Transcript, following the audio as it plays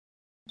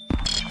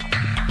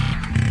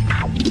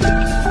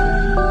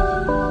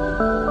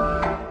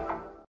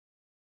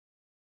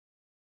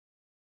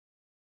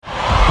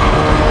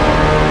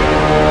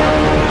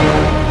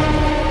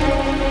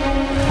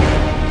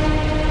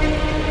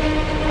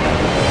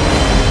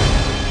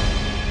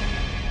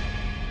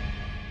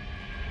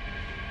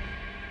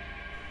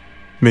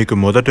మీకు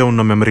మొదట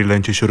ఉన్న మెమరీ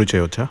నుంచి షురూ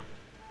చేయవచ్చా?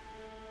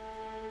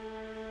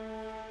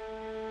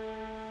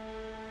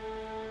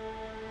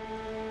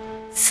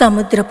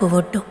 సముద్రపు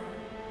ఒడ్డు,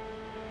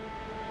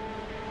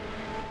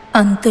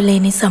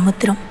 అంతులేని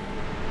సముద్రం,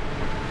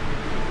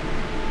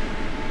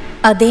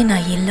 అదే నా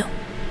ఇల్లు.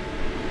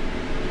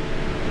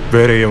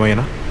 వేరే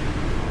ఏమైనా?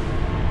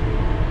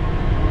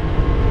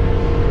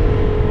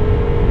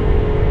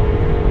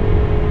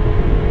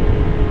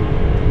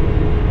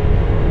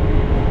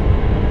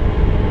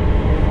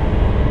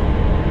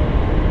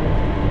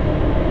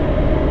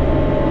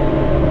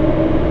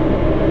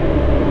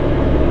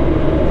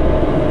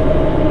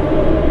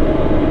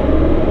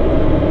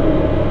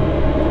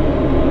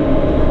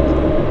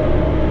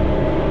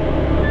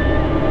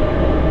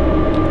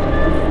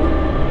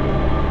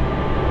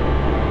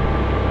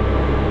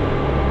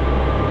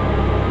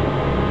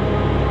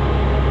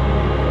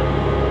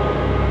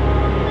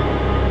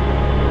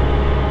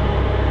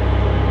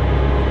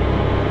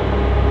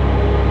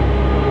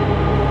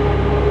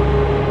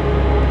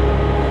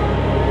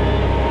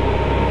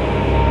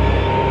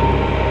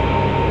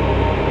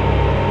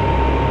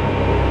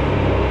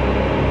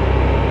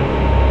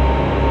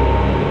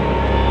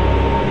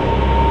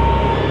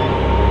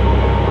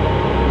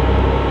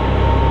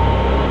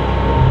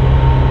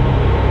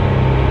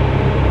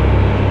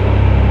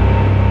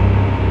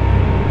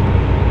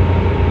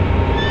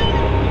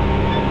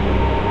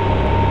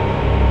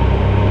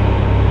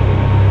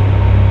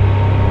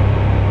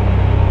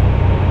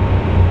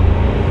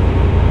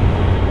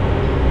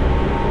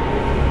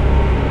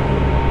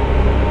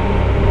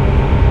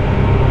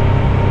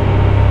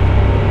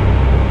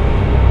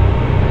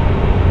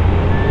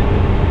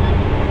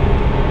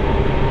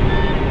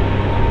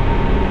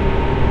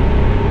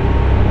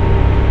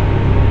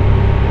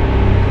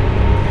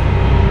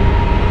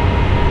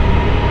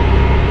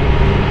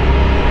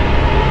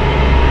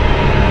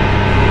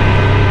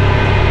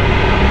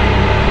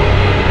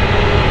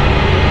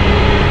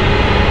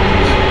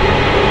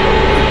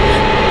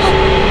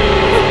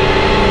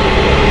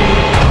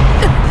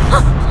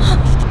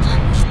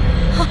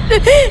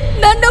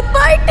 నన్ను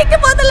బయటికి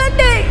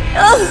వదలండి.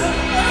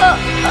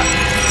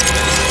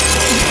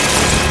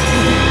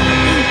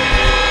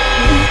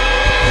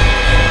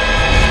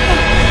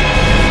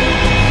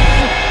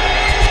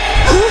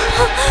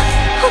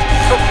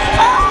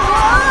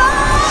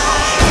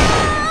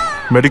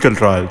 Medical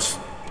trials.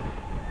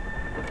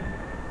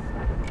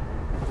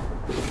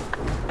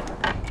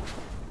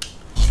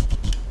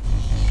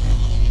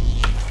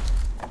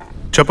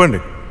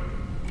 చెప్పండి,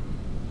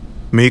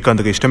 మీకు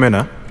అందుకు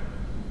ఇష్టమేనా?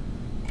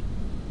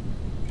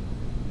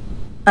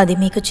 అది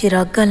మీకు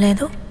చిరాగ్గా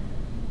లేదు?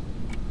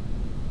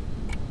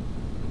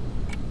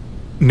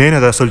 నేను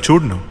అది అసలు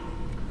చూడను.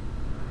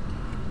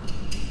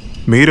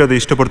 మీరు అది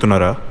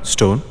ఇష్టపడుతున్నారా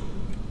స్టోన్?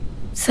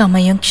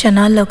 సమయం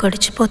క్షణాల్లో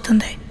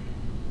గడిచిపోతుంది,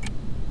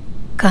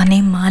 కానీ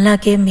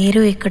మాలాగే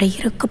మీరు ఇక్కడ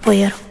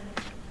ఇరుక్కుపోయారు.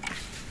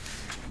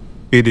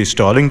 ఇది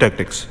స్టాలింగ్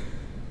టాక్టిక్స్.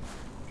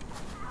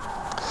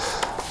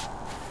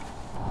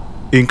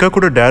 ఇంకా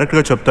కూడా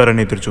డైరెక్ట్గా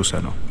చెప్తారని ఎదురు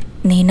చూశాను.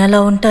 నేనలా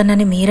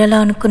ఉంటానని మీరెలా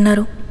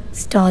అనుకున్నారు?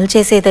 స్టాల్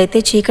చేసేదైతే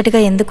చీకటిగా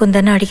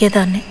ఎందుకుందని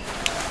అడిగేదాన్ని.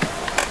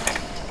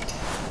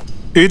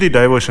 ఇది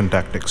డైవర్షన్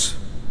టాక్టిక్స్.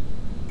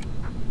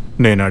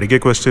 నేను అడిగే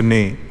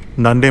క్వశ్చన్ని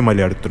నన్నే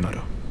మళ్ళీ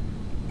అడుగుతున్నారు.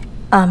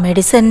 ఆ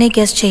మెడిసిన్ని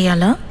గెస్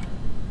చేయాలా?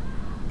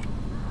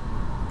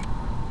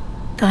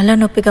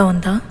 తలనొప్పిగా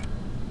ఉందా?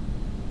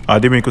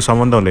 అది మీకు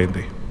సంబంధం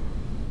లేనిది.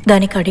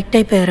 దానికి అడిక్ట్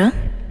అయిపోయారా?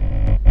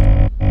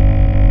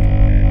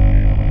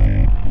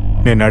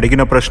 నేను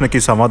అడిగిన ప్రశ్నకి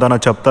సమాధానం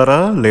చెప్తారా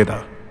లేదా?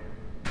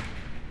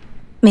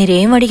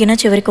 మీరేం అడిగినా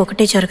చివరికి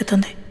ఒకటే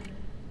జరుగుతుంది.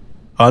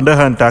 అండర్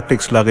హ్యాండ్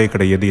టాక్టిక్స్ లాగా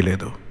ఇక్కడ ఏదీ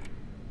లేదు.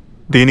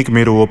 దీనికి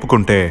మీరు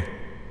ఒప్పుకుంటే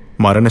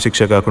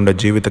మరణశిక్ష కాకుండా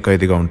జీవిత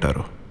ఖైదీగా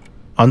ఉంటారు.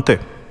 అంతే.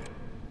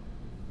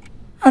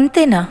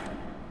 అంతేనా?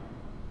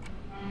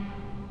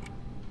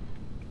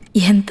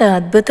 ఎంత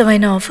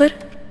అద్భుతమైన ఆఫర్.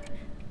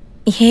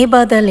 ఏ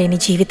బాధ లేని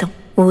జీవితం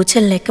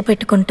ఊచలు లెక్క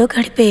పెట్టుకుంటూ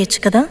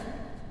గడిపేయచ్చు కదా.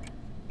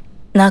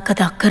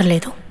 నాకది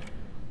అక్కర్లేదు.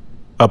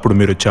 అప్పుడు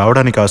మీరు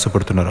చావడానికి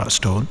ఆశపడుతున్నారా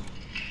స్టోన్?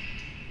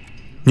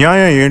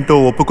 న్యాయం ఏంటో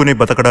ఒప్పుకుని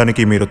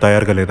బతకడానికి మీరు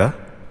తయారుగా లేదా?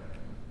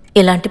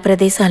 ఇలాంటి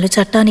ప్రదేశాలు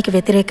చట్టానికి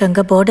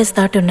వ్యతిరేకంగా బోర్డర్స్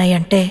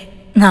దాటున్నాయంటే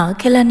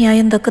నాకెలా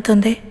న్యాయం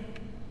దక్కుతుంది?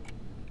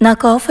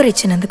 నాకు ఆఫర్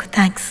ఇచ్చినందుకు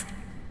థ్యాంక్స్.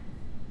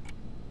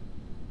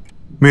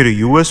 మీరు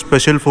యుఎస్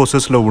స్పెషల్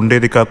ఫోర్సెస్లో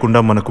ఉండేది కాకుండా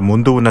మనకు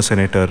ముందు ఉన్న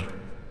సెనేటర్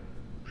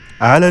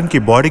యాలన్కి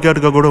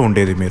బాడీగార్డ్గా కూడా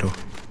ఉండేది మీరు.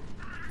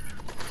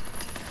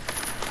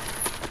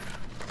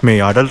 మీ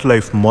అడల్ట్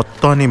లైఫ్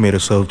మొత్తాన్ని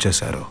మీరు సర్వ్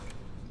చేశారు.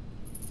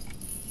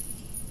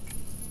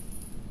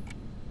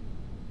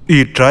 ఈ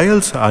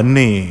ట్రయల్స్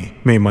అన్నీ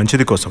మీ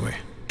మంచిది కోసమే.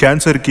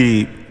 క్యాన్సర్కి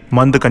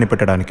మందు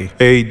కనిపెట్టడానికి,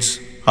 ఎయిడ్స్,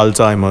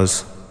 అల్జైమర్స్.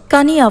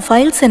 కానీ ఆ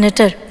ఫైల్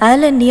సెనేటర్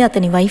యాలన్ని,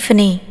 అతని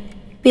వైఫ్ని,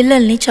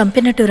 పిల్లల్ని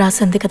చంపినట్టు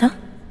రాసింది కదా.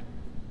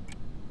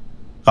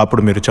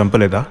 అప్పుడు మీరు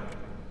చంపలేదా?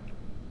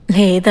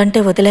 లేదంటే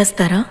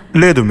వదిలేస్తారా?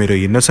 లేదు, మీరు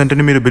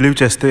ఇన్నసెంట్ని మీరు బిలీవ్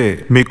చేస్తే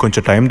మీకు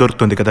కొంచెం టైం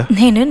దొరుకుతుంది కదా.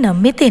 నేను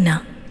నమ్మితేనా?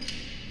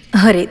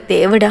 అరే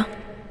దేవుడా.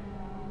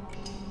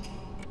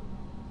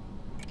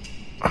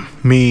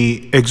 మీ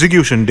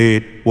ఎగ్జిక్యూషన్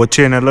డేట్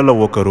వచ్చే నెలలో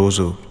ఒక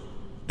రోజు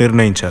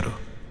నిర్ణయించారు.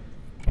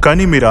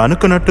 కానీ మీరు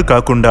అనుకున్నట్టు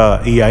కాకుండా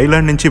ఈ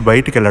ఐలాండ్ నుంచి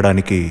బయటికి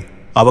వెళ్ళడానికి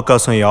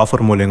అవకాశం ఈ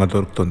ఆఫర్ మూల్యంగా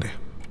దొరుకుతుంది.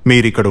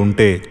 మీరు ఇక్కడ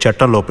ఉంటే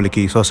చట్టం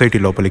లోపలికి, సొసైటీ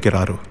లోపలికి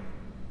రారు,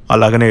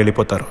 అలాగనే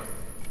వెళ్ళిపోతారు.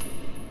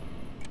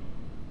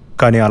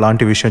 కానీ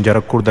అలాంటి విషయం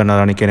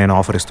జరగకూడదనడానికి నేను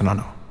ఆఫర్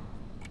ఇస్తున్నాను.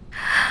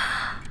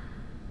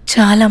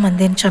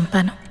 చాలామందిని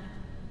చంపాను,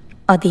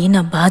 అది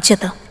నా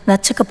బాధ్యత.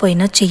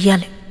 నచ్చకపోయినా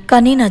చెయ్యాలి.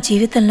 కానీ నా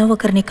జీవితంలో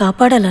ఒకరిని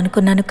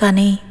కాపాడాలనుకున్నాను,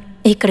 కానీ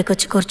ఇక్కడికి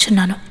వచ్చి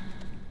కూర్చున్నాను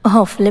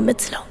ఆఫ్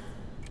లిమిట్స్లో.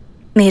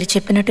 మీరు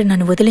చెప్పినట్టు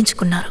నన్ను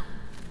వదిలించుకున్నారు.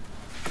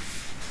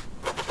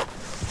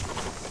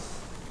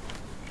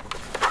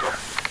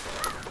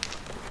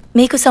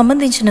 మీకు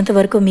సంబంధించినంత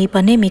వరకు మీ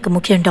పనే మీకు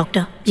ముఖ్యం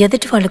డాక్టర్.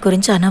 ఎదుటి వాళ్ళ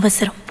గురించి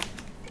అనవసరం.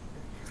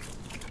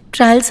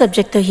 ట్రయల్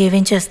సబ్జెక్ట్తో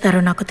ఏమేం చేస్తారో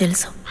నాకు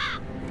తెలుసు.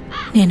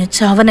 నేను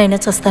చావనైనా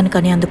చస్తాను,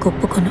 కానీ అందుకు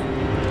ఒప్పుకోను.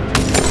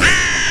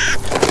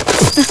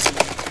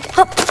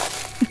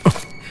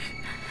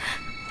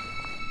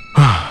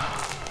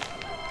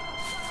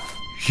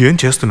 ఏం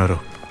చేస్తున్నారు?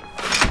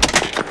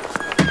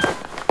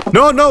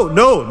 No no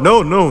no no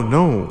no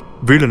no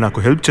వీళ్ళు నాకు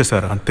హెల్ప్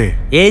చేశారు అంతే.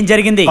 ఏం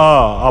జరిగింది?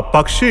 ఆ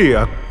పక్షి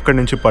అక్కడి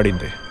నుంచి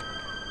పడింది.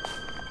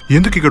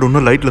 ఎందుకు ఇక్కడ ఉన్న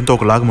లైట్లంతా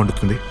ఒకలాగా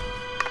మండుతుంది?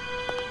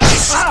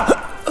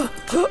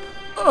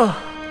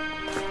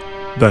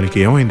 దానికి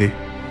ఏమైంది?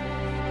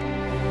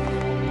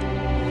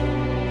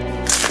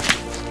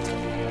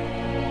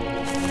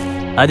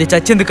 అది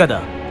చచ్చింది కదా.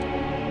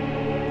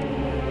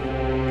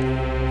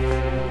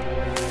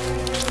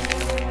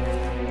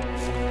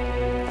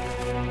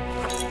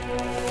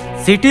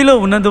 సిటీలో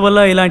ఉన్నందువల్ల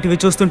ఇలాంటివి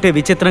చూస్తుంటే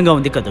విచిత్రంగా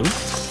ఉంది కదూ.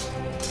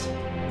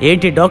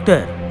 ఏంటి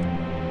డాక్టర్?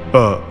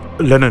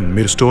 లెనన్,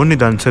 మీరు స్టోన్ని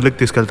దాని సెల్కి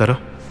తీసుకెళ్తారా?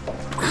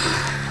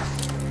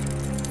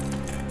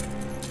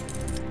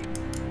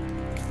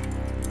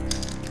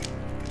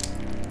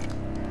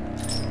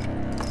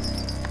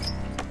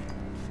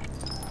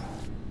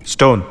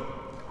 స్టోన్,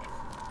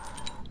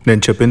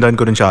 నేను చెప్పిన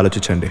దాని గురించి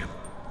ఆలోచించండి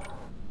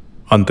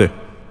అంతే.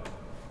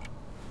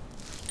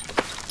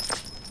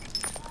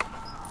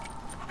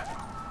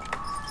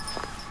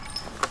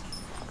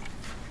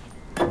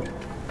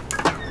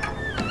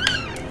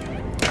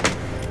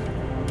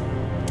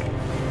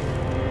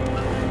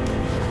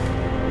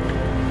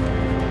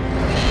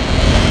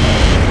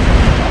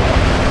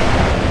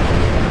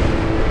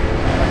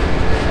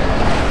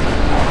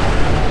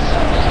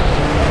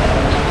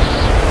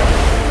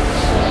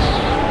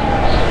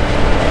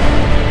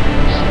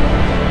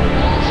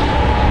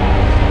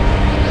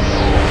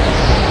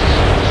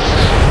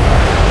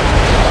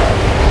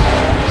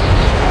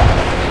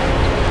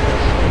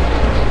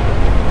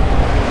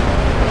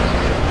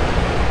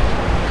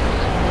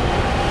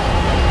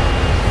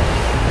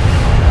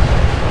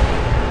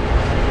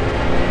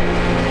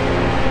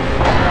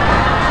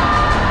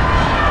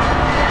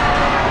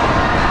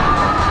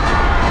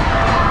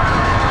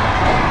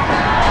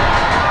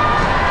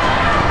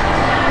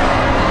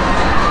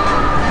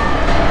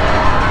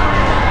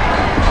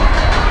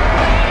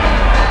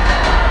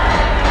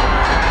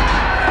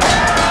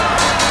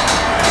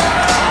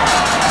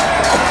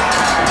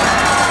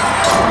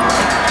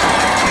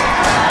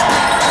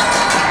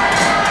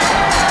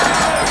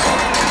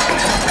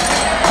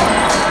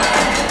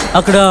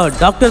 అక్కడ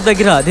డాక్టర్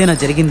దగ్గర అదేనా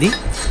జరిగింది?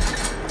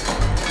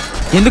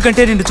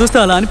 ఎందుకంటే నిన్ను చూస్తే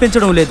అలా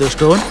అనిపించడం లేదు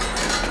స్టోన్.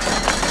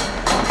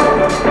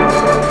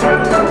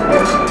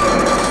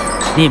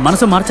 నీ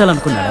మనసు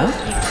మార్చాలనుకున్నాడా?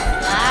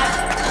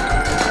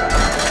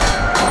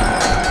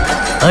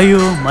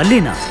 అయ్యో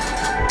మళ్ళీనా?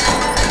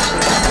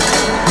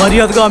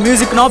 మర్యాదగా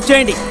మ్యూజిక్ ఆఫ్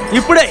చేయండి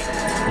ఇప్పుడే,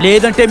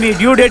 లేదంటే మీ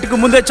డ్యూ డేట్కు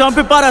ముందే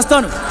చంపి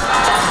పారేస్తాను.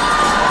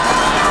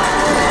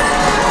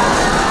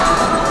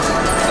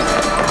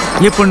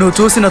 ఇప్పుడు నువ్వు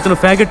చూసిన అతను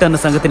ఫ్యాగెట్ అన్న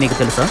సంగతి నీకు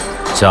తెలుసా?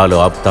 చాలు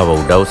ఆపుతావా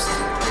డౌస్?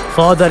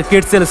 ఫాదర్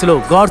కిడ్సెల్స్లో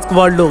గాడ్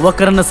స్క్వాడ్లో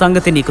ఒకరన్న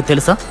సంగతి నీకు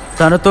తెలుసా?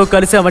 తనతో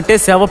కలిసావంటే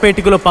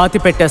శవపేటికలో పాతి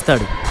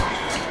పెట్టేస్తాడు.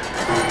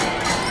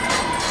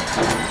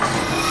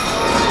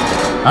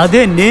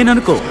 అదే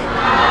నేననుకో.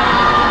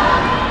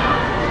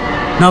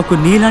 నాకు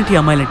నీలాంటి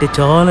అమ్మాయిలంటే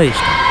చాలా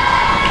ఇష్టం.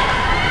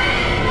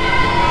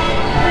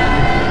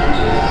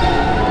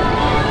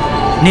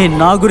 నేను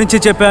నా గురించి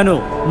చెప్పాను.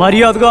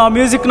 మర్యాదగా ఆ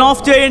మ్యూజిక్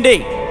ఆఫ్ చేయండి,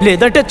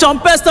 లేదంటే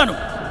చంపేస్తాను.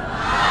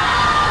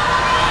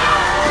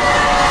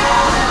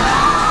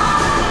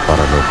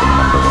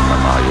 పరలోకమందు ఉన్న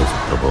మా యేసు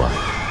ప్రభువా,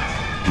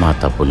 మా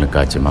తప్పుల్ని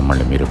కాచి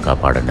మమ్మల్ని మీరు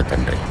కాపాడండి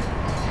తండ్రి.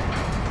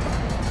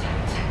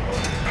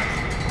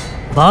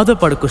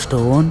 బాధపడకు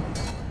స్టోన్,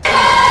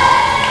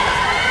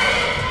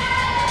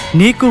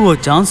 నీకు ఓ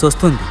ఛాన్స్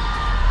వస్తుంది.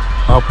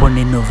 అప్పుడు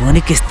నిన్ను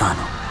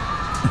వణికిస్తాను.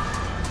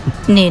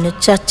 నేను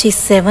చచ్చి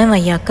శవం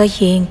అయ్యాక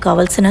ఏం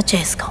కావాల్సినా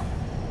చేసుకో.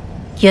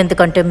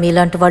 ఎందుకంటే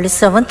మీలాంటి వాళ్ళు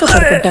శవంతో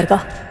పడుకుంటారుగా.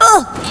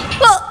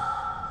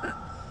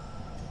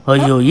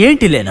 అయ్యో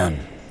ఏంటి లేనా,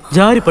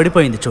 జారి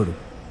పడిపోయింది చూడు.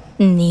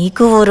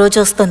 నీకు ఓ రోజు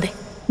వస్తుంది,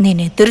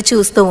 నేను ఎదురు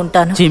చూస్తూ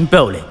ఉంటాను.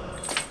 చింపావులే,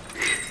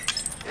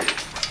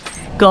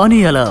 కానీ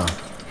అలా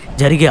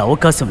జరిగే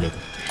అవకాశం లేదు.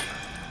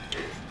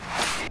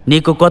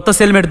 నీకు కొత్త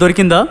సెల్మేట్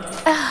దొరికిందా?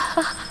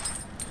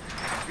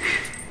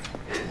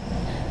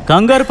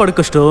 కంగారు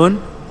పడుకు స్టోన్.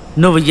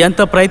 నువ్వు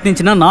ఎంత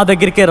ప్రయత్నించినా నా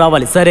దగ్గరికే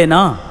రావాలి,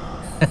 సరేనా?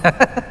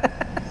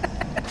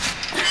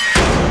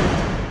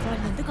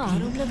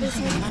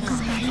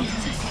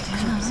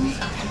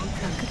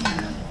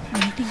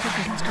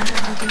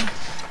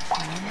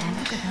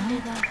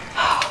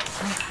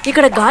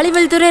 ఇక్కడ గాలి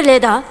వెళ్తురే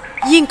లేదా?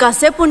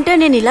 ఇంకాసేపు ఉంటే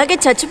నేను ఇలాగే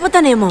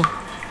చచ్చిపోతానేమో.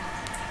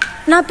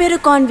 నా పేరు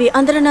కాన్వి,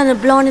 అందరూ నన్ను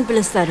బ్లాన్ అని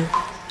పిలుస్తారు.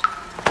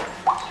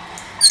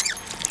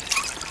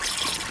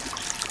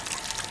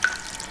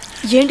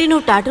 ఏంటి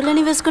నువ్వు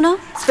టాటూలని వేసుకున్నావు?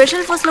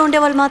 స్పెషల్ ఫోర్స్లో ఉండే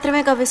వాళ్ళు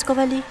మాత్రమే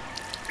వేసుకోవాలి.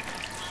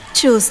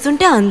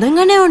 చూస్తుంటే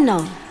అందంగానే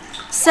ఉన్నావు.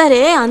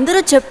 సరే, అందరూ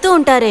చెప్తూ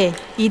ఉంటారే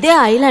ఇదే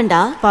ఐలాండా,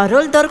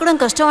 పరోల్ దొరకడం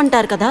కష్టం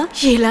అంటారు కదా.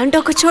 ఇలాంటి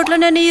ఒక చోట్ల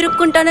నేను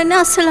ఇరుక్కుంటానని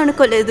అస్సలు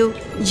అనుకోలేదు.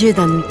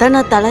 ఇదంతా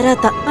నా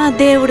తలరాత, ఆ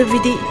దేవుడు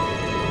విధి.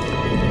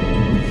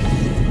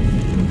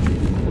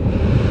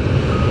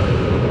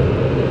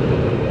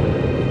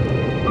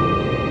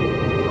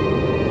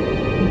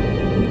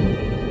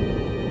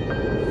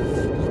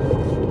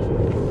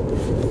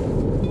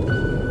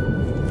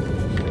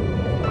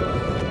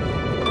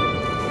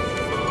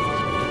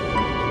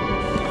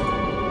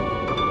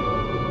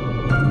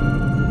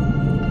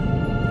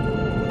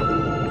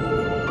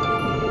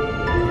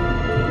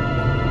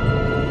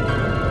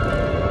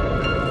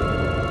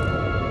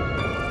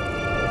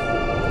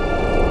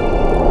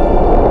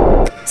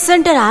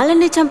 సెంటర్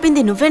ఆలన్ని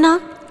చంపింది నువ్వేనా?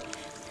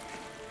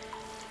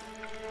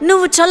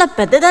 నువ్వు చాలా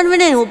పెద్దదానివి,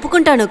 నేను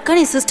ఒప్పుకుంటాను,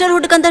 కానీ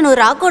సిస్టర్హుడ్ కంతా నువ్వు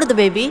రాకూడదు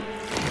బేబీ.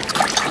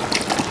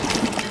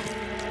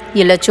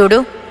 ఇలా చూడు,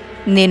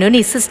 నేను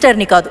నీ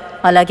సిస్టర్ని కాదు.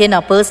 అలాగే నా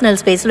పర్సనల్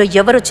స్పేస్లో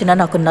ఎవరొచ్చినా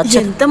నాకు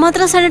నచ్చదు. ఎంత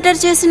మాత్రం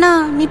శానిటైజ్ చేసినా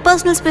నీ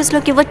పర్సనల్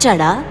స్పేస్లోకి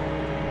వచ్చాడా?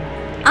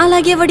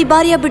 అలాగే వాడి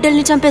భార్య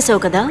బిడ్డల్ని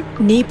చంపేశావు కదా.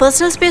 నీ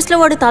పర్సనల్ స్పేస్లో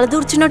వాడు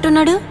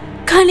తలదూర్చున్నట్టున్నాడు.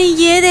 కానీ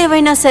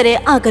ఏదేవైనా సరే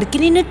ఆఖరికి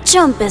నిన్ను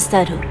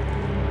చంపేస్తారు.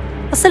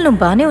 అసలు నువ్వు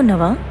బానే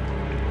ఉన్నావా?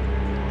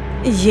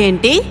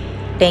 ఏంటి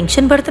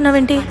టెన్షన్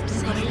పడుతున్నావేంటి?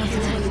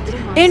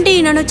 ఏంటి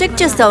నన్ను చెక్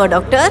చేస్తావా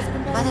డాక్టర్?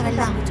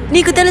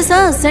 నీకు తెలుసా,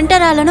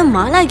 సెంటర్ ఆలను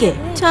మాలాగే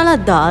చాలా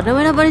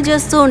దారుణమైన పని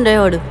చేస్తూ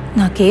ఉండేవాడు.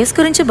 నా కేసు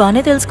గురించి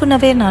బానే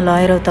తెలుసుకున్నావే, నా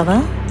లాయర్ అవుతావా?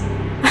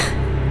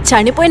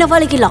 చనిపోయిన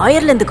వాళ్ళకి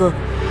లాయర్లు ఎందుకు?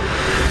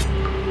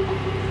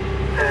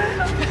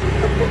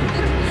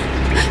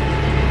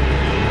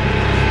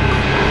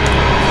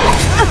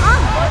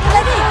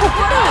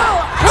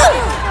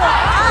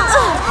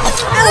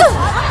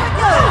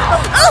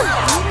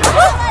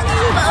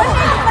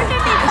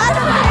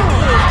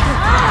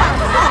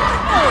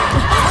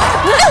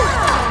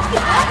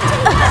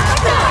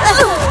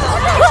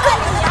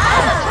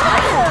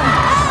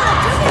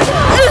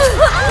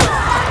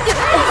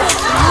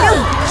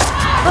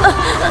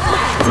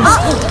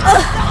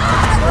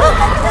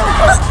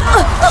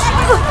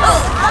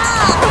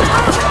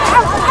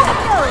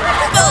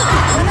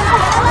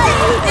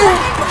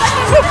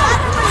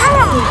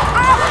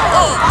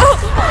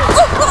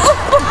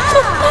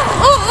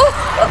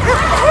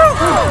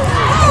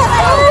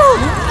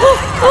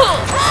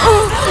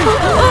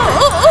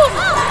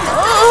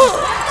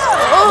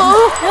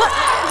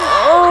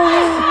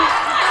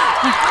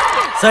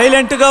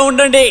 సైలెంట్గా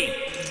ఉండండి.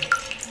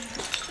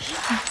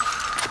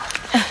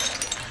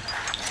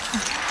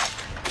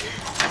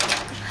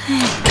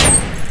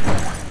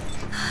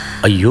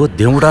 అయ్యో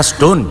దేవుడా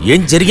స్టోన్,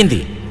 ఏం జరిగింది?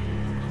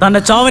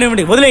 తన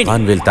చావనివ్వండి, వదిలేయండి.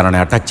 కాన్వేల్ తనని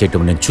అటాక్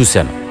చేయటం నేను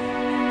చూశాను.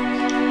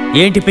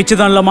 ఏంటి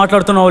పిచ్చిదానిలో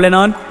మాట్లాడుతున్నావు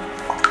లెనాన్?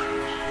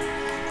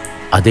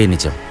 అదే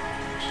నిజం.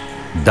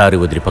 దారి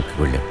వదిలి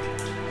పక్కకు వెళ్ళాం.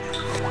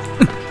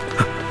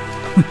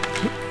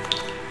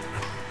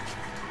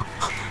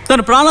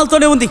 తన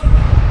ప్రాణాలతోనే ఉంది.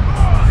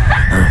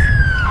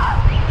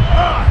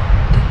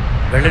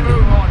 వెళ్ళండి,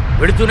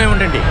 వెళుతూనే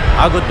ఉండండి,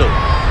 ఆగొద్దు.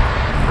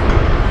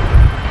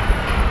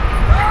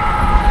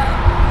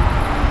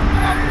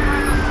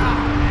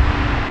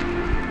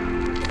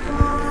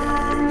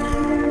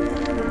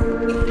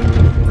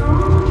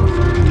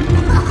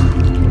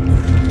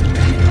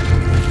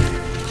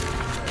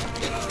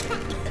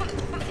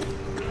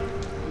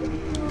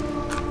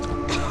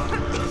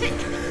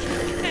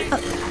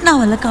 నా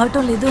వల్ల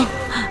కావటం లేదు.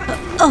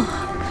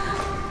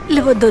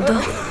 లేవద్దు.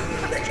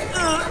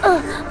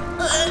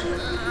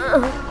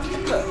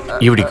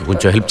 ఈవిడికి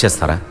కొంచెం హెల్ప్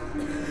చేస్తారా?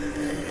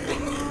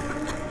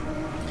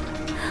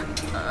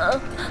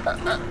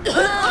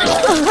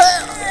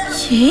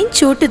 ఏం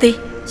చోటుది,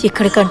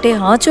 ఇక్కడికంటే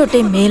ఆ చోటే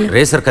మేలు.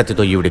 రేసర్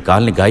కత్తితో ఈవిడి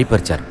కాల్ని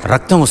గాయపరిచారు,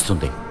 రక్తం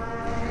వస్తుంది.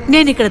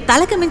 నేను ఇక్కడ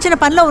తలకి మించిన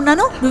పనిలో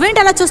ఉన్నాను,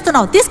 నువ్వేంటి అలా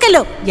చూస్తున్నావు?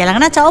 తీసుకెళ్ళు,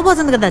 ఎలాగైనా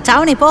చావబోతుంది కదా,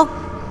 చావని పో.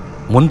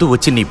 ముందు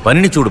వచ్చి నీ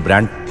పనిని చూడు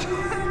బ్రాండ్.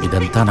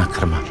 ఇదంతా నా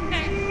కర్మ.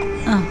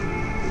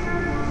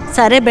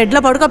 సరే, బెడ్లో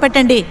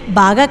పడుకోబెట్టండి,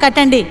 బాగా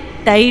కట్టండి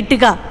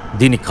టైట్గా.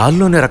 దీని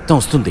కాల్లోనే రక్తం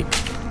వస్తుంది.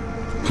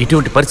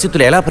 ఇటువంటి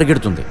పరిస్థితులు ఎలా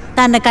పరిగెడుతుంది?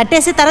 తన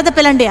కట్టేసి తర్వాత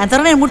పిల్లండి,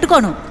 అంతలో నేను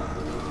ముట్టుకోను.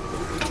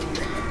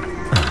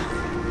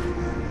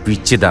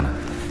 పిచ్చిదాన.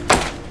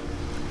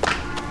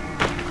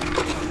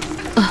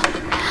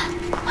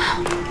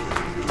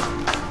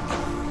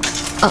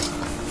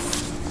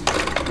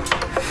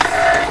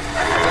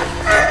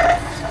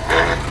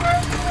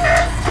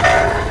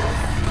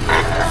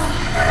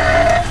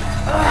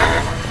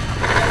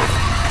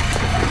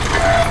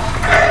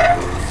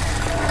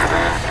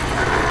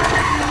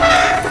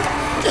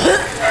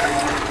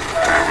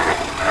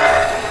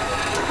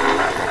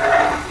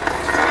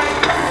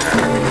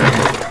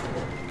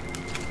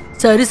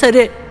 సరే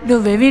సరే,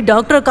 నువ్వేమీ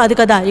డాక్టర్ కాదు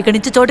కదా, ఇక్కడి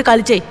నుంచి చోటు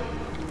ఖాళీ చేయి.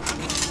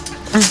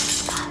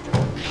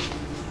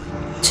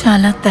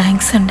 చాలా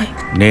థ్యాంక్స్ అండి.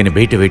 నేను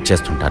బయట వెయిట్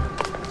చేస్తుంటాను.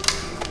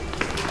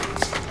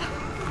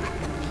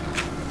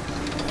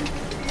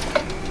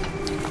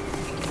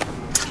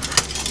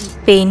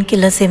 పెయిన్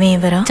కిల్లర్స్ ఏమీ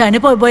ఇవ్వరా?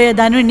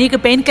 చనిపోబోయేదాన్ని నీకు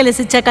పెయిన్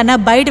కిల్లర్స్ ఇచ్చాకన్నా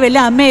బయట వెళ్ళి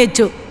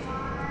అమ్మేయచ్చు.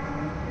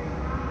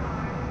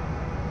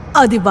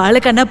 అది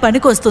వాళ్ళకన్నా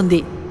పనికొస్తుంది.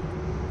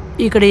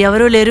 ఇక్కడ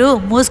ఎవరూ లేరు,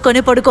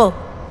 మూసుకొని పడుకో.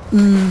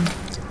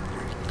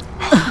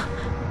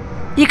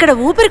 ఇక్కడ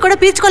ఊపిరి కూడా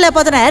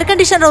పీల్చుకోలేకపోతున్నా. ఎయిర్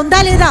కండిషనర్ ఉందా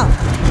లేదా?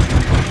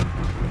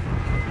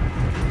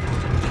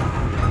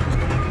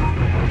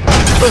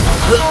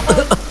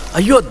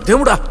 అయ్యో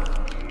దేవుడా,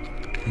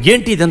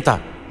 ఏంటి ఇదంతా?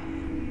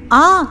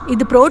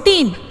 ఇది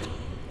ప్రోటీన్.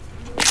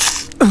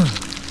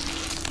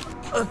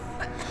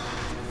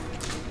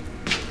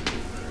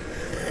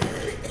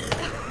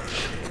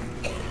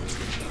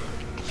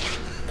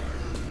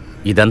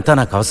 ఇదంతా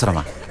నాకు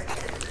అవసరమా?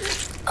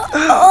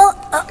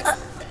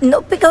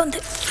 నొప్పిగా ఉంది.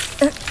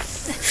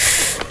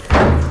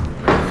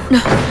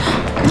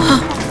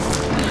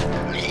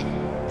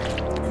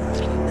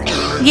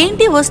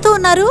 ఏంటి వస్తూ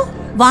ఉన్నారు?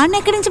 వాడిని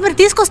ఎక్కడి నుంచి మరి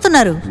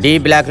తీసుకొస్తున్నారు? డి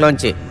బ్లాక్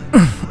లోంచి,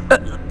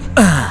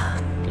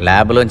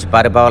 ల్యాబ్ లోంచి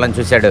పారిపోవాలని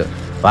చూశాడు.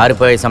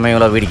 పారిపోయే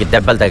సమయంలో వీడికి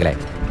దెబ్బలు తగిలాయి.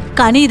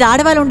 కానీ ఇది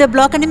ఆడవాళ్ళు ఉండే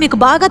బ్లాక్ అని మీకు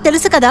బాగా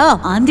తెలుసు కదా,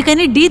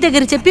 అందుకని డి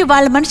దగ్గర చెప్పి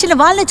వాళ్ళ మనుషులు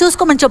వాళ్ళనే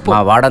చూసుకోమని చెప్పు.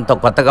 మా వాడంతో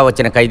కొత్తగా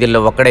వచ్చిన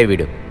ఖైదీల్లో ఒక్కడే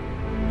వీడు.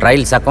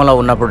 ట్రయల్ సగంలో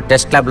ఉన్నప్పుడు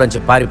టెస్ట్ ల్యాబ్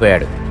లోంచి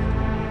పారిపోయాడు.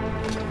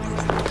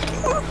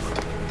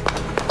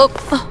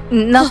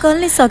 నా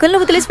కాల్ని సగంలో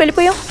వదిలేసి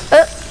వెళ్ళిపోయాం.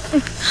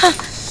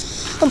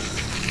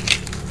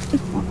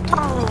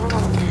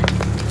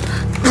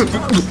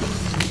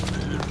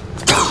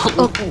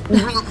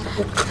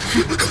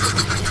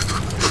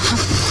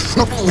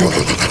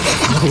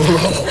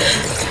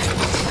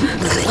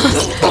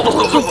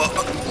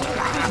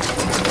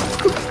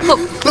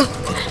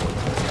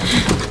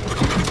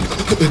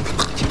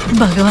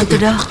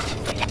 భగవంతుడా,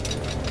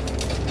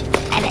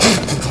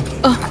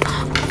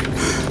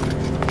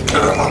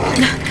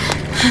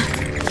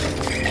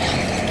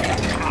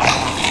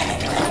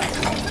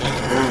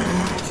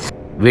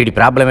 వీడి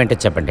ప్రాబ్లం ఏంటో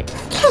చెప్పండి.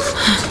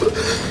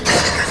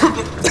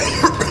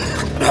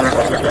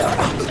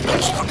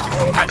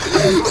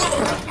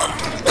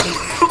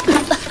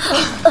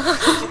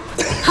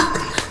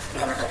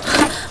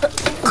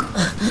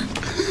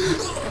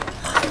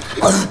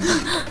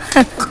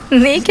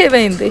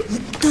 నీకేమైంది?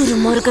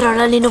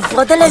 దుర్మార్గురాలా, నేను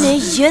వదలని,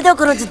 ఏదో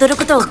ఒక రోజు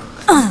దొరుకుతావు.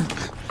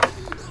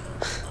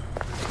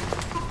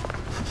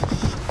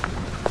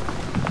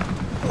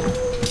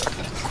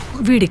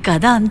 వీడి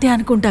కథ అంతే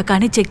అనుకుంటా,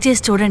 కానీ చెక్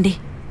చేసి చూడండి.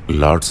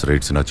 లార్డ్స్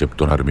రైట్స్ నా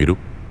చెప్తున్నారు మీరు.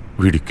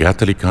 వీడి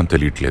క్యాథలిక్ అని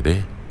తెలియట్లేదే.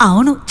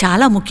 అవును,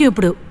 చాలా ముఖ్యం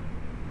ఇప్పుడు.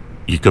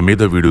 ఇక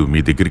మీద వీడు మీ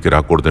దగ్గరికి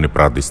రాకూడదని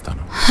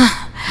ప్రార్థిస్తాను.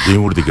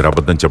 దేవుడి దగ్గర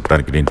అబద్ధం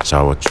చెప్పడానికి నేను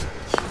చావచ్చు.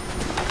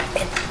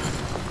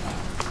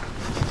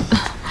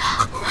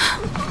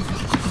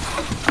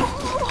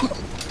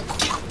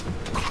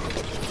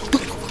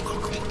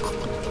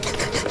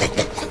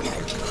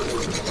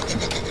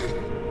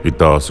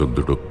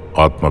 పితాశుద్ధుడు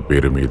ఆత్మ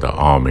పేరు మీద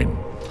ఆమెన్.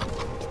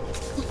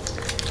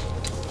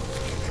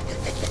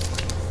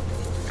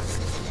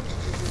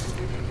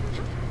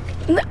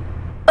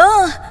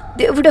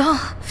 దేవుడా.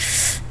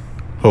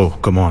 ఓ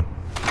కమాన్,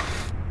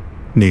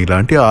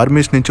 నీలాంటి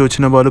ఆర్మీస్ నుంచి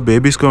వచ్చిన వాళ్ళు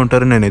బేబీస్గా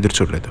ఉంటారని నేను ఎదురు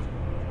చూడలేదు.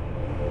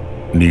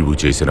 నీవు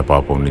చేసిన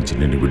పాపం నుంచి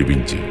నిన్ను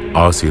విడిపించి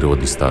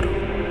ఆశీర్వదిస్తారు.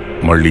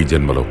 మళ్లీ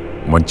జన్మలో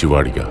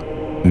మంచివాడిగా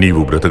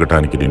నీవు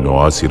బ్రతకటానికి నిన్ను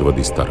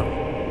ఆశీర్వదిస్తారు.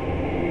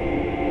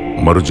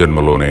 మరు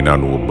జన్మలోనైనా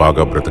నువ్వు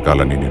బాగా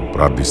బ్రతకాలని నేను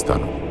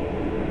ప్రార్థిస్తాను.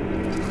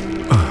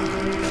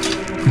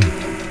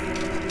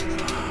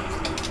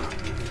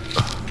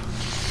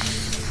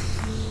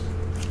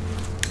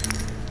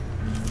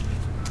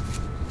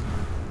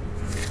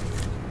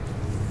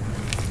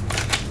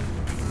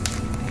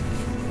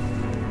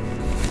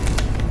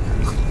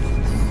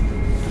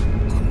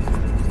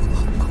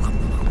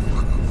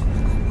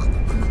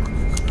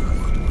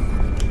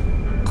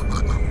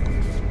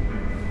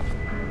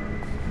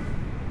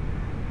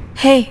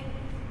 హే,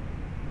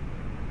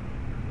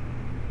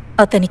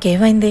 అతనికి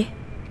ఏమైంది?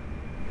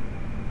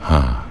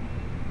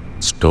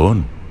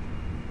 స్టోన్.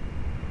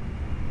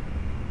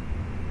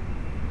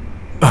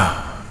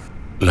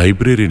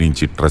 లైబ్రరీ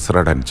నుంచి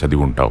ట్రెసరాడ్ అని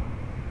చదివి ఉంటావు.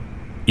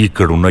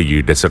 ఇక్కడున్న ఈ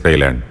డెసర్ట్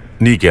ఐలాండ్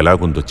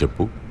నీకెలాగుందో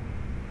చెప్పు.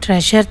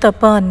 ట్రెషర్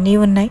తప్ప అన్నీ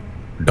ఉన్నాయి.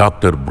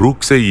 డాక్టర్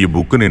బ్రూక్సే ఈ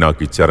బుక్ని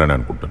నాకు ఇచ్చారని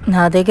అనుకుంటాను.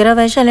 నా దగ్గర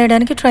వేషాలు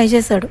వేయడానికి ట్రై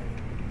చేశాడు,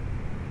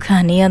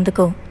 కానీ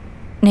అందుకు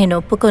నేను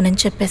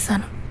ఒప్పుకోనని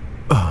చెప్పేశాను.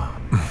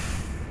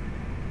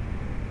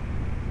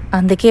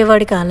 అందుకే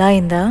వాడికి అలా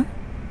అయిందా?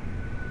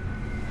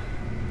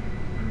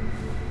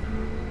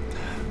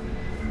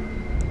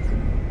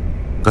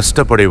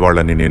 కష్టపడే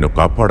వాళ్ళని నేను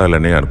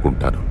కాపాడాలనే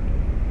అనుకుంటాను.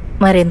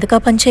 మరెందుకు ఆ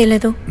పని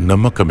చేయలేదు?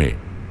 నమ్మకమే.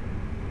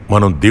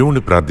 మనం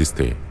దేవుణ్ణి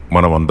ప్రార్థిస్తే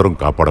మనం అందరం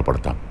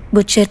కాపాడపడతాం.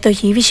 బుచ్చేర్తో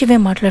ఈ విషయమే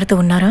మాట్లాడుతూ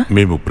ఉన్నారా?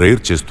 మేము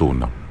ప్రేయర్ చేస్తూ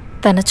ఉన్నాం.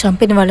 తన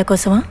చంపిన వాళ్ళ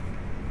కోసమా?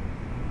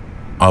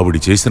 ఆవిడ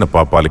చేసిన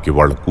పాపాలకి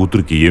వాళ్ళ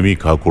కూతురికి ఏమీ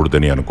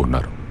కాకూడదని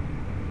అనుకున్నారు.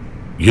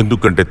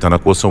 ఎందుకంటే తన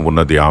కోసం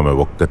ఉన్నది ఆమె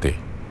ఒక్కతే.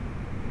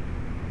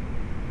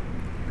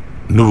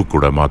 నువ్వు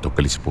కూడా మాతో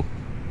కలిసిపో.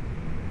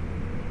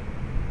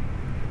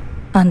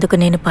 అందుకు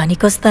నేను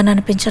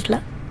పనికొస్తాననిపించట్లా.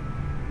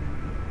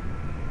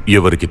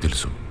 ఎవరికి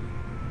తెలుసు,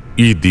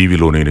 ఈ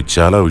దీవిలో నేను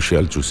చాలా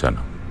విషయాలు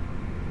చూశాను.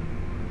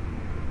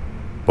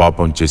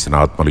 పాపం చేసిన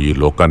ఆత్మలు ఈ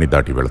లోకాన్ని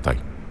దాటి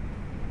వెళతాయి.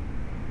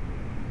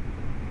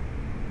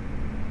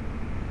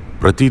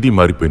 ప్రతిదీ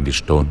మారిపోయింది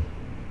స్టోన్.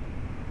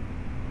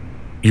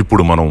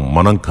 ఇప్పుడు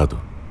మనం కాదు,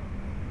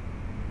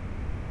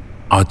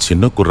 ఆ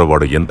చిన్న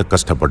కుర్రవాడు ఎంత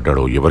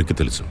కష్టపడ్డాడో ఎవరికి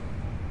తెలుసు.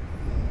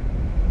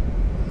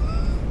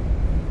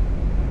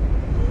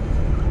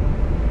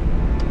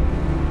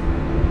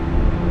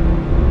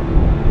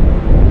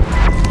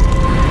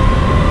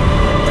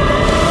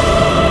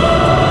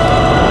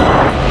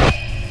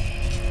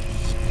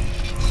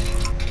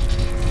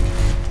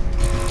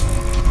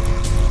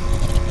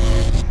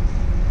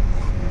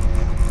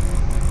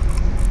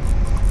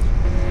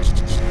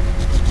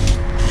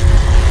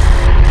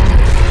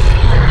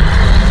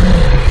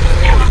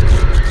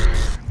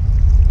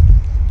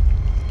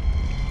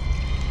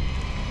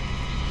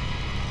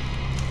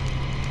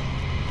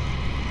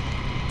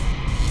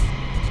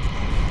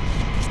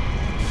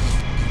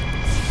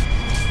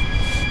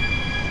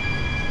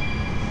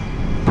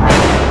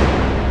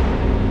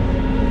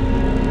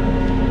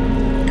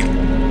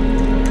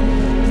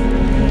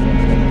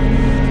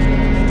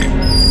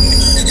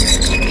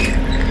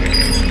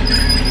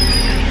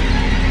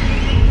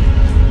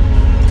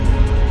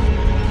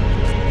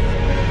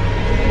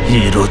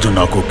 ఈరోజు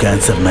నాకు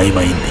క్యాన్సర్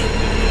నయమైంది.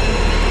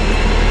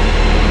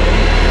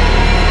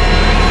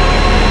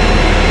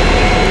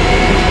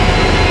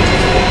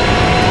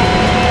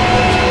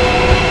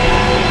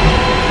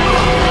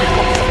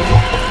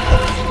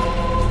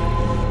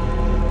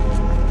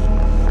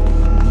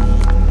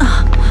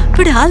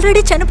 వీడు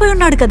ఆల్రెడీ చనిపోయి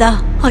ఉన్నాడు కదా.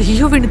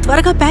 అయ్యో, వీడిని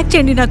త్వరగా ప్యాక్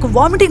చేయండి, నాకు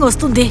వామిటింగ్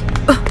వస్తుంది.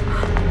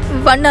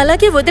 వాణ్ణి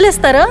అలాగే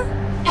వదిలేస్తారా?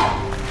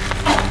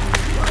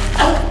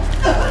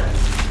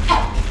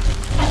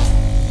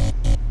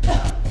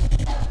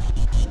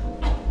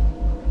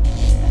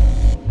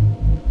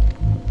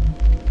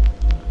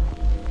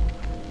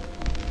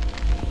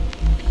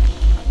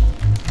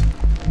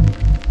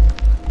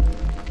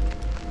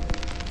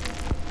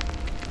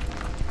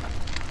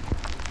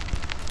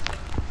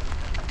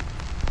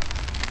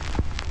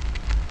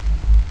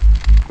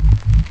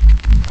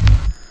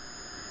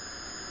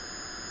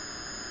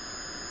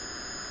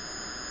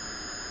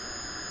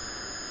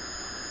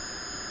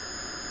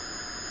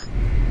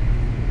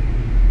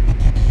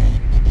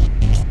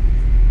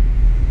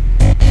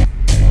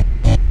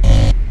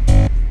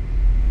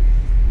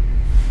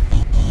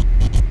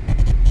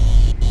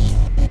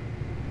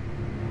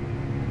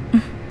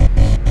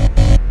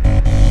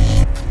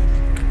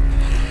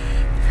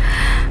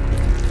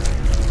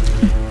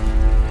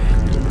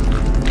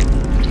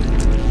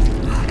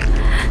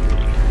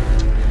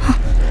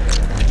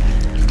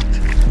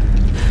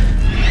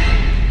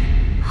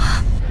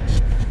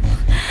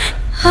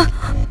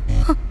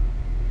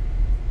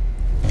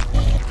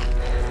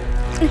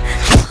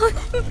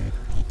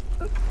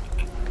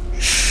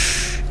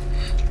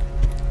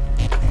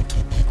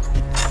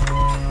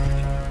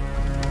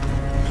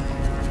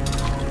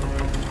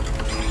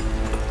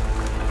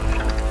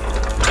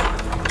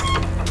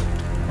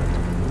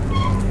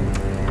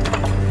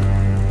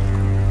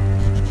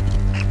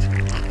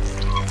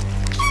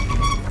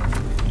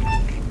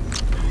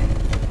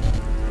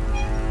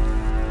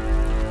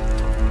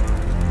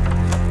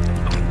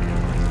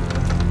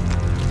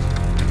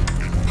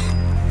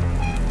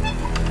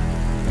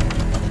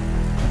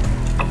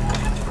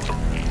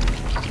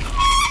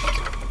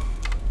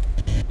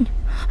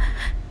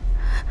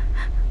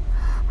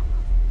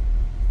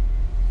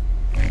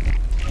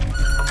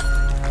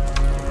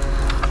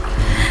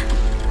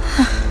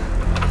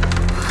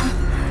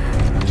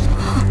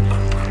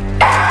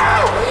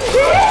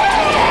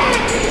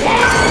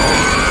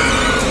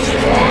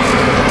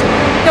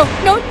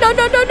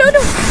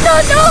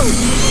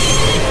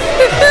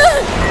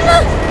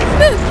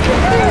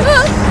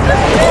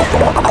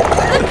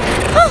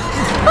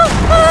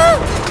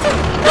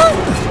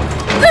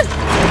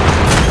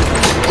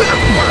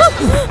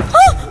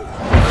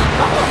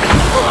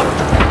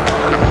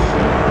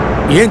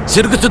 ఏం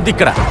జరుగుతుంది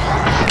ఇక్కడ?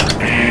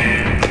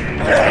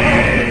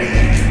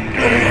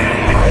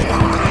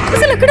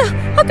 అసలు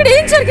అక్కడ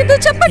ఏం జరిగిందో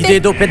చెప్పండి.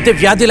 ఇదేదో పెద్ద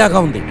వ్యాధిలాగా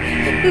ఉంది.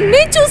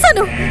 నేను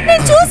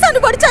చూశాను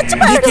వాడు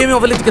చచ్చిపోయాడు. నీకేమీ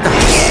అవ్వలేదు కదా?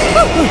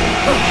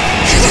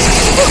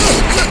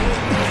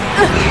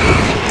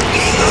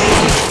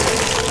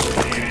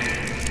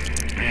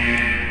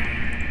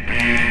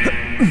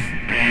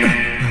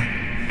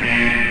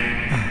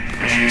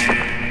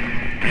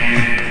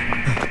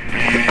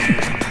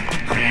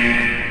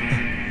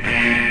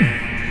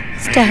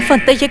 స్టాఫ్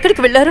అంతా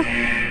ఎక్కడికి వెళ్ళారు?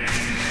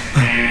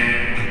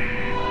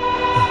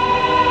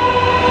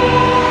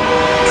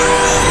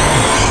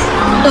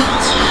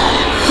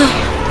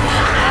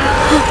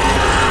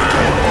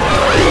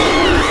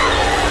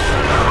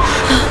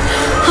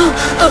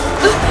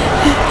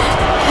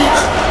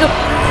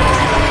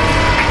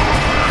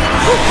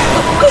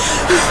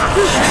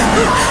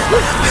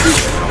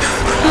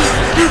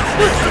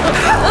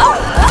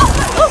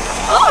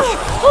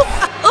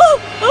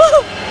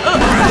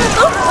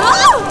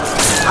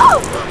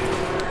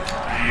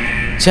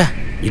 ఛా,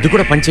 ఇది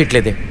కూడా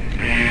పనిచేయట్లేదే.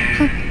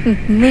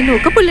 నేను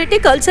ఒక బుల్లెటే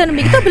కాల్చాను,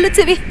 మిగతా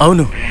బుల్లెట్స్ ఇవి.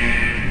 అవును,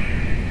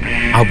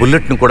 ఆ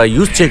బుల్లెట్ను కూడా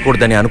యూజ్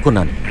చేయకూడదని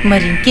అనుకున్నాను.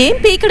 మరి ఇంకేం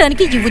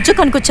పీకడానికి ఈ ఉజ్జ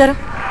కొనుకొచ్చారు?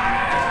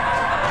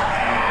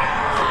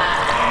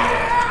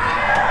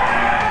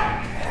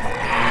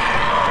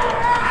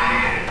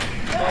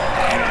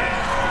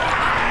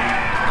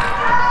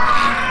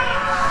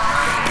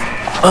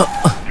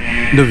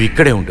 నువ్వు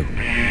ఇక్కడే ఉండు,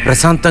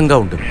 ప్రశాంతంగా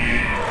ఉండు.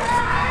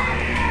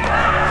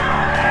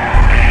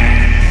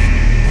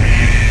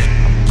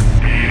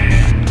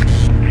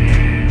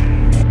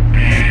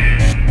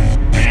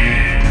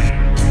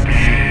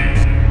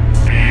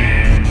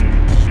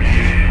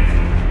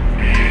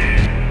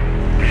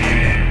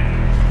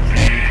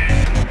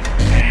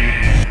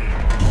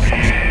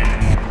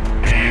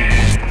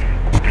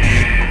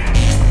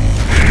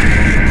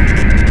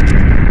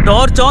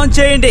 టార్చ్ ఆన్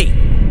చేయండి.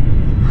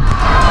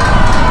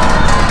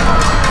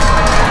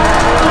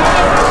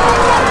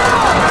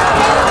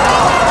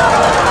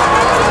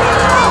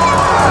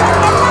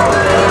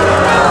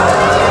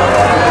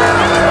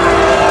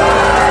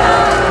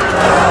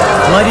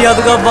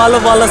 మర్యాదగా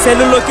వాళ్ళ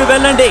సెల్లుల్లోకి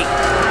వెళ్ళండి.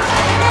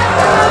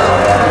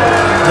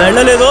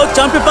 వెళ్ళలేదో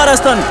చంపి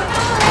పారేస్తాను.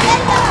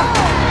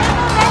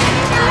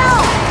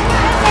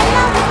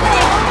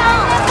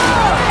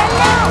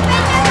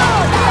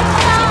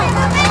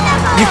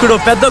 ఇక్కడ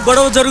పెద్ద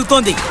గొడవ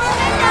జరుగుతోంది.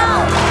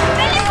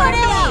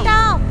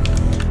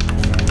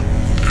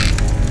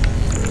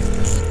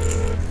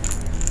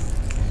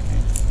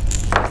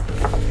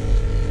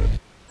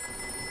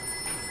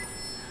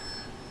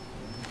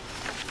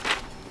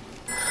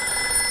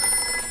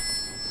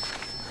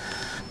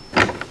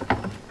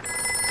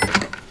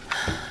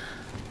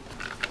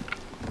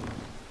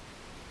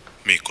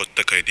 మీ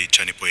కొత్త ఖైదీ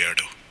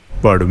చనిపోయాడు.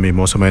 వాడు మీ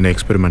మోసమైన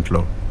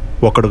ఎక్స్పెరిమెంట్లో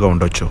ఒకడుగా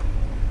ఉండొచ్చు.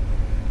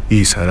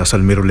 ఈసారి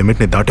అసలు మీరు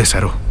లిమిట్ని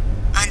దాటేశారు.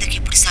 అందుకు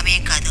ఇప్పుడు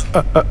సమయం కాదు.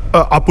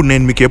 అప్పుడు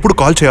నేను మీకు ఎప్పుడు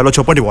కాల్ చేయాలో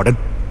చెప్పండి వార్డెన్.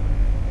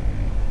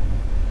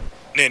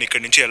 నేను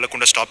ఇక్కడి నుంచి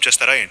వెళ్లకుండా స్టాప్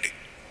చేస్తారా ఏంటి?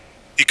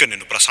 ఇక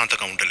నేను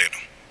ప్రశాంతంగా ఉండలేను.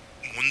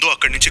 ముందు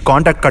అక్కడి నుంచి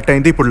కాంటాక్ట్ కట్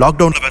అయింది, ఇప్పుడు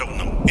లాక్డౌన్లో వేరే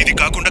ఉన్నాం. ఇది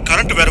కాకుండా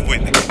కరెంట్ వేరే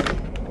పోయింది.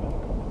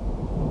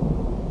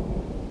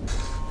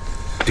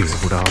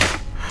 దేవుడా,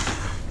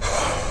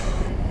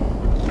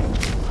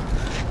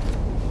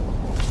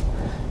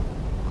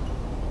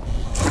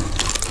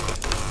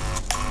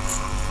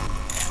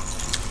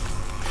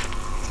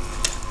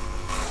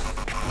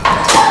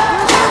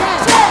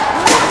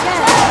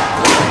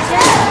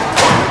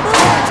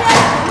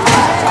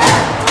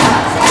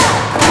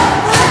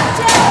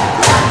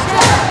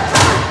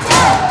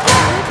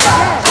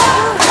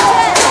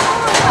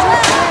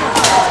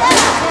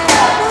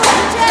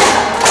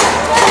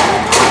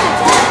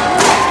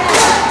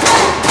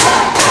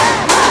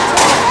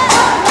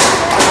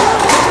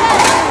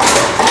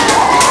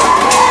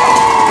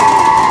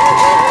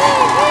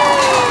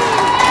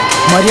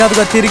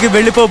 మర్యాదగా తిరిగి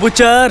వెళ్ళిపో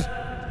బుచ్చర్.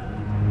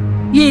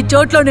 ఈ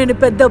చోట్లో నేను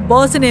పెద్ద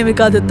బాసునేమి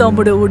కాదు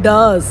తమ్ముడు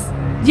ఉడాస్.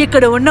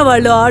 ఇక్కడ ఉన్న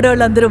వాళ్ళు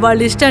ఆడవాళ్ళందరూ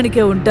వాళ్ళ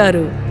ఇష్టానికే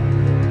ఉంటారు.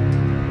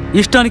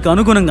 ఇష్టానికి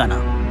అనుగుణంగానా?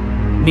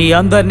 మీ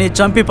అందరినీ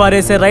చంపి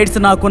పారేసే రైట్స్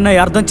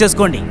నాకున్నాయి, అర్థం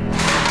చేసుకోండి.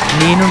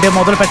 నీ నుండే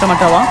మొదలు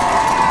పెట్టమంటావా?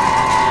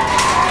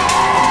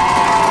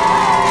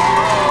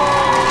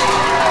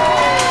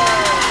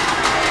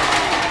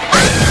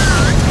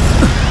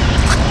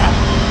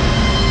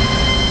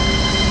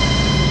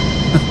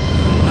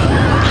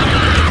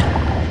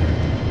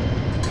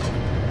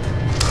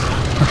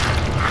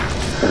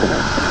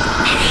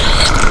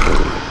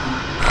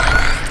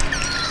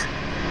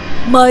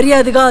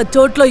 మర్యాదగా ఆ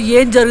చోట్లో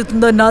ఏం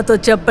జరుగుతుందో నాతో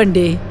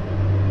చెప్పండి.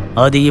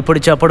 అది ఇప్పుడు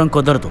చెప్పడం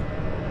కుదరదు.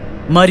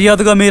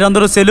 మర్యాదగా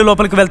మీరందరూ సెల్లు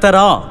లోపలికి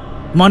వెళ్తారా?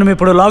 మనం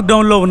ఇప్పుడు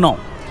లాక్డౌన్లో ఉన్నాం.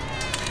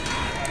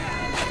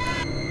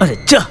 అరే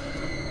చా,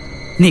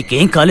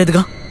 నీకేం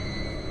కాలేదుగా?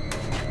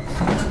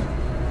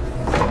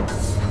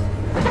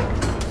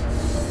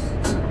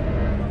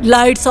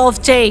 లైట్స్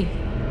ఆఫ్ చేయి.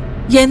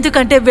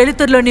 ఎందుకంటే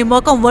వెలుతురులో నీ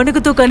ముఖం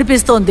వణుకుతూ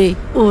కనిపిస్తోంది.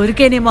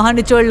 ఊరికే నీ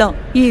మొహాన్ని చూడలేం.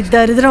 ఈ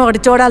దరిద్రం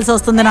ఒకటి చూడాల్సి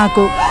వస్తుంది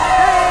నాకు.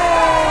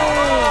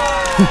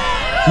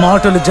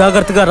 మాటలు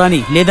జాగ్రత్తగా రాని,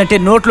 లేదంటే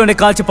నోట్లోనే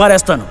కాల్చి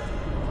పారేస్తాను.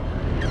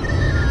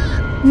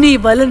 నీ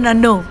వల్ల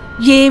నన్ను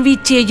ఏమీ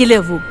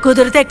చేయలేవు.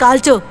 కుదిరితే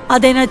కాల్చు,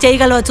 అదైనా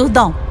చేయగలవా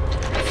చూద్దాం.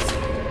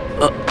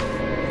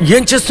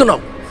 ఏం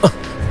చేస్తున్నావు?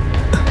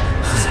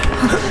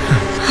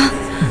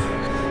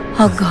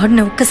 ఆ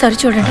గాడ్ని ఒక్కసారి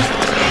చూడండి.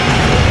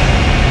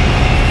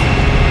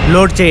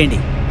 లోడ్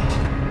చేయండి,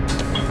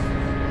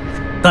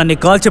 దాన్ని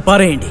కాల్చి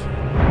పారేయండి.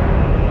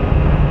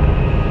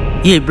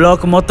 ఈ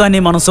బ్లాక్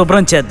మొత్తాన్ని మనం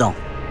శుభ్రం చేద్దాం.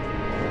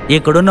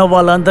 ఇక్కడున్న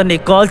వాళ్ళందరినీ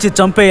కాల్చి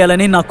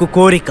చంపేయాలని నాకు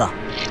కోరిక.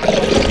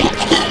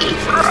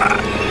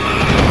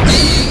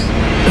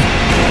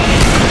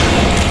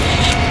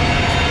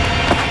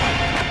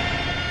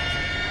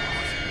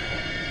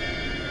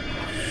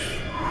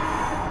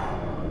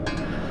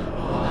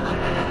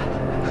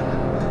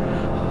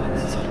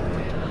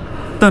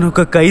 తను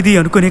ఒక ఖైదీ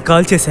అనుకుని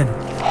కాల్ చేశాను.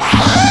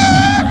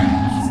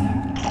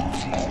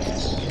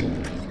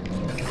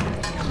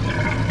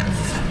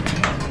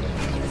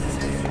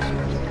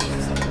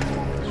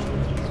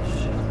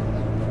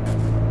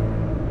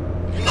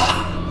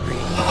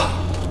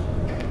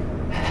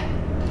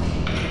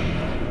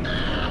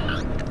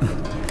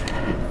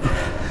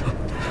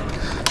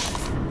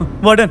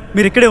 వార్డెన్,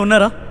 మీరు ఇక్కడే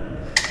ఉన్నారా?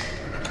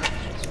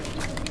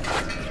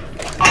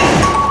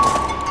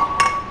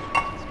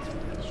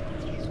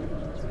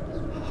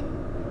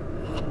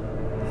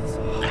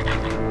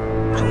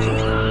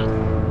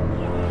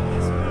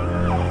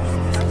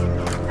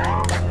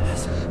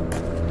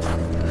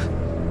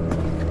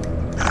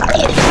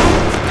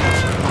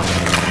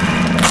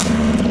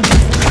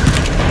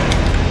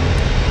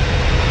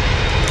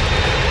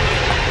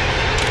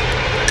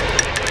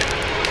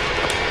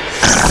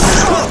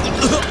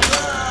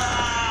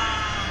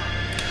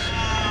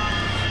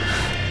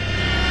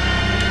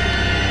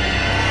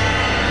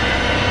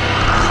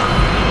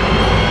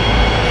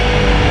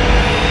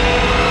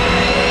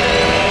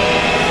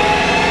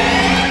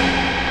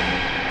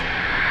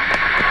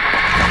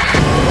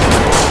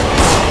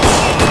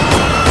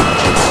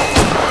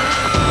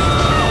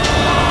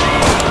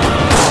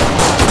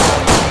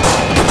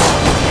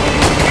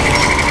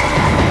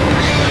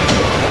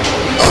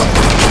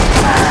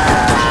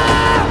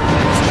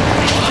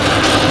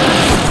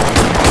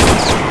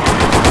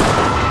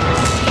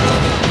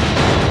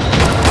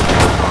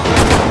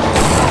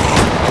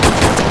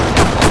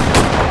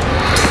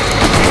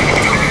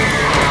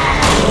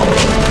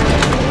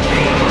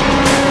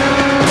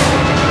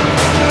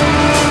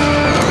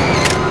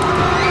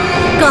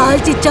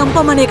 కాల్చి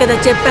చంపమనే కదా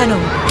చెప్పాను.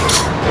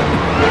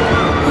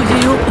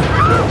 అయ్యో,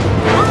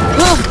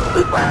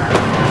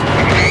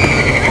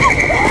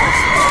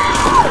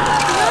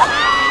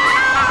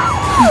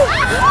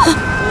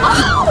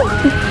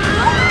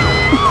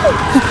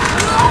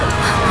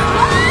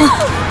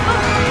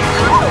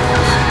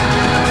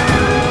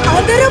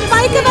 అందరూ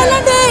పైకి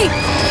వెళ్ళండి.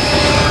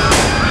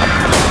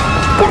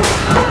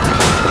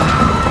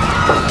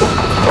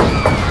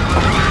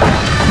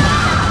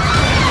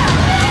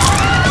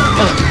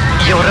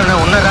 ఎవరైనా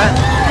ఉన్నారా?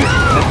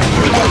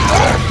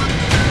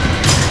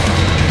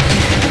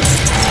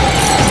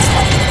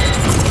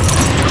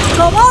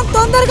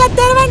 తొందరగా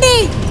తెరవండి.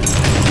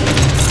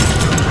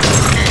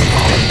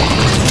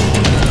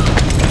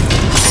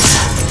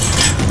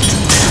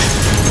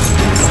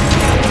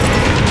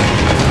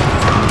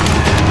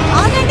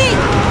 ఆగండి,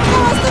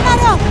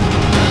 వస్తున్నారు.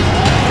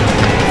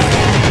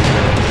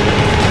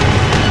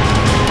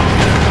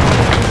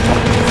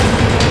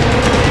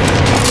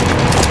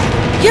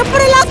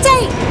 ఎప్పుడు లాక్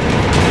చేయి.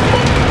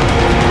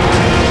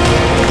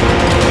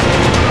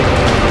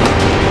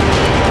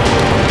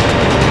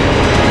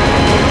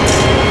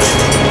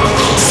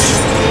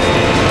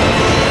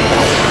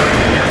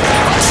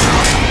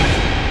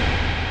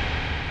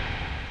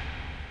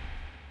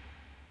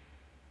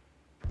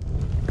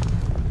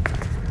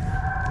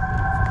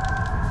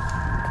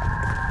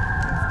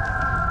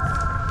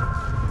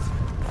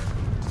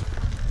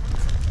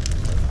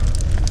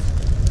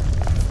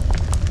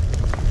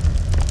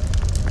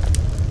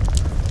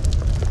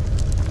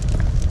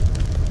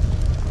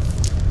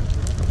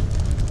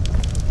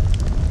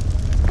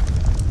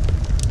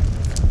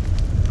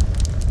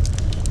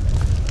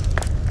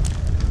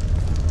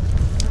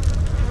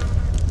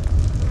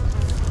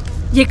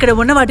 ఇక్కడ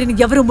ఉన్న వాటిని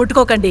ఎవరు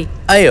ముట్టుకోకండి.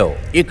 అయ్యో,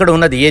 ఇక్కడ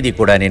ఉన్నది ఏది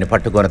కూడా నేను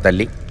పట్టుకోను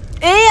తల్లి.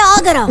 ఏ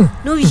ఆగరా,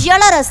 నువ్వు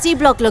ఎలా సి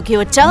బ్లాక్ లోకి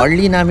వచ్చా?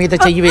 మళ్ళీ నా మీద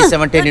చెయ్యి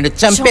వేసావంటే నేను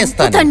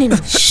చంపేస్తాను.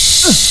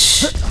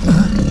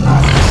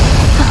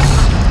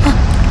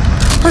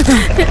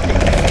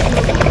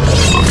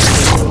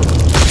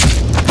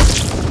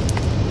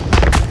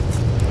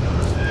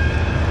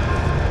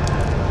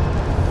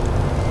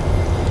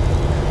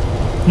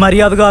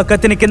 మర్యాదగా ఆ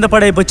కత్తిని కింద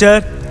పడే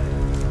బుచ్చర్.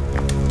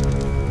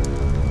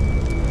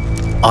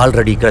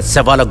 ఆల్రెడీ ఇక్కడ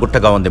శవాల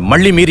గుట్టగా ఉంది,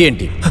 మళ్ళీ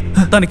మీరేంటి?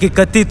 తనకి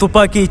కత్తి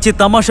తుపాకీ ఇచ్చి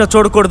తమాషా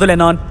చూడకూడదులే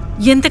నాన్.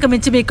 ఇంతకు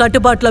మించి మీ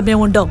కట్టుబాటులో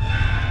మేము ఉండం.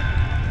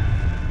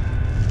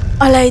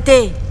 అలా అయితే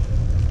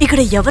ఇక్కడ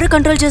ఎవరు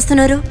కంట్రోల్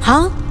చేస్తున్నారు?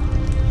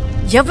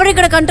 ఎవరు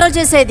ఇక్కడ కంట్రోల్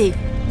చేసేది?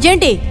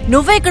 ఏంటి,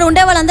 నువ్వే ఇక్కడ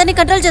ఉండే వాళ్ళందరినీ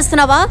కంట్రోల్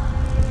చేస్తున్నావా?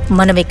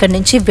 మనం ఇక్కడి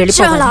నుంచి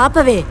వెళ్ళిపోవాలి. చాలా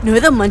ఆపవే,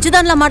 నువ్వేదో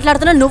మంచిదానిలా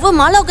మాట్లాడుతున్నా. నువ్వు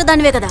మాలో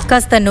ఒకదానివే కదా.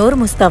 కాస్త నోరు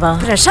ముస్తావా?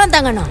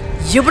 ప్రశాంతంగా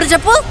ఇప్పుడు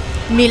చెప్పు.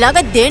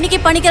 మీలాగా దేనికి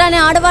పనికిరాని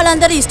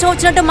ఆడవాళ్ళందరూ ఇష్టం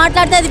వచ్చినట్టు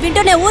మాట్లాడితే అది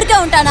వింటూ నేను ఊరికే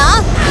ఉంటానా?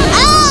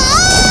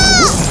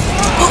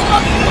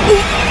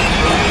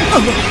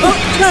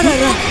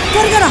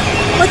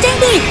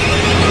 వచ్చేయండి.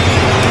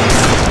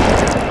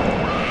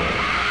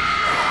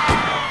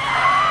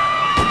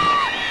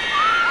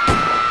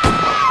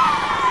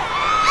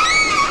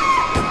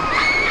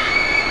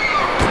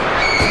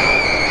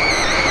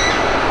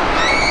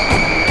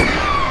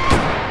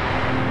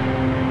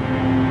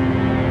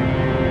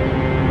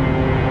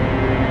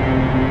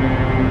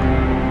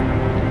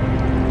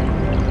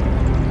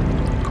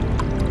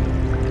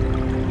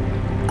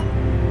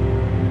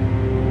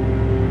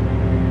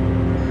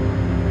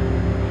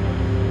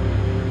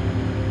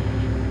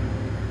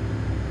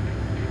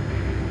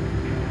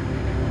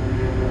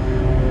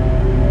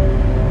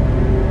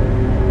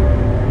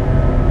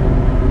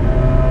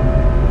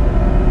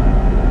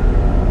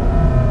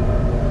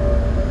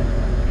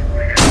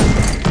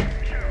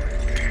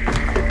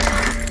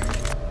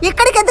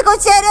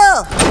 తీసుకొచ్చారు?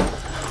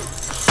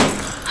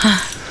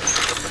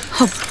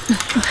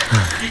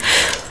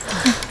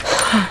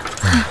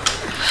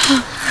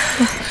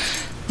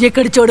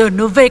 ఇక్కడ చూడు,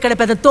 నువ్వే ఇక్కడ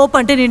పెద్ద తోపు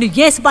అంటే నేను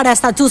ఏసి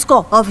పడేస్తా, చూసుకో.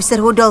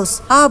 ఆఫీసర్ వుడ్ హౌస్,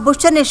 ఆ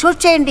బుస్టర్ ని షూట్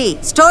చేయండి,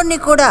 స్టోన్ ని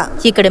కూడా.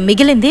 ఇక్కడ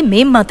మిగిలింది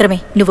మేం మాత్రమే.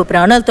 నువ్వు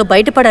ప్రాణాలతో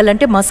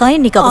బయటపడాలంటే మా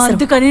సాయం నీకు అవసరం.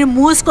 అందుకని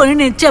మూసుకొని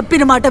నేను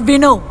చెప్పిన మాట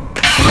విను.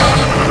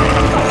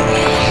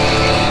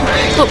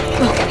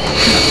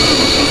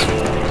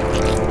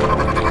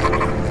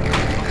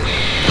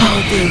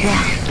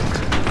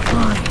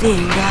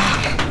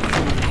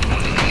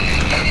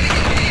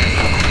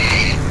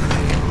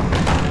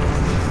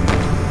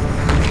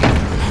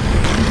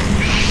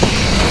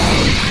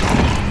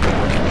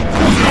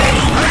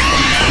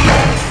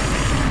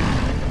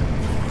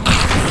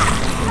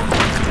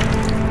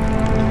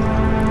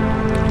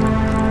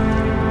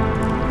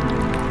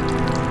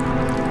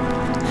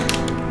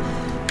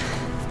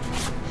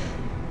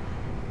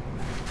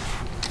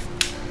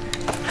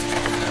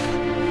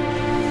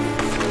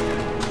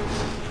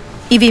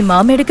 ఇవి మా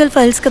మెడికల్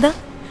ఫైల్స్ కదా?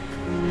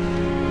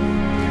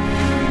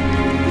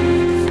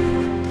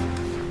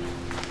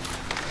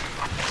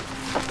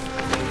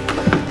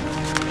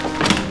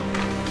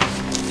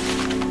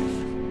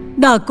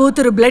 నా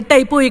కూతురు బ్లడ్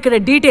టైపు ఇక్కడ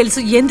డీటెయిల్స్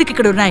ఎందుకు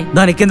ఇక్కడ ఉన్నాయి?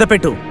 దాని కింద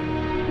పెట్టు.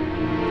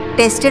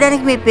 టెస్ట్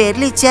చేయడానికి మీ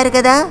పేర్లు ఇచ్చారు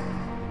కదా,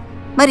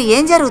 మరి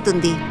ఏం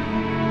జరుగుతుంది?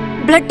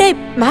 Blood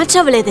type match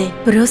అవ్వలేదే.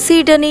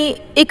 ప్రొసీడ్ అని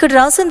ఇక్కడ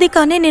రాసింది,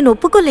 కానీ నేను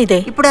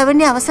ఒప్పుకోలేదే. ఇప్పుడు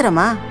అవన్నీ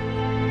అవసరమా?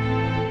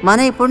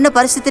 మనం ఇప్పుడున్న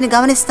పరిస్థితిని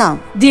గమనిస్తాం.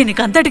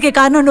 దీనికంతటికి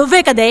కారణం నువ్వే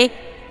కదే.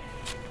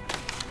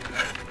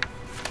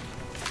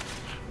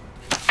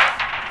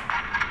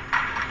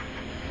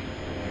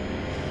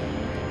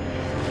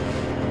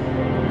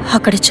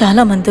 అక్కడ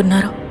చాలా మంది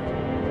ఉన్నారు.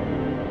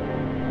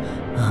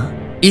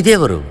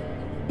 ఇదెవరు?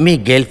 మీ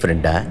గర్ల్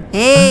ఫ్రెండా?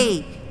 ఏయ్,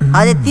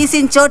 అది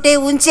తీసిన చోటే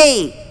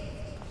ఉంచేయి.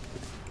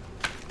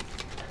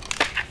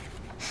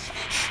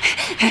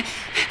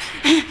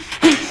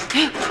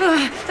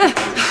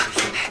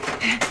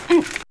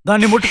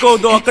 దాన్ని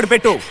ముట్టుకోవద్దు, అక్కడ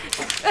పెట్టు.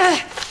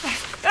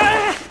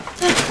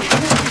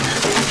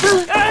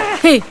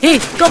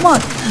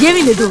 కమాన్,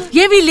 ఏమీ లేదు,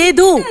 ఏమీ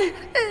లేదు.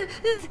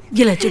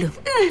 ఇలా చూడు,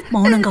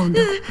 మౌనంగా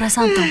ఉండు,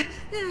 ప్రశాంతం.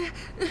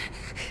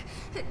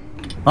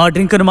 ఆ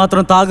డ్రింక్ని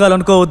మాత్రం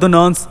తాగాలనుకోవద్దు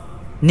నాన్స్.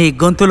 నీ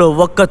గొంతులో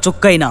ఒక్క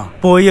చుక్కైనా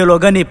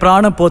పోయేలోగా నీ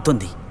ప్రాణం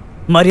పోతుంది.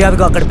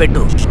 మర్యాదగా అక్కడ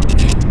పెట్టు.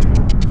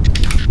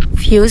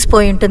 ఫ్యూజ్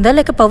పోయి ఉంటుందా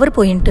లేక పవర్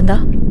పోయి ఉంటుందా?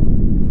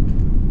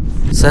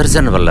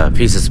 సర్జన్ వల్ల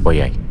ఫీజెస్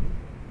పోయాయి.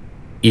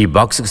 ఈ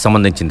బాక్స్కి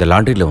సంబంధించింది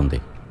లాండ్రీలో ఉంది.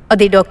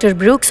 అది డాక్టర్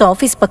బ్రూక్స్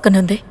ఆఫీస్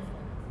పక్కనుంది.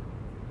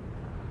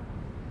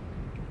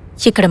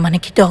 ఇక్కడ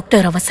మనకి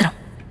డాక్టర్ అవసరం.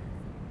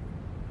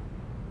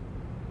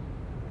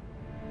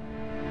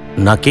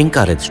 నాకేం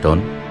కాలేదు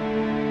స్టోన్,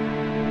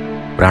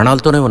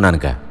 ప్రాణాలతోనే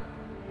ఉన్నానుగా.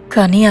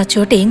 కానీ ఆ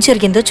చోట ఏం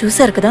జరిగిందో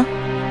చూశారు కదా.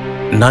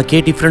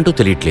 నాకే డిఫరెంటో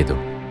తెలియట్లేదు.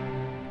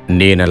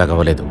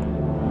 నేనెలాగవ్వలేదు.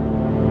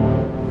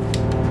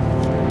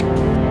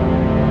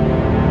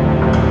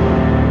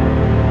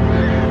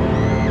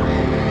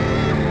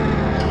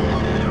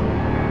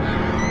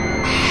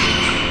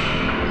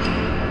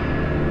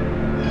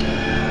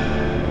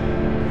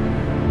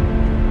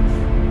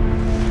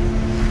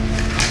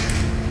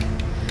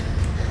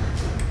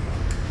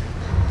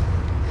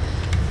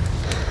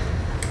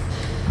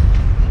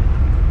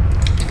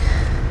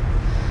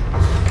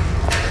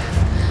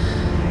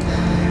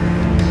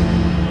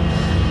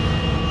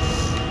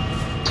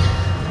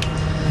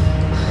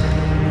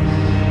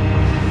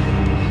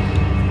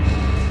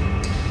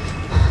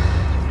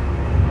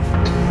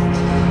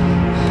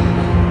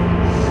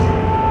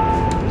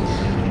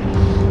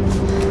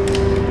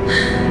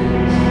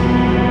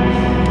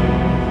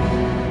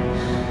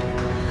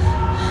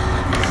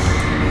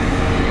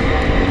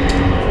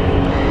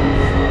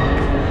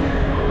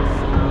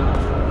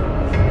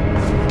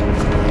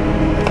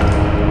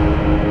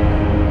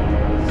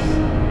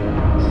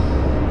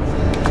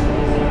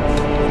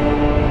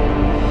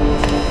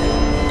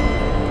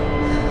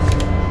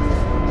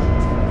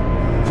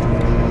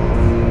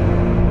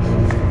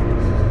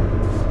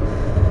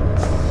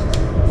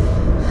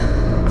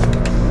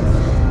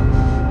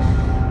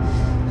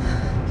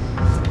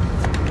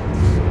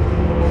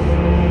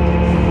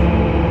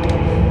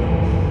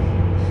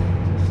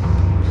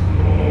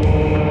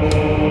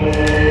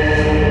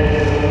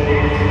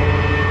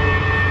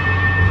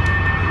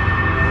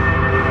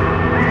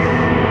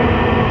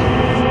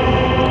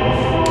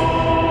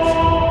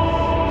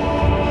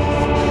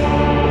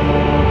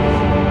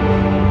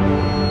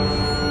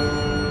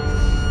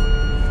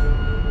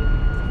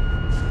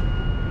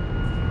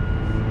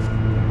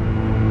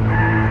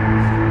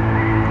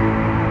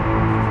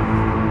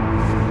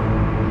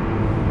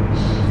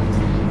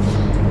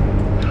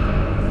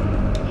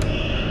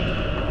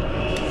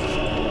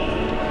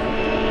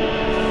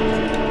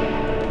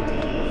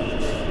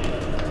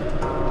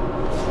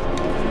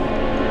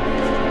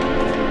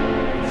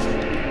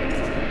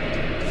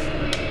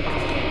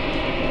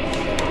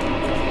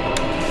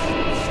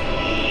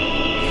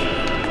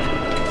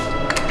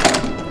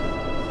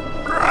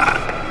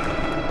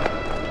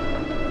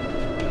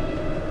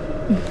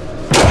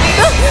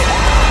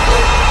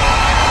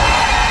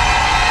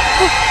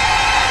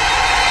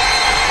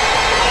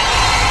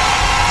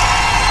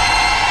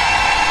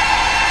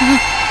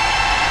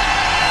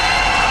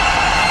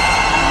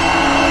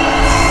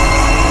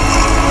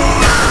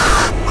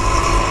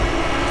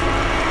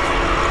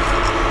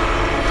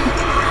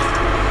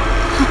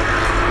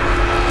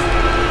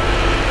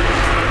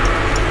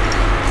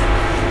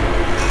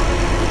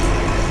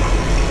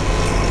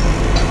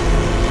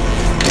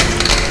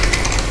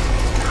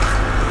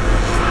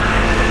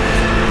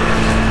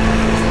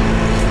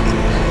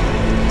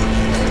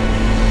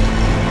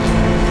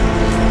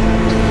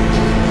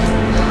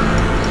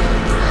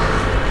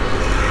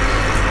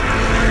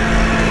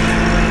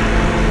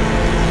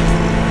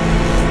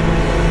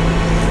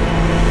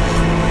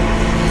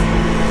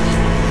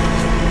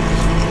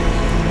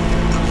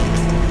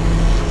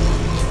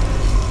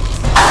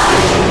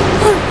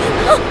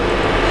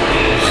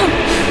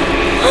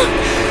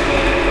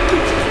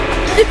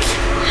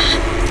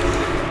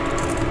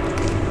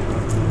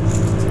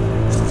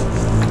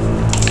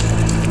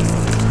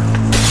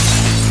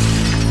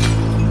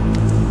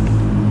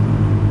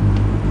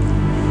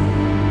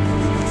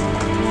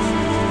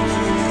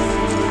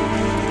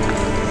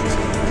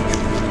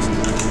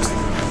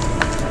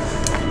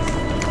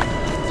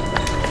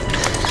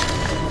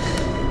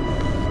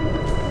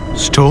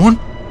 స్టోన్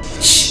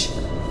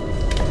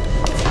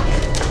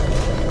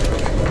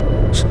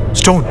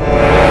స్టోన్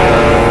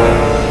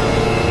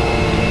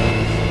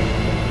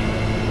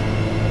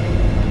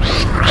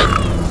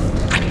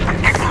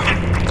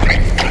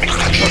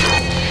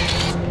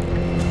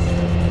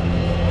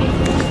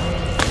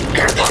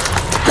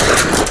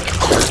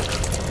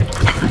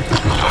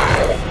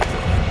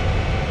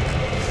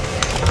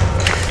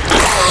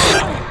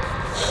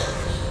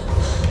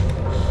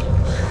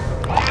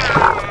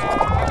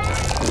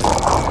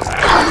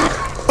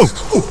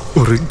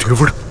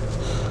దేవుడు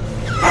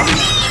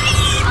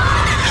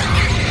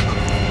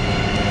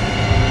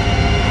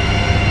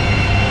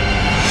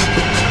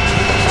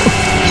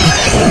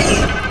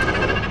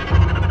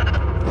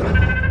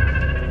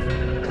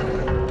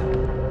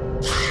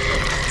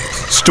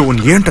స్టోన్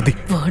ఏంటది?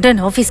 వార్డెన్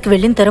ఆఫీస్కి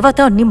వెళ్ళిన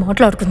తర్వాత అన్ని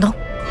మాట్లాడుకుందాం.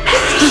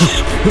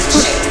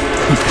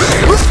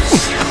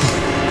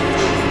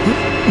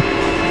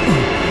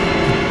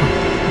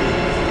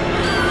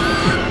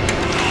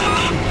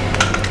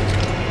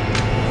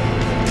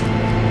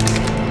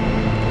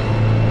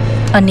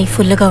 అన్నీ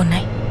ఫుల్గా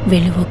ఉన్నాయి.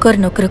 వీళ్ళు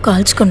ఒకరినొకరు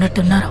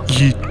కాల్చుకున్నట్టున్నారు.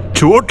 ఈ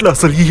చోట్ల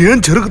అసలు ఏం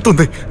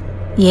జరుగుతుంది?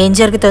 ఏం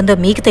జరుగుతుందో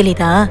మీకు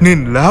తెలీదా?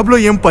 నేను ల్యాబ్లో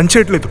ఏం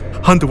పనిచేయట్లేదు,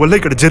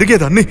 అందువల్ల ఇక్కడ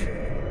జరిగేదాన్ని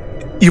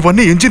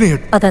ఇవన్నీ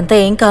ఇంజనీర్. అదంతా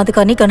ఏం కాదు,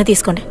 కానీ గను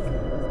తీసుకోండి.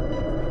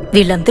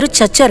 వీళ్ళందరూ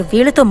చచ్చారు.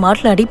 వీళ్ళతో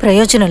మాట్లాడి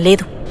ప్రయోజనం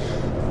లేదు.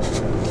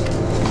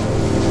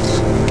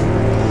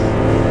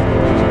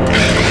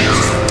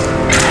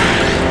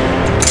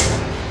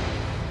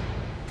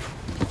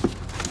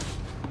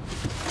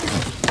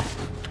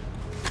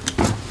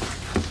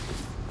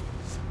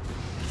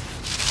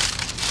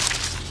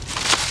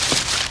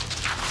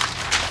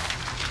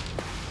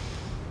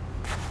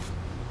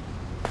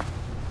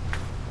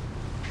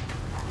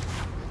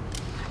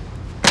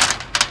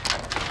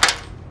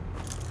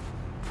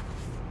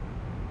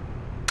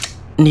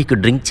 నీకు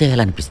డ్రింక్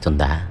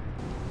చేయాలనిపిస్తుందా?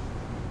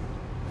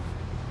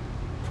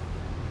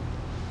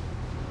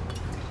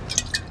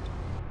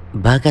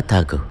 బాగా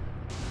తాగు.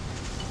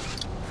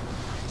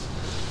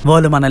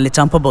 వాళ్ళు మనల్ని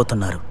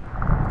చంపబోతున్నారు.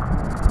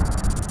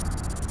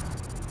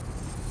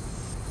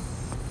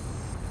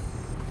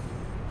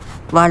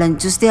 వాళ్ళని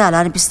చూస్తే అలా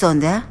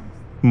అనిపిస్తోందా?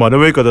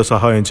 మనమే కదా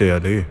సహాయం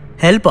చేయాలి.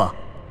 హెల్పా?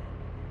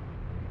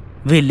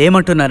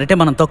 వీళ్ళేమంటున్నారంటే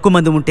మనం తక్కువ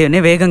మంది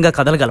ఉంటేనే వేగంగా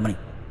కదలగలమని.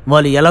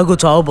 వాళ్ళు ఎలాగూ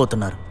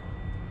చావబోతున్నారు.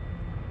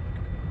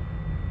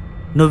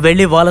 నువ్వు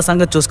వెళ్ళి వాళ్ళ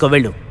సంగతి చూసుకో.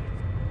 వెళ్ళు.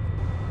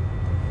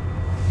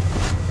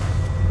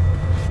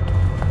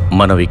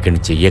 మనం ఇక్కడి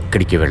నుంచి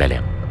ఎక్కడికి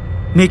వెళ్ళలేం.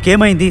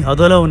 మీకేమైంది?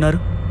 అదోలా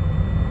ఉన్నారు.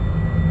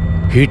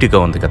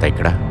 హీటుగా ఉంది కదా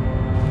ఇక్కడ.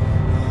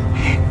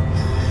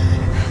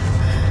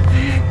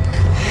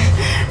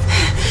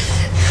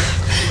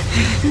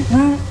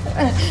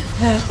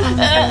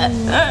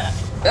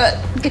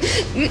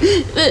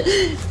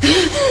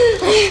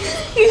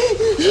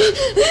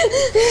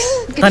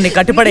 తన్ని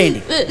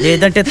కట్టిపడేయండి,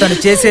 లేదంటే తను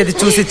చేసేది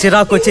చూసి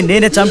చిరాకు వచ్చి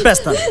నేనే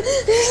చంపేస్తాను.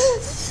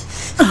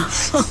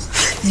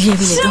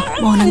 ఏమీ లేదు,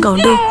 మౌనంగా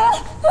ఉండు.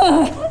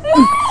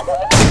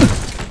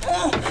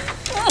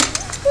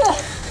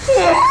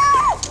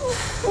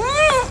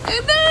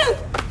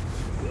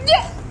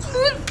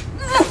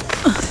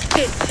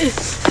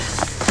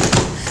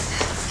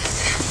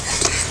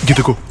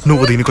 ఇదిగో,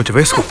 నువ్వు దీన్ని కొంచెం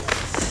వేసుకో.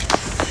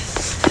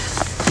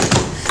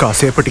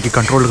 కాసేపటికి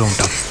కంట్రోల్గా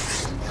ఉంటాం.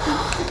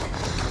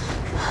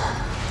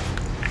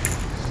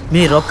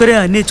 మీరొక్కరే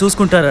అన్నీ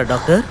చూసుకుంటారా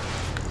డాక్టర్?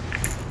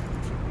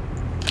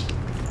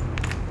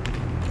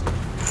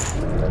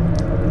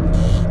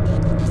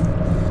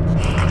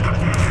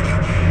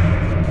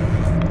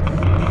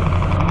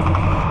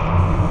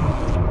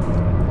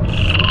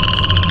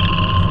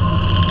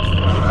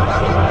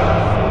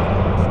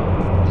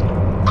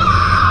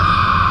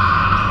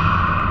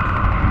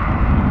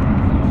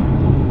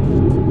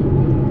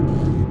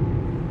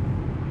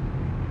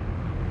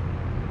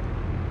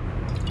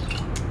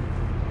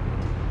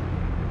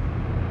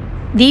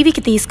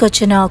 దీవికి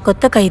తీసుకొచ్చిన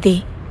కొత్త ఖైదీ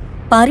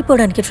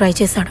పారిపోవడానికి ట్రై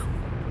చేశాడు.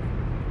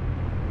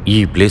 ఈ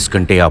ప్లేస్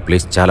కంటే ఆ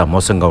ప్లేస్ చాలా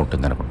మోసంగా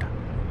ఉంటుందనుకుంటా.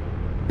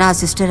 నా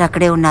సిస్టర్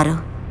అక్కడే ఉన్నారు.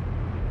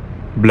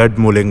 బ్లడ్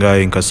మూలంగా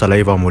ఇంకా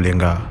సలైవా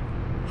మూలంగా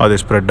అది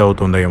స్ప్రెడ్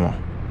అవుతుందేమో.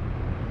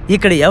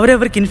 ఇక్కడ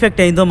ఎవరెవరికి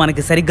ఇన్ఫెక్ట్ అయిందో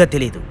మనకి సరిగ్గా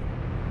తెలియదు.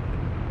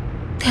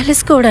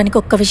 తెలుసుకోవడానికి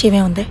ఒక్క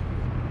విషయమే ఉంది,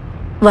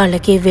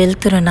 వాళ్ళకి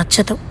వెళ్తురు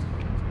నచ్చదు.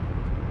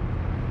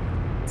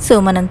 సో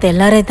మనం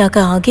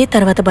తెల్లారేదాకా ఆగి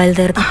తర్వాత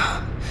బయలుదేరదాం.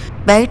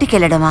 బయటికి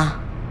వెళ్ళడమా?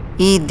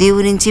 ఈ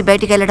దీవు నుంచి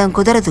బయటికి వెళ్ళడం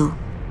కుదరదు.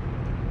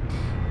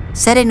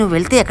 సరే, నువ్వు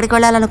వెళ్తే ఎక్కడికి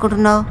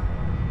వెళ్ళాలనుకుంటున్నావు?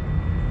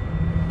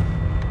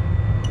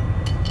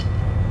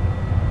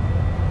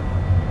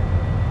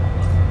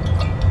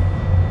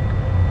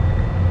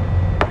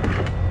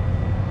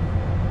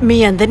 మీ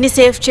అందరినీ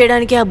సేఫ్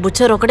చేయడానికి ఆ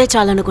బుచ్చర్ ఒకటే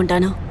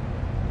చాలనుకుంటాను.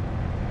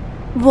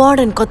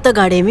 వార్డెన్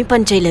కొత్తగాడేమీ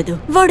పని చేయలేదు.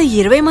 వాడు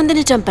 20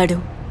 మందిని చంపాడు.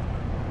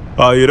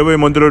 ఆ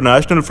 20 మందిలో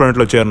నేషనల్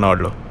ఫ్రంట్లో చేరిన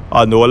వాళ్ళు.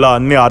 అందువల్ల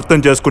అన్నీ అర్థం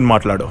చేసుకుని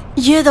మాట్లాడు.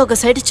 ఏదో ఒక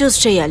సైడ్ చూస్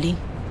చేయాలి.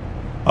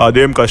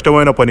 అదేం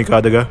కష్టమైన పని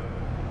కాదుగా.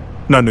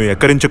 నన్ను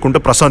ఎక్కరించకుండా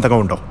ప్రశాంతంగా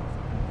ఉండవు.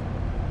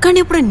 కానీ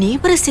ఇప్పుడు నీ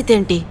పరిస్థితి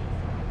ఏంటి?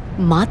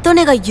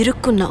 మాతోనేగా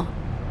ఇరుక్కున్నావు.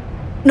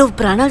 నువ్వు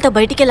ప్రాణాలతో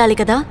బయటికి వెళ్ళాలి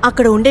కదా,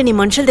 అక్కడ ఉండే నీ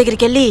మనుషుల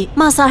దగ్గరికి వెళ్ళి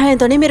మా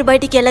సహాయంతోనే మీరు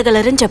బయటికి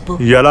వెళ్ళగలరని చెప్పు.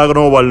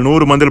 ఎలాగనో వాళ్ళు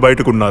 100 మంది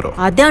బయటకున్నారు.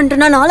 అదే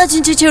అంటున్నాను,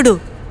 ఆలోచించి చూడు.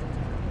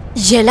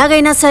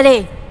 ఎలాగైనా సరే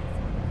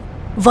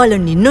వాళ్ళు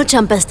నిన్ను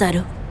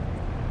చంపేస్తారు.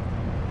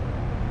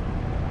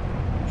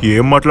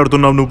 ఏం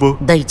మాట్లాడుతున్నావు నువ్వు?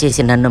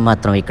 దయచేసి నన్ను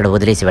మాత్రం ఇక్కడ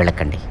వదిలేసి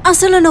వెళ్ళకండి.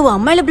 అసలు నువ్వు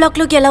అమ్మాయిల బ్లాక్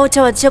లోకి ఎలా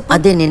వచ్చావు చెప్పు.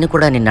 అదే నిన్ను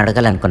కూడా నిన్ను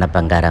అడగాలనుకున్న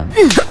బంగారం.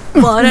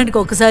 వారానికి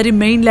ఒకసారి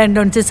మెయిన్ ల్యాండ్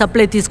నుంచి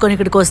సప్లై తీసుకొని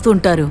ఇక్కడికి వస్తూ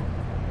ఉంటారు.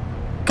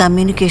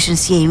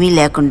 కమ్యూనికేషన్స్ ఏమీ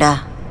లేకుండా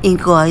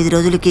ఇంకో 5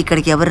 రోజులకి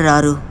ఇక్కడికి ఎవరు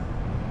రారు.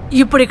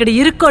 ఇప్పుడు ఇక్కడ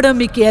ఇరుక్కోవడం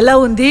మీకు ఎలా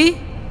ఉంది?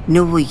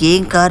 నువ్వు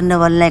ఏం కారణం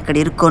వల్ల ఇక్కడ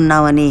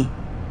ఇరుక్కున్నావని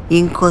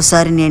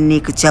ఇంకోసారి నేను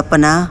నీకు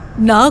చెప్పనా?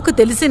 నాకు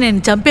తెలిసి నేను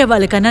చంపే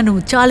వాళ్ళకన్నా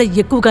నువ్వు చాలా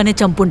ఎక్కువగానే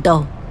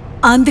చంపుంటావు.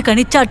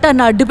 అందుకని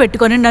చట్టాన్ని అడ్డు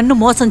పెట్టుకొని నన్ను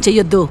మోసం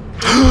చెయ్యొద్దు.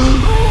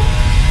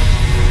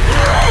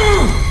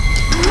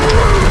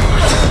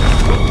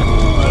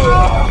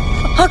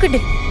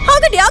 ఆగండి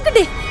ఆగండి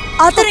ఆగండి,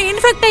 అతను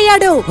ఇన్ఫెక్ట్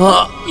అయ్యాడు.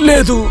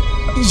 లేదు.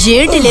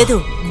 ఏంటి లేదు?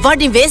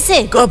 వాడిని వేసే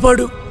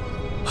కాపాడు.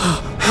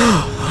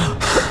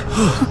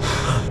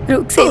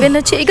 బ్రూక్స్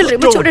ఏమైనా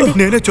చేయగలరేమో చూడండి.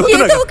 నేనే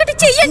చెప్తున్నా. ఏదో ఒకటి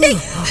చెయ్యండి.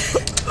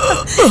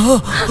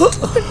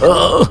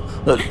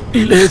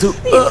 లేదు.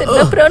 ఇతను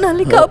నా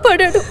ప్రాణాల్ని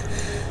కాపాడాడు.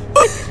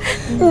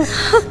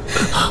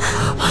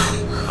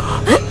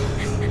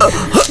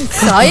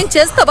 సాయం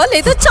చేస్తావా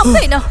లేదా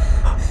చంపైనా?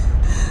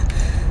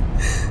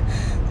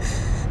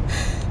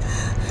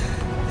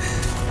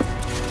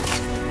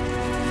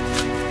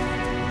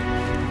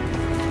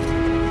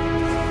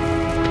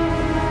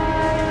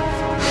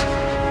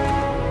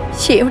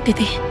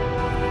 ఏమిటిది?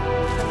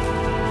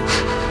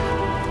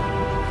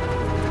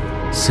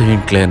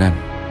 సెయింట్ లేనన్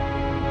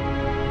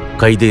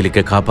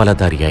ఖైదీలకి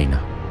కాపలాదారి అయిన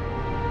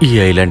ఈ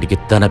ఐలాండ్కి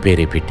తన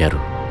పేరే పెట్టారు.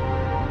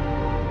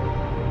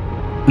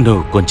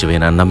 నువ్వు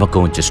కొంచెమైనా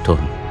నమ్మకం ఉంచు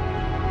స్టోన్.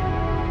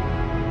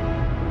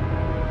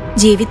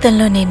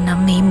 జీవితంలో నేను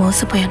నమ్మి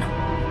మోసపోయాను.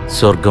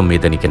 స్వర్గం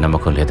మీద నీకు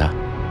నమ్మకం లేదా?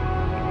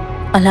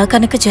 అలా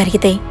కనుక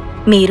జరిగితే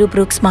మీరు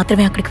బ్రూక్స్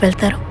మాత్రమే అక్కడికి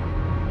వెళ్తారు.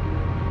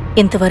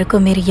 ఇంతవరకు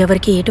మీరు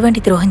ఎవరికి ఎటువంటి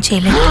ద్రోహం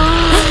చేయలేదు.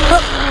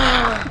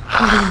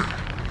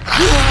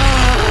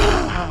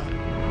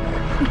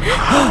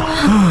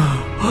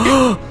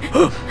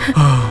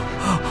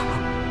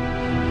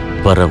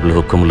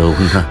 పరలోకంలో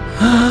ఉన్న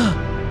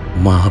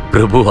మా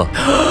ప్రభువా,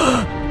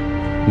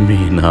 మీ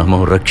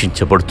నామం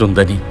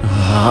రక్షించబడుతుందని.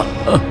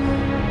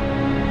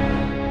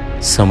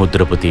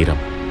 సముద్రపు తీరం,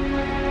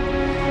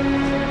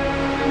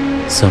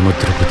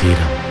 సముద్రపు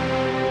తీరం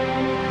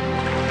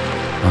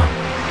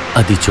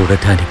అది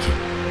చూడటానికి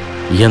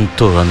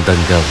ఎంతో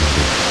అందంగా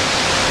ఉంది.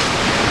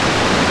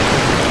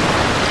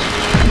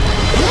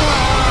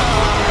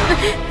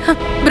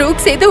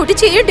 బ్రూక్స్ ఏదో ఒకటి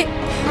చేయండి.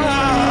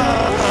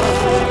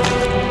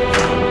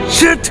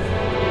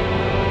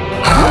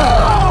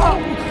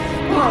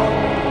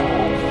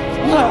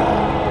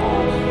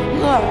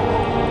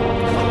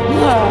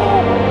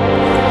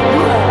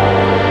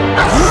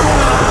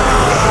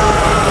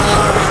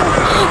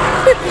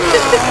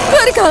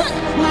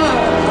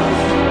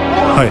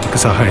 ఆయనకు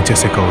సహాయం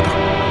చేసే కావదు.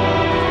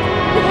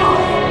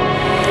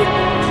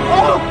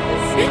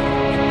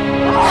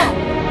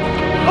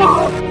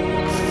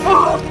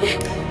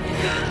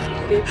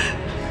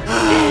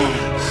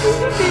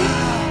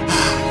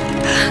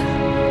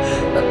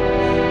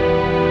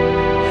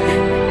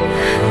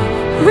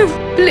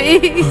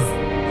 Please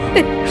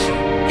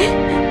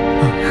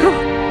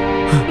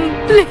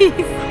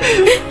please.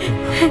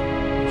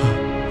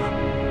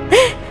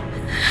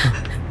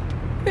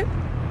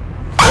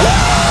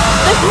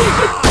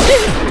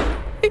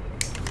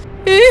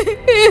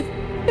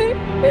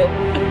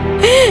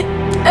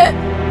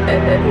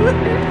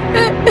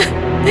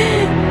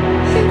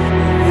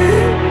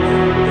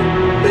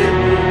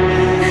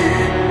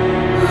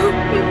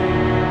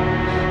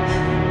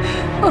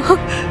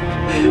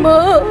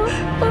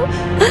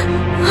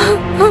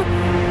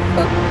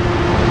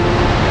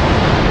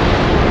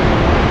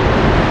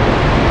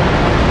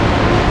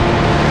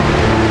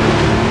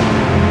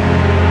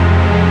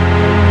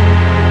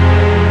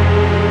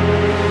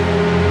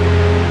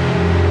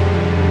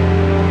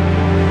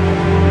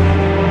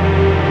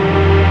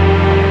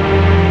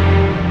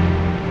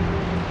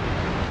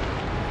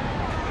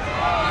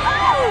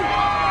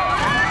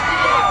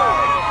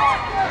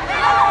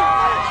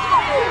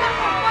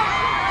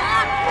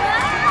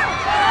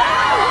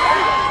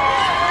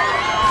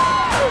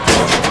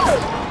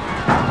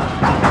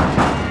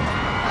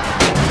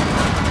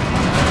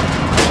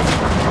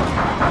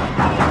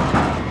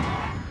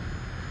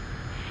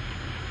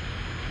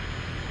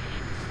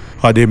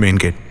 అదే మెయిన్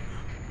గేట్.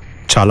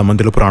 చాలా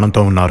మందిలో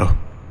ప్రాణంతో ఉన్నారు.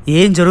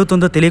 ఏం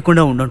జరుగుతుందో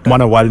తెలియకుండా ఉండుంటాం.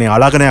 మనం వాళ్ళని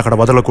అలాగనే అక్కడ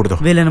వదలకూడదు.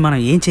 వీళ్ళని మనం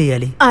ఏం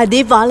చెయ్యాలి? అది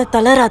వాళ్ళ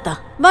తలరాత.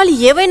 వాళ్ళు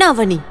ఏవైనా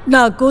అవని.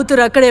 నా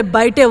కూతురు అక్కడే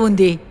బయటే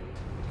ఉంది.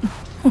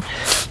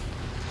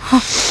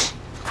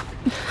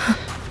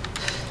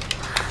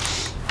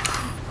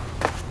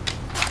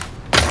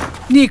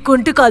 నీ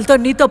కుంటుకాలతో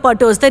నీతో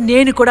పాటు వస్తే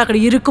నేను కూడా అక్కడ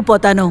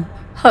ఇరుక్కుపోతాను.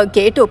 ఆ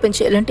గేట్ ఓపెన్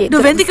చేయాలంటే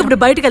నువ్వెందుకు ఇప్పుడు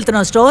బయటకు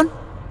వెళ్తున్నావు స్టోన్?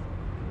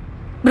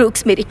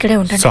 బ్రూక్స్ మీరు ఇక్కడే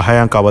ఉండండి.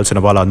 సహాయం కావాల్సిన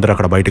వాళ్ళందరూ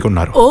అక్కడ బయటకు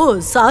ఉన్నారు. ఓ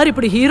సార్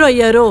ఇప్పుడు హీరో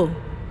అయ్యారు.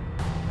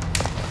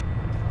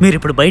 మీరు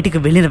ఇప్పుడు బయటికి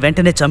వెళ్ళిన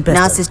వెంటనే నా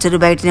చంపేస్తారు. సిస్టర్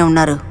బయటనే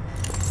ఉన్నారు.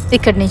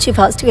 ఇక్కడి నుంచి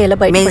ఫాస్ట్గా ఎలా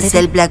మెయిన్ బయట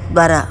సెల్ బ్లాక్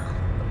ద్వారా.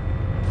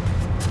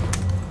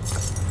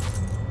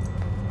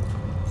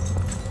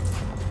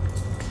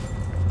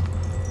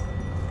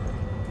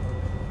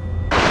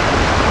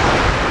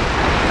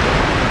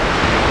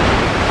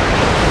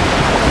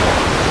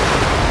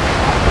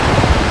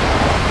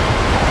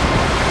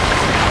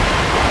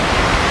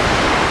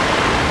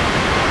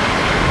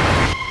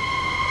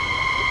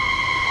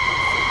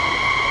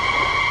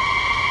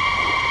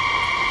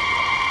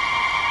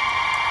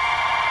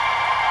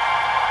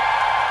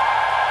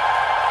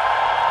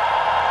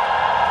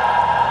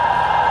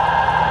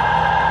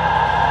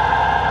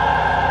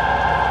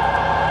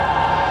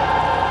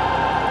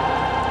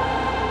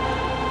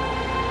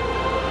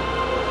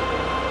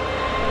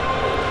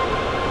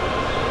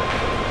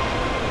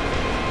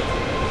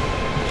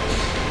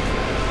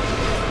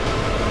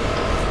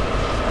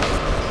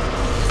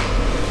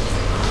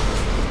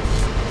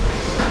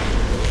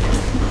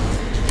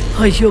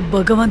 అయ్యో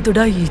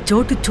భగవంతుడా, ఈ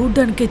చోటు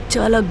చూడ్డానికి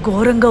చాలా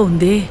ఘోరంగా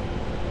ఉంది.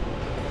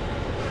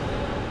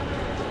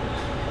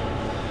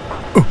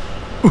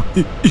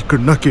 ఇక్కడ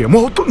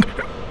నాకేమవుతుంది?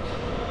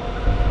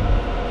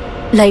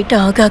 లైట్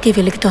ఆగాగి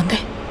వెలుగుతోంది.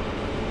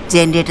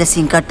 జనరేటర్స్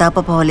ఇంకా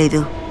టాపప్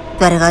అవ్వలేదు.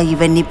 త్వరగా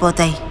ఇవన్నీ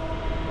పోతాయి.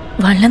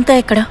 వాళ్ళంతా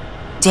ఎక్కడ?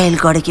 జైలు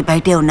గోడకి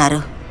బయటే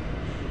ఉన్నారు.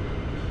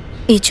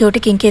 ఈ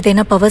చోటుకి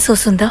ఇంకేదైనా పవర్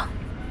సోర్స్ ఉందా?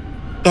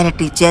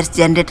 ఎలక్ట్రిక్ చైర్స్,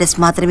 జనరేటర్స్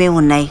మాత్రమే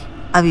ఉన్నాయి.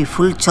 అవి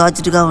ఫుల్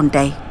ఛార్జ్డ్గా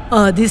ఉంటాయి.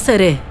 అది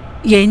సరే,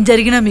 ఏం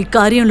జరిగినా మీ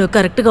కార్యంలో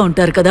కరెక్ట్గా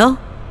ఉంటారు కదా?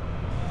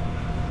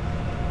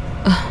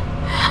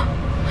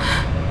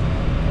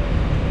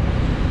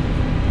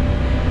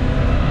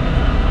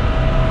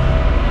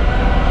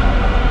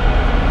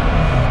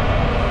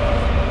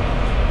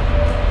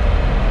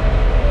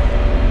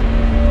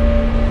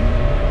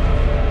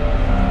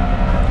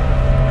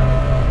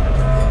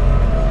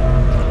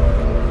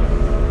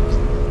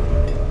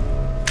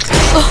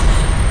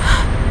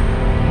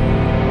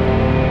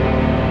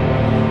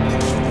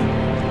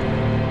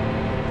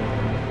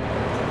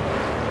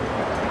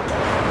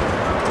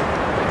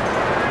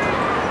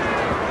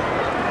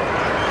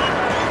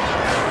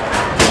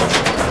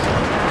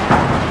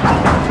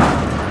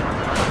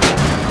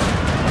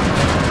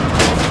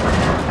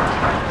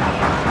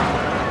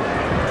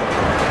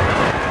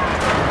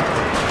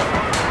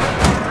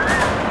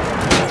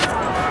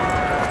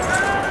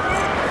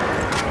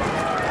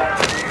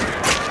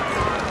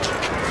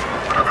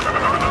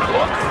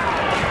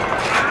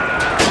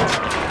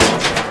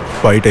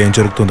 బయట ఏం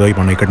జరుగుతుందో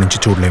మనం ఇక్కడి నుంచి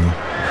చూడలేము.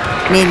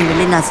 నేను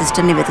వెళ్ళి నా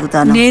సిస్టర్ని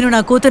వెతుకుతాను. నేను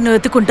నా కూతుర్ని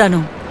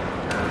వెతుకుంటాను.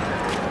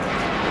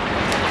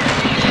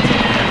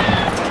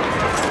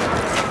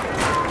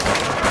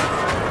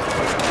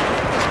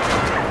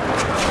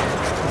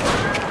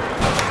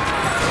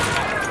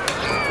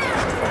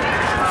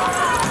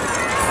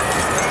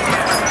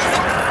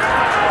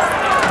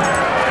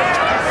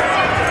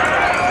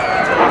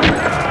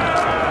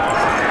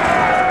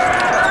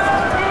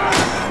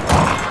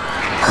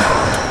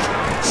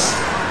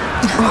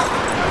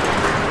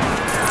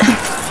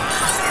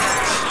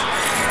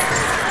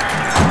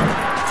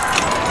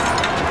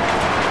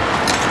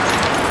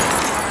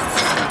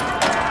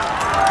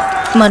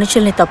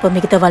 మనుషుల్ని తప్ప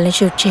మిగతా వాళ్ళని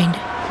షూట్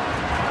చేయండి.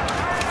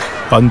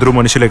 అందరూ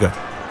మనుషులేగా.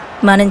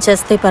 మనం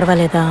చేస్తే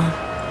పర్వాలేదా?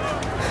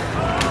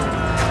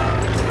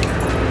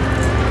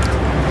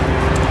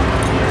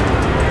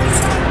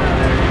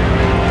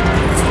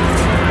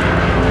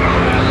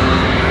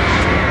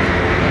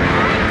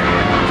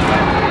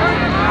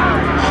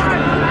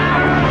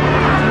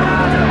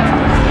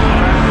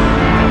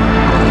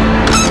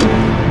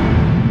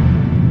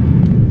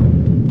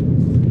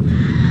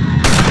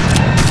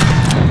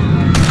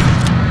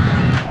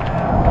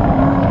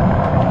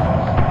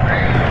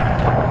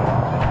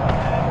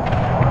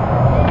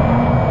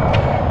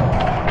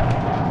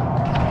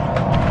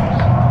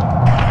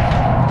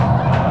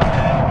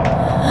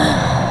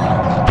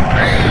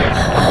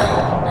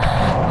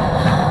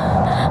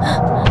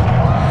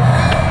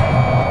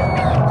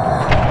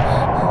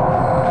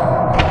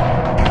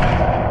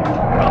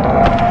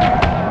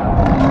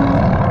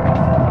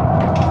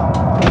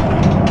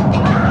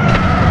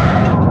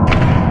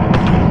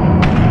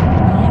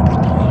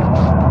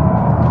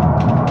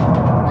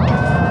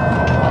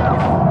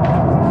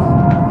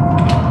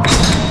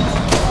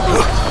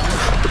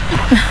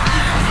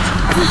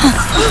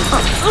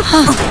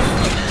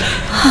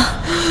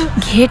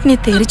 గేట్ని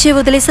తెరిచే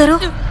వదిలేశారు.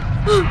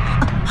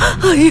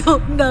 అయ్యో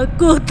నా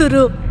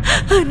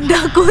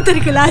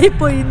కూతురికి ఇలా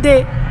అయిపోయిందే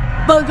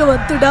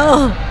భగవంతుడా.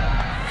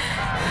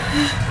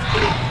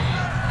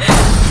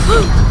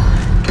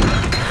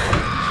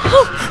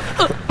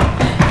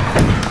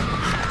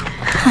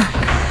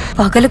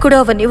 పగలు కూడా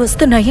అవన్నీ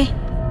వస్తున్నాయి.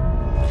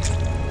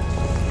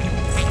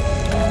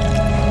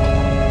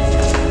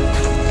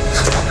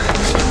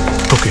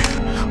 Okay,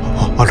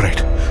 all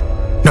right.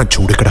 నా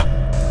చూడు ఇక్కడ.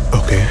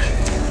 ఓకే,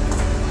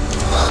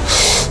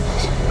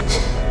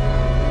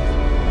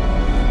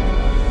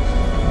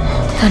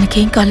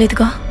 తనకేం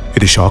కాలేదుగా?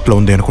 ఇది షాక్లో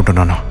ఉంది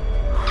అనుకుంటున్నాను.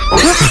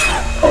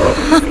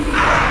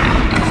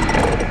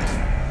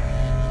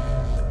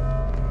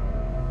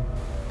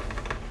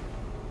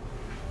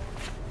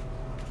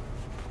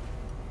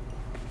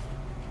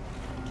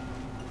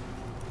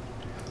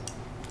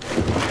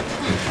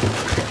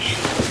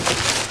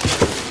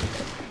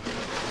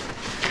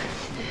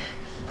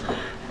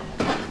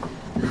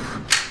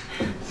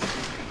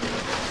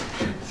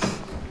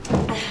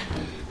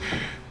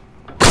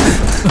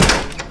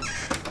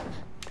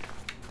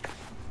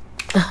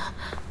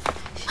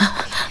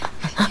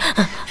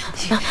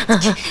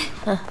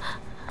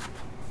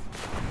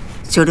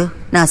 చూడు,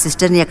 నా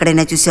సిస్టర్ని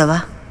ఎక్కడైనా చూసావా?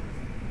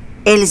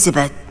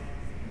 ఎలిజబెత్.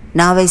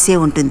 నా వయసే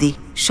ఉంటుంది,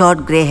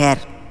 షార్ట్ గ్రే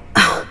హెయిర్.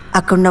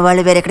 అక్కడున్న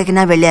వాళ్ళు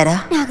వేరెక్కడికైనా వెళ్ళారా?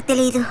 నాకు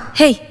తెలియదు.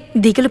 హే,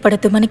 దిగులు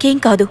పడద్దు, మనకేం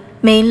కాదు.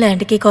 మెయిన్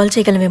ల్యాండ్కి కాల్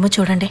చేయగలమేమో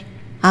చూడండి.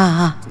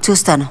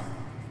 చూస్తాను.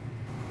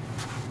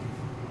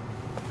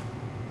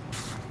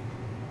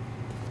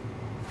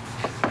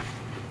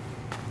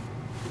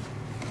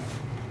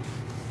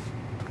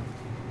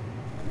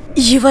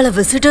 ఇవాళ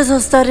విజిటర్స్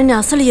వస్తారని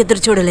అసలు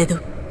ఎదురు చూడలేదు.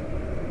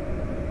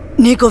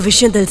 నీకో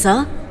విషయం తెలుసా?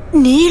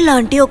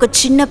 నీలాంటి ఒక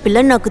చిన్న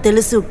పిల్ల నాకు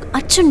తెలుసు,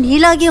 అచ్చు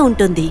నీలాగే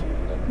ఉంటుంది.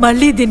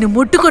 మళ్ళీ దీన్ని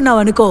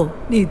ముట్టుకున్నావనుకో,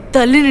 నీ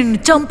తల్లి నిన్ను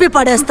చంపి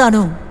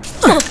పడేస్తాను.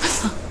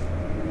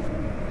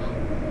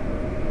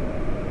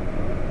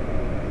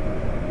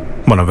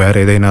 మనం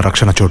వేరేదైనా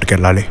రక్షణ చోటుకి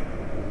వెళ్ళాలి,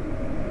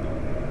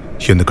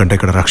 ఎందుకంటే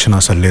ఇక్కడ రక్షణ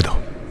అసలు లేదు.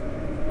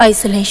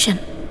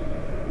 ఐసోలేషన్.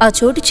 ఆ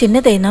చోటు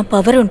చిన్నదైనా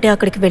పవర్ ఉంటే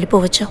అక్కడికి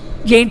వెళ్ళిపోవచ్చు.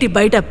 ఏంటి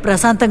బయట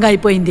ప్రశాంతంగా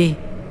అయిపోయింది?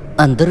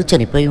 అందరూ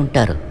చనిపోయి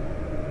ఉంటారు.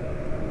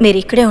 మీరు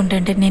ఇక్కడే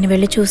ఉండండి, నేను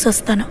వెళ్ళి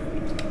చూసొస్తాను.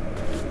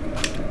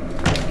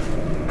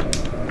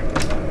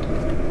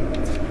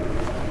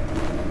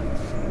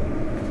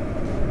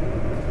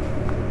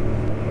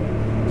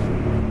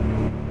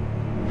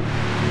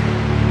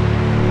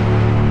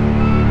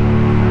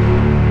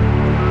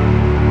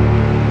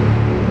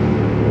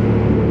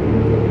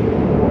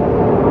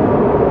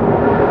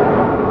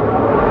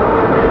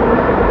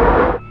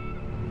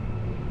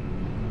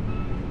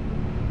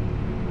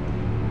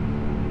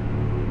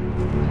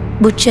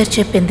 బుచ్చర్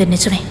చెప్పింది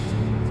నిజమే.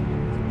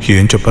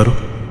 ఏం చెప్పారు?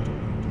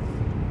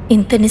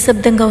 ఇంత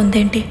నిశ్శబ్దంగా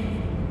ఉందేంటి?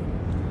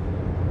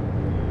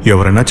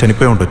 ఎవరైనా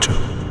చనిపోయి ఉండొచ్చు,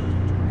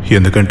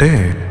 ఎందుకంటే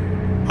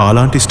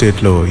అలాంటి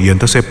స్టేట్లో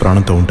ఎంతసేపు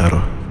ప్రాణంతో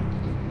ఉంటారు.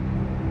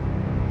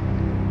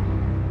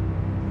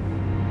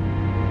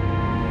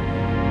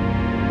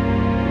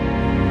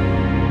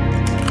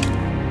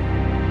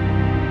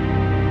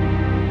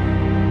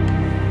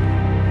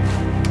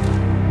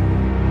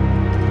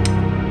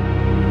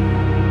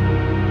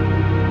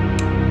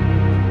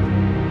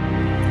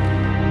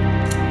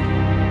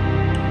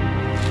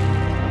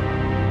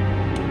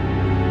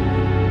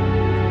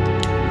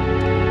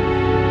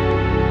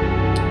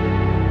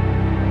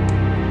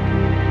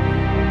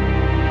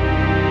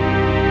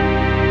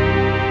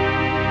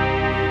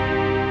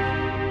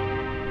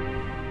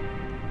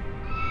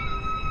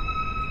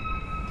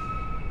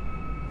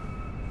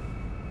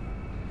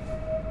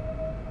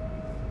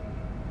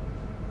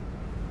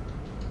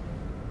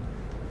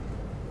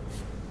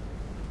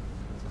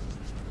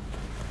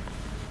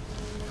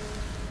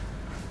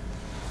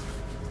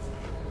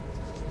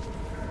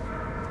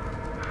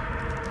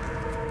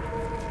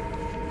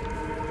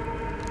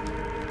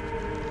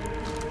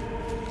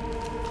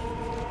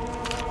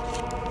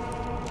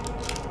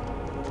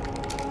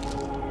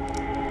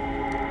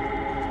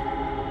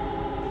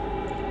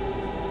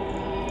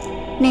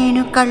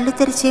 నేను కళ్ళు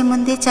తెరిచే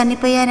ముందే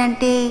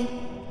చనిపోయానంటే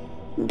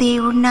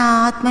దేవుడు నా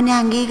ఆత్మని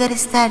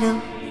అంగీకరిస్తాడు.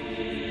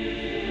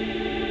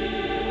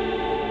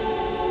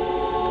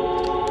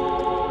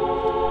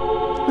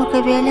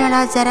 ఒకవేళ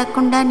అలా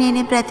జరగకుండా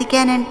నేను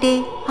బ్రతికానంటే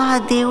ఆ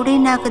దేవుడే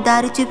నాకు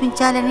దారి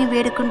చూపించాలని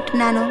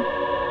వేడుకుంటున్నాను.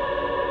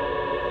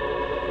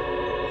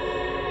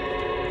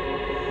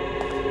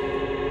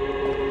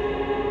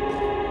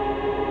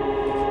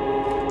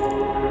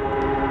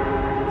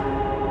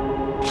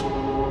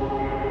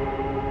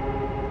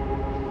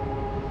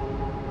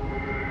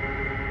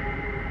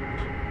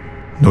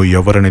 నువ్వు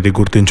ఎవరనేది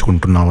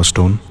గుర్తించుకుంటున్నావా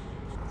స్టోన్?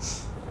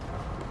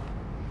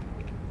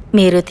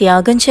 మీరు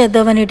త్యాగం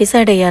చేద్దామని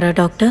డిసైడ్ అయ్యారా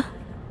డాక్టర్?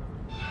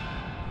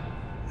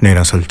 నేను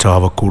అసలు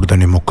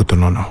చావకూడదని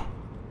మొక్కుతున్నాను.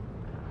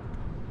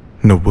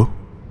 నువ్వు?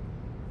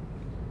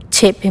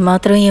 చెప్పి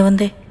మాత్రం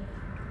ఏముంది,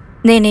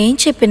 నేనేం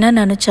చెప్పినా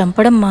నన్ను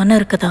చంపడం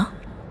మానరు కదా.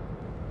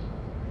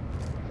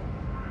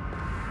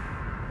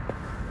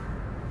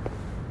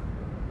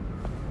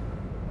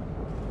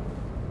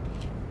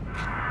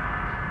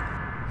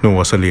 నువ్వు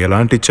అసలు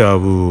ఎలాంటి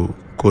చావు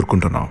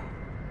కోరుకుంటున్నావు?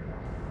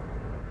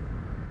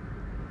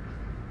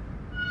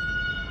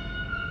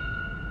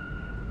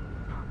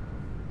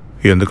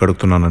 ఎందుకు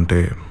అడుగుతున్నానంటే,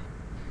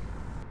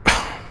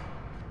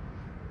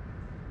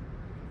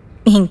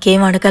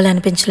 ఇంకేం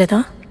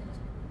అడగాలనిపించలేదా?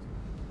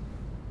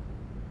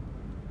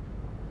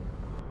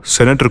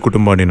 సెనేటర్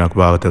కుటుంబాన్ని నాకు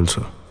బాగా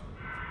తెలుసు.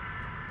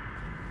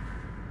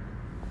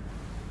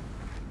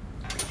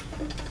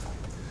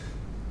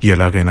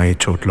 ఎలాగైనా ఈ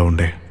చోట్లో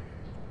ఉండే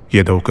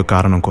ఏదో ఒక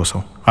కారణం కోసం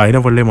ఆయన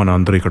వల్లే మనం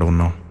అందరూ ఇక్కడ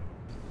ఉన్నాం.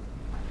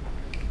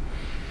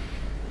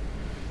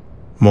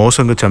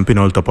 మోసంగా చంపిన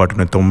వాళ్ళతో పాటు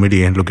నేను 9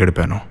 ఏండ్లు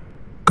గడిపాను.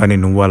 కానీ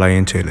నువ్వు అలా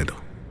ఏం చేయలేదు.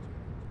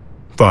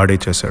 వాడే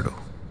చేశాడు.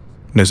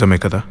 నిజమే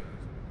కదా?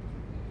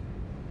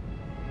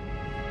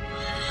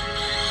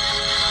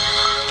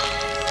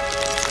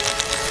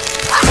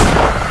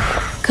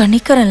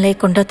 కనికరం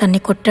లేకుండా తన్ని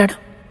కొట్టాడు.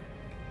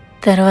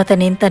 తర్వాత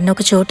నేను తన్ని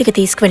ఒక చోటికి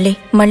తీసుకువెళ్ళి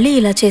మళ్ళీ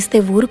ఇలా చేస్తే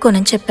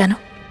ఊరుకోనని చెప్పాను.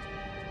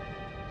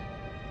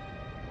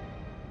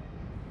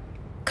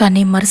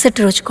 కానీ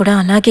మరుసటి రోజు కూడా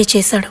అలాగే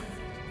చేశాడు.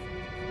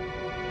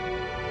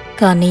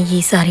 కానీ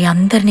ఈసారి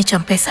అందరినీ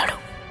చంపేశాడు.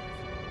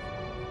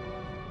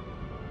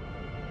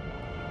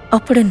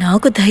 అప్పుడు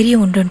నాకు ధైర్యం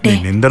ఉండుంటే.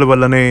 నీ నిందల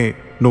వల్లనే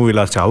నువ్వు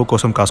ఇలా చావు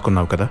కోసం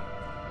కాసుకున్నావు కదా.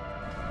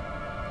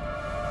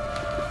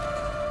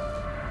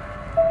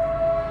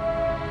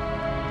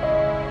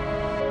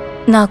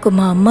 నాకు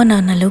మా అమ్మ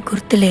నాన్నలు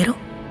గుర్తులేరు.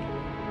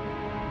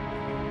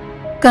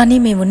 కానీ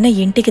మేమున్న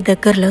ఇంటికి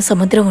దగ్గరలో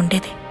సముద్రం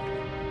ఉండేది.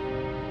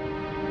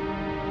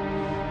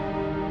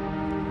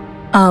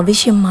 ఆ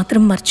విషయం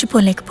మాత్రం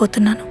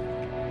మర్చిపోలేకపోతున్నాను.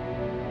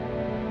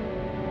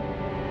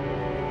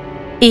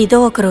 ఏదో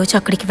ఒకరోజు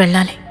అక్కడికి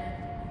వెళ్ళాలి.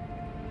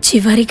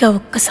 చివరిగా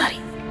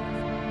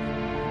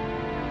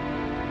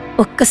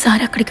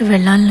ఒక్కసారి అక్కడికి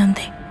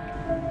వెళ్ళాలనుంది.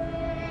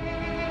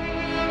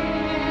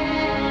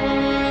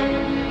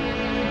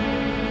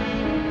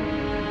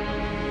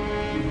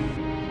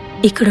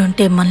 ఇక్కడ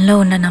ఉంటే మనలో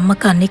ఉన్న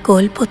నమ్మకాన్ని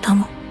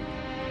కోల్పోతాము.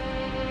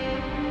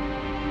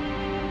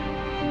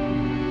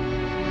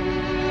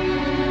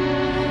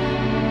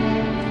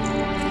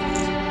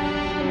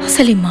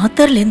 అసలు ఈ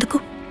మాత్రలు ఎందుకు?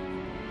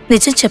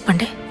 నిజం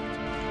చెప్పండి.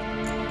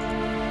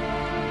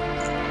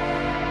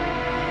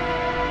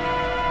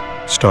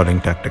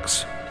 Stalling tactics.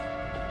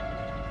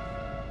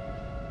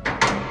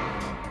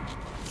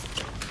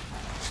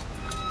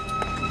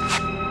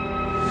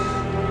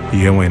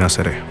 ఏమైనా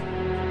సరే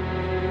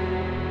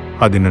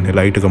అది నన్ను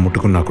లైట్గా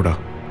ముట్టుకున్నా కూడా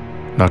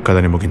నా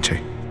కథని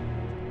ముగించాయి.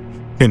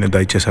 నేను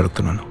దయచేసి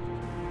అడుగుతున్నాను.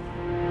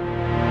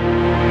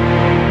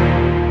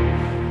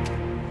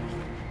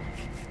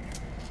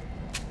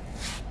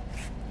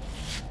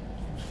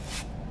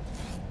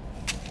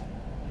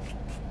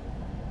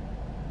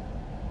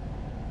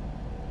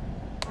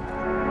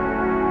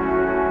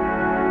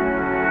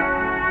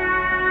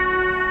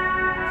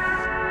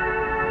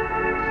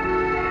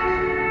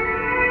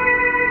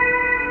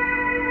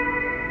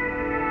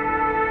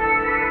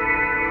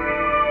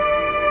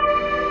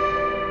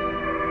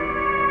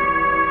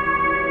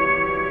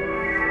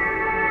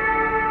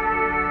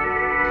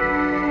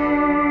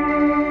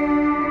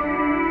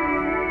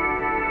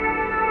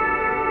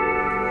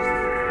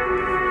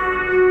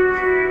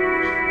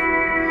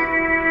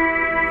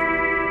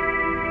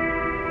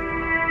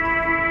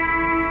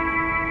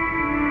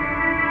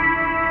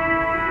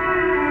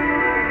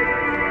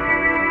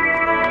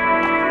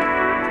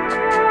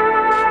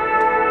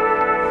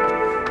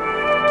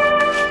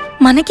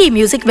 మనకి ఈ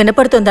మ్యూజిక్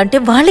వినపడుతుందంటే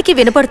వాళ్ళకి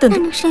వినపడుతుంది.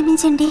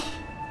 క్షమించండి.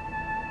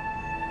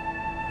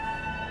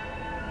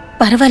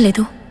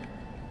 పర్వాలేదు,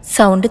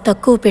 సౌండ్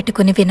తక్కువ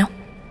పెట్టుకుని వినం.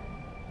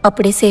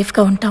 అప్పుడే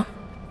సేఫ్గా ఉంటాం.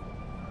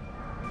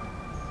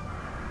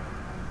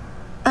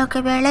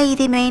 ఒకవేళ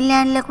ఇది మెయిన్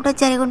ల్యాండ్లో కూడా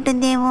జరిగి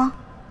ఉంటుందేమో.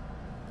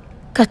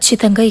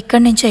 ఖచ్చితంగా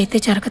ఇక్కడి నుంచి అయితే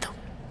జరగదు.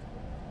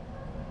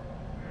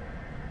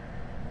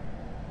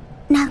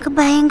 నాకు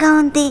భయంగా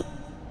ఉంది.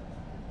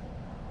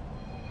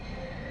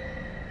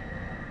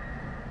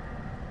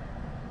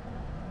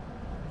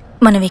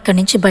 మనం ఇక్కడి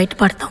నుంచి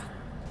బయటపడతాం.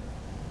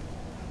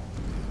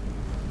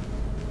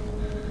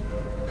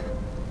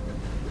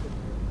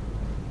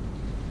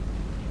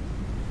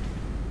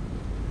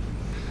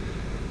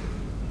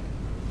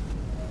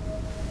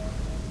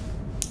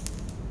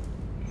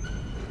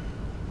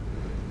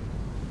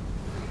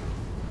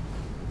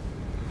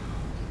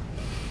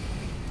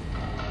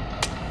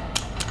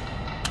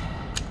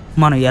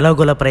 మనం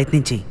ఎలాగోలా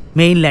ప్రయత్నించి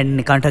మెయిన్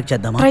ల్యాండ్ని కాంటాక్ట్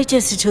చేద్దామా? ట్రై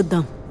చేసి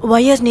చూద్దాం.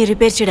 వైర్ని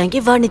రిపేర్ చేయడానికి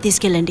వాడిని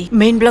తీసుకెళ్ళండి.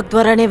 మెయిన్ బ్లాక్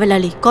ద్వారానే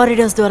వెళ్ళాలి,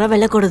 కారిడార్స్ ద్వారా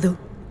వెళ్ళకూడదు.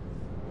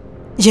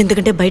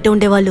 ఎందుకంటే బయట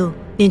ఉండేవాళ్ళు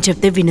నేను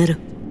చెప్తే వినరు.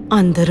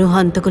 అందరూ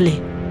హంతకులే.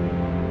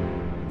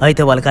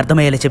 అయితే వాళ్ళకి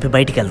అర్థమయ్యేలా చెప్పి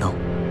బయటికి వెళ్దాం.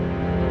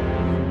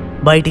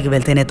 బయటికి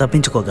వెళ్తేనే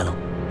తప్పించుకోగలం.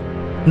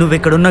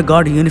 నువ్వెక్కడున్న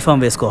గార్డ్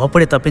యూనిఫామ్ వేసుకో,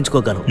 అప్పుడే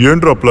తప్పించుకోగలం.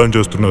 ఏంట్రా ప్లాన్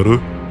చేస్తున్నారు?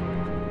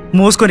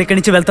 మూసుకొని ఇక్కడి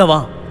నుంచి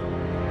వెళ్తావా?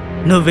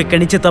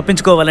 నువ్వెక్కడి నుంచి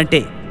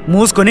తప్పించుకోవాలంటే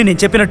మూసుకొని నేను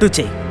చెప్పినట్టు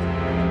చెయ్యి.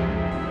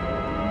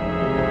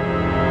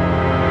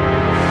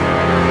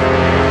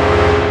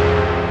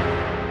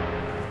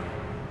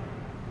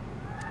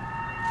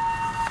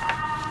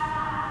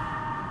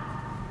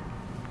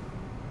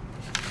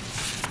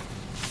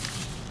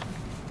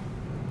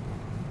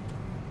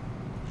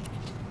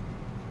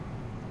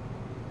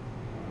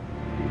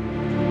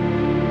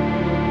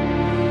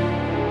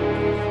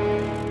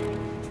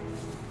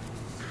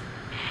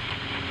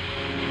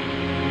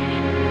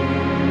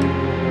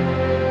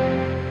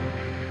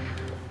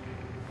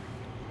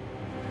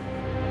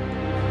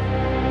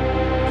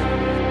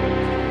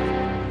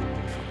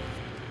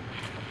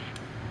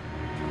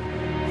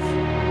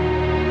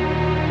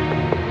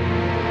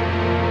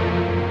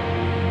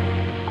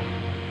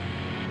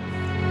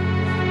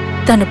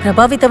 తను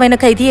ప్రభావితమైన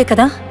ఖైదీయే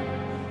కదా.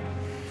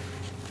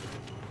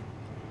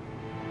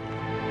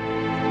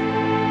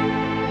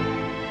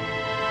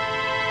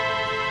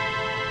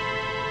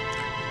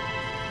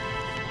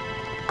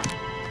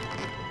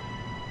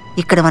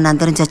 ఇక్కడ మన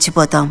అందరం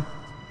చచ్చిపోతాం.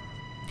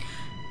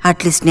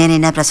 అట్లీస్ట్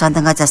నేనైనా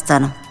ప్రశాంతంగా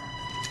చేస్తాను.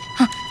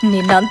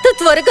 నిన్నంత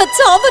త్వరగా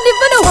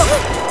చావనివ్వను.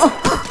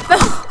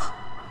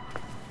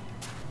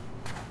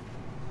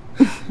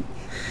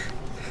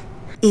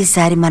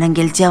 ఈసారి మనం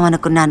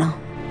గెలిచామనుకున్నాను.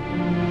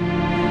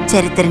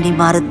 చరిత్రని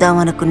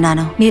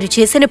మారుద్దామనుకున్నాను. మీరు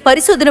చేసిన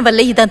పరిశోధన వల్ల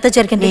ఇదంతా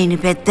జరిగింది. నేను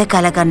పెద్ద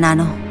కల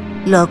కన్నాను.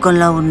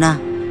 లోకంలో ఉన్న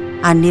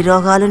అన్ని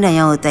రోగాలు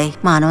నయం అవుతాయి.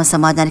 మానవ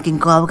సమాజానికి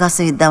ఇంకో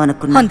అవకాశం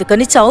ఇద్దామనుకున్నా.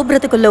 అందుకని చావు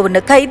బ్రతుకుల్లో ఉన్న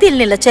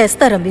ఖైదీల్ని ఇలా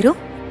చేస్తారా మీరు?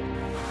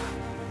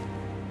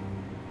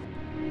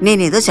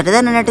 నేనేదో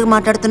చెడ్డదన్నట్టుగా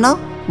మాట్లాడుతున్నావు.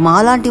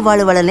 మాలాంటి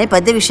వాళ్ళ వల్లనే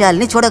పెద్ద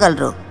విషయాల్ని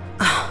చూడగలరు.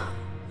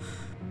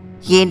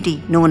 ఏంటి,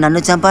 నువ్వు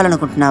నన్ను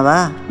చంపాలనుకుంటున్నావా?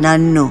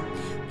 నన్ను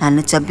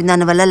చంపిన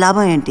దానివల్ల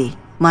లాభం ఏంటి?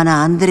 మన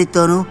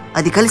అందరితోనూ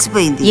అది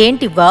కలిసిపోయింది.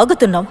 ఏంటి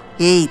వాగుతున్నావు?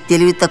 ఏయ్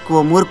తెలివి తక్కువ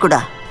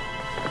మూర్ఖుడా!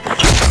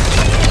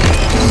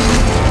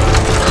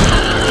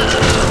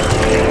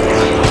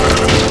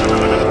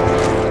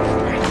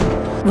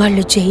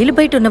 వాళ్ళు జైలు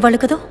బయట ఉన్నవాళ్ళు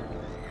కదా,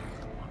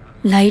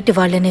 లైట్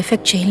వాళ్ళని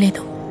ఎఫెక్ట్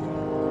చేయలేదు.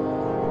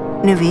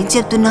 నువ్వేం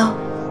చెప్తున్నావు?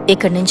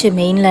 ఇక్కడి నుంచి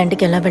మెయిన్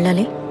ల్యాండ్కి ఎలా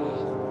వెళ్ళాలి?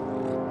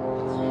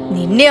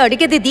 నిన్నే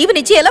అడిగేది. దీవి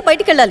నుంచి ఎలా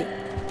బయటికి వెళ్ళాలి?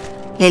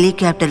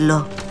 హెలికాప్టర్లో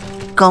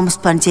కామ్స్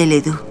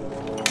పనిచేయలేదు.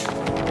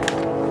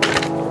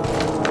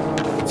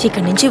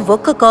 ఇక్కడి నుంచి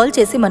ఒక్క కాల్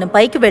చేసి మనం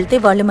పైకి వెళ్తే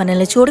వాళ్ళు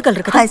మనల్ని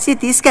చూడగలరు కదా.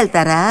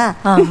 తీసుకెళ్తారా?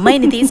 ఆ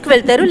అమ్మాయిని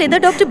తీసుకువెళ్తారు, లేదా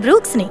డాక్టర్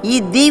బ్రూక్స్ ని. ఈ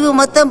దీవు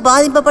మొత్తం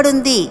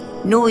బాధింపబడింది.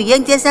 నువ్వు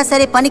ఏం చేసినా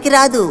సరే పనికి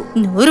రాదు.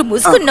 నోరు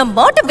మూసుకున్న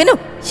మాట విను.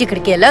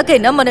 ఇక్కడికి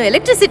ఎలాగైనా మనం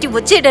ఎలక్ట్రిసిటీ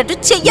వచ్చేటట్టు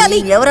చెయ్యాలి.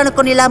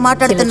 ఎవరనుకుని ఇలా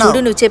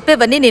మాట్లాడుతున్నావు? నువ్వు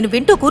చెప్పేవన్నీ నేను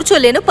వింటూ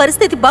కూర్చోలేను.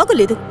 పరిస్థితి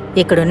బాగులేదు.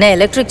 ఇక్కడున్న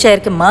ఎలక్ట్రిక్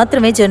చైర్ కి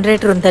మాత్రమే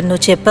జనరేటర్ ఉందని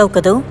నువ్వు చెప్పావు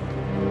కదా.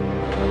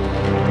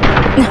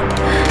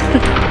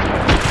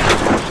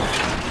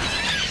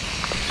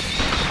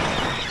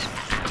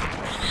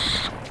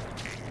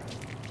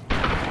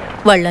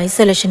 వాళ్ళు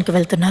ఐసోలేషన్కి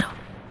వెళ్తున్నారు.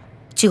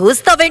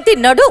 చూస్తావేంటి?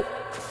 నడు.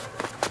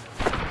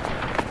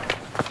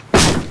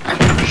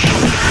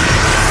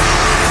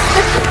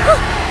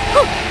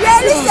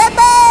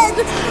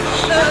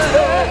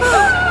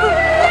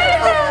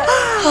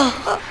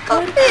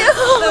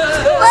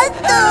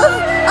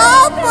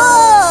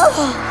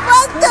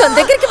 తన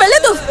దగ్గరికి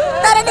వెళ్ళదు.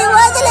 తనని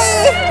వదిలి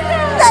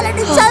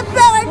తనని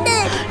చంపావంటే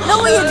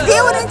నువ్వు ఈ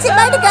దీవు నుంచి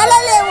బయటకు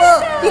వెళ్ళలేవు.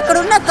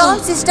 ఇక్కడున్న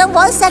కౌంట్ సిస్టమ్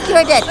వాయిస్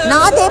యాక్టివేటెడ్.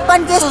 నాదే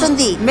పని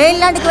చేస్తుంది. మెయిన్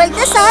ల్యాండ్కి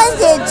వెళ్తే సహాయం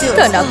చేయొచ్చు.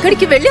 తను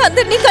అక్కడికి వెళ్ళి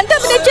అందరినీ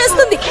కంటామినేట్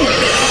చేస్తుంది.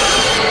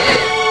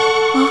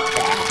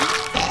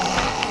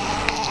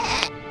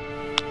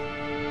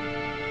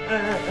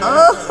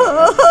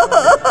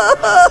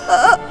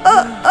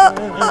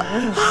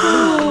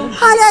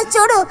 అలా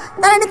చూడు,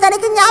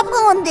 తనకి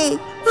జ్ఞాపకం ఉంది.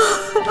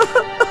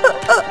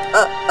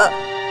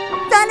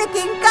 తనకి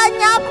ఇంకా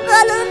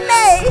జ్ఞాపకాలు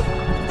ఉన్నాయి.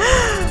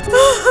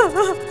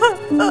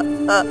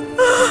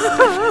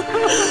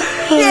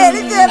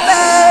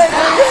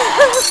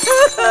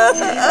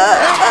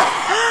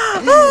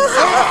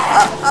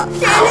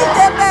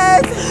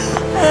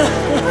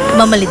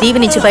 మమ్మల్ని దీవి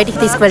నుంచి బయటికి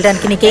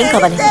తీసుకువెళ్ళడానికి నీకేం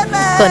కావాలి?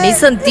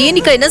 కనీసం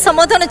దీనికైనా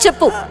సమాధానం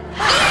చెప్పు.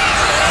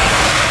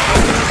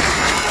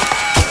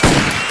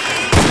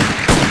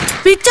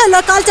 పిచ్చల్లో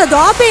కాల్చొద్దు,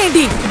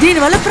 ఆపేయండి.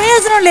 దీనివల్ల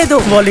ప్రయోజనం లేదు.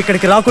 వాళ్ళు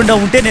ఇక్కడికి రాకుండా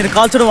ఉంటే నేను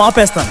కాల్చడం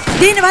ఆపేస్తాను.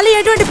 దీనివల్ల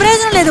ఎటువంటి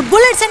ప్రయోజనం లేదు.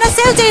 బుల్లెట్స్ అయినా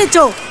సేవ్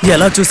చేయొచ్చు.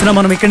 ఎలా చూసినా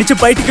మనం ఇక్కడి నుంచి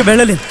బయటికి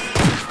వెళ్ళలేం.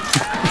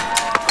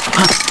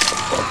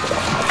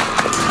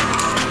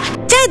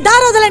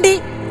 దారి వదలండి.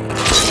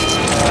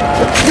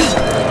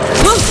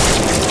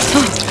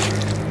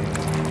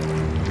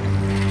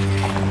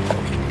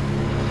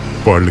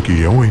 వాళ్ళకి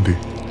ఏమైంది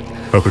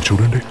అక్కడ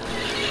చూడండి.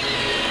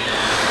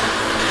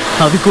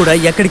 అవి కూడా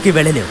ఎక్కడికి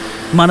వెళ్ళలేవు.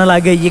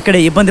 మనలాగే ఇక్కడే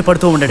ఇబ్బంది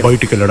పడుతూ ఉండండి.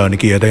 బయటికి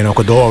వెళ్ళడానికి ఏదైనా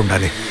ఒక దోవ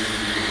ఉండాలి.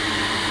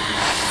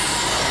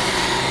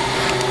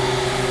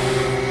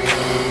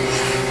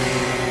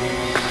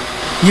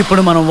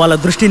 ఇప్పుడు మనం వాళ్ళ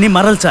దృష్టిని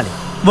మరల్చాలి.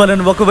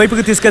 వాళ్ళని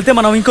ఒకవైపుకి తీసుకెళ్తే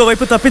మనం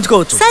ఇంకోవైపు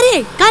తప్పించుకోవచ్చు. సరే,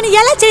 కానీ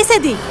ఎలా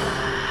చేసేది?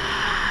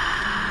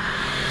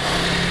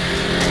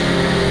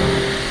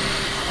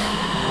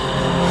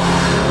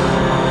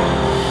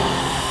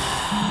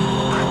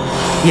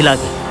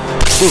 ఇలాగే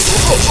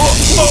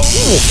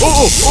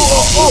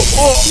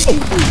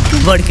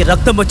వాడికి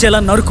రక్తం వచ్చేలా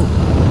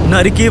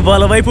నరికి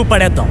వాళ్ళ వైపు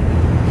పడేద్దాం.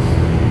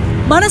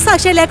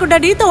 మనస్సాక్షి లేకుండా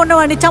నీతో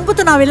ఉన్నవాడిని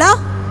చంపుతున్నావు ఇలా?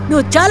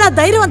 నువ్వు చాలా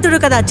ధైర్యవంతుడు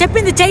కదా.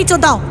 చెప్పింది చేయి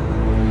చూద్దాం.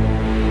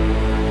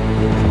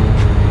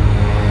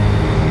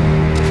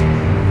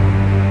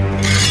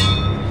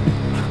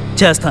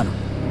 చేస్తాను.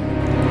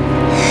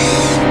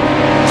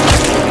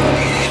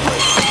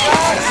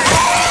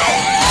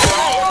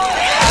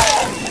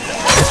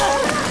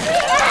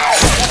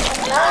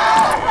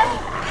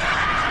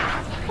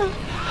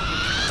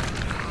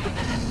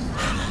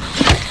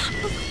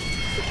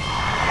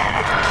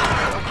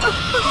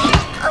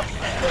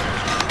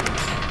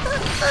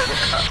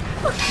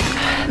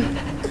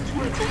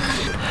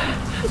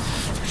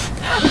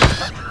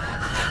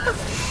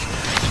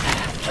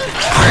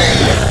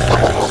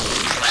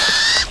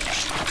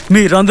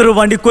 మీరందరూ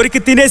వాడిని కొరికి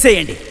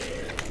తినేసేయండి.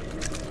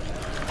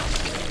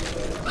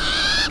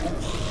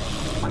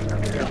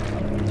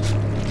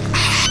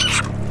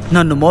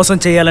 నన్ను మోసం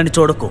చేయాలని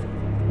చూడకు.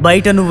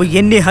 బయట నువ్వు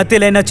ఎన్ని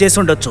హత్యలైనా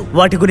చేసుండొచ్చు,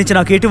 వాటి గురించి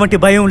నాకు ఎటువంటి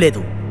భయం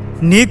లేదు.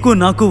 నీకు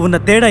నాకు ఉన్న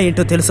తేడా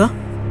ఏంటో తెలుసా?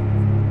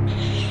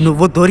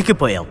 నువ్వు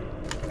దొరికిపోయావు.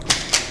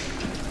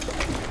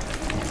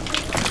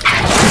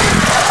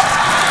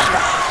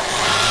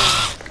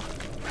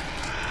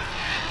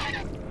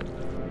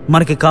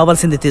 మనకి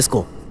కావాల్సింది తీసుకో.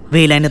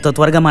 వీలైనంత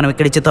త్వరగా మనం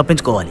ఇక్కడిచ్చి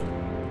తప్పించుకోవాలి.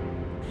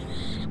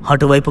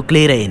 అటువైపు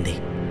క్లియర్ అయింది.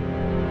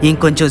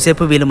 ఇంకొంచెం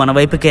సేపు వీళ్ళు మన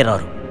వైపుకే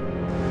రారు.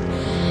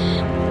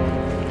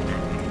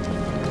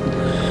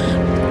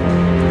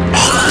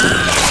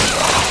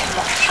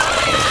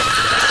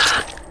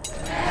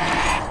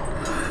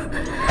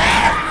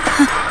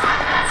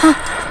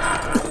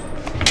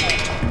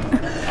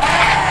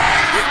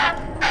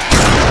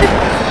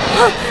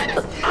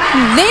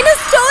 నేను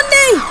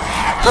స్టోన్ని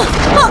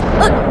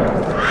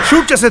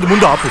షూట్ చేసేది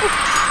ముందు ఆపు.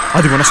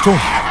 అది మన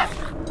స్టోన్.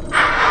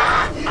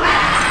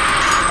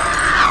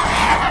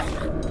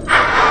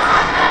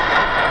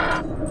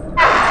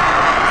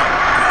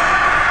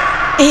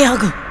 ఏ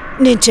ఆగు,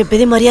 నేను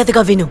చెప్పేది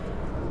మర్యాదగా విను.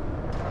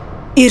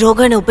 ఈ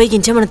రోగాన్ని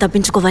ఉపయోగించే మనం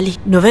తప్పించుకోవాలి.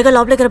 నువ్వేగా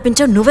లోపలికి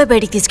రప్పించావు, నువ్వే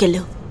బయటికి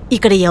తీసుకెళ్ళు.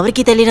 ఇక్కడ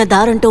ఎవరికి తెలియని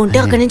దారంటూ ఉంటే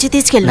అక్కడి నుంచి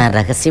తీసుకెళ్ళు. నా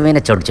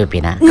రహస్యమైన చోటు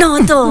చూపినా.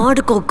 నాతో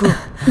ఆడుకోకు.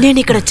 నేను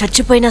ఇక్కడ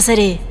చచ్చిపోయినా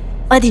సరే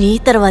అది నీ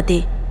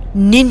తర్వాతే,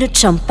 నిన్ను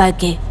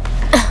చంపాకే.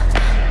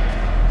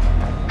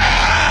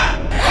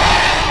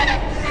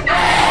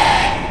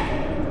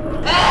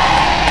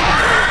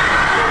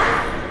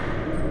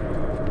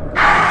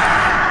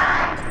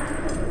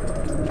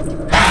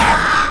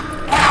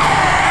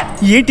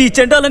 ఏంటి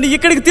చెండాలని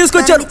ఇక్కడికి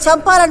తీసుకొచ్చారు?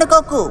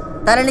 చంపాలనుకోకు.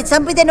 తనని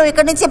చంపితే నువ్వు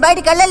ఇక్కడి నుంచి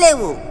బయటికి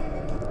వెళ్ళలేవు.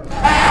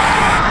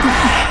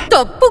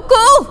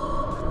 తప్పుకో.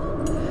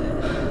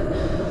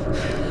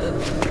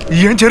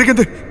 ఏం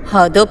జరిగింది?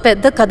 అదో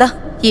పెద్ద కథ.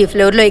 ఈ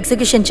ఫ్లోర్ లో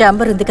ఎగ్జిక్యూషన్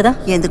ఛాంబర్ ఉంది కదా.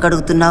 ఎందుకు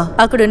అడుగుతున్నావు?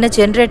 అక్కడున్న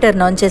జనరేటర్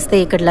ఆన్ చేస్తే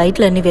ఇక్కడ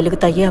లైట్లు అన్ని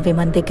వెలుగుతాయి. అవి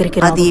మన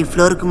దగ్గరికి అది ఈ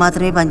ఫ్లోర్ కు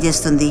మాత్రమే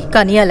పనిచేస్తుంది.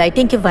 కానీ ఆ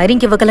లైటింగ్ కి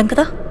వైరింగ్ ఇవ్వగలం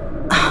కదా.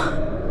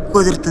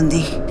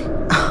 కుదురుతుంది.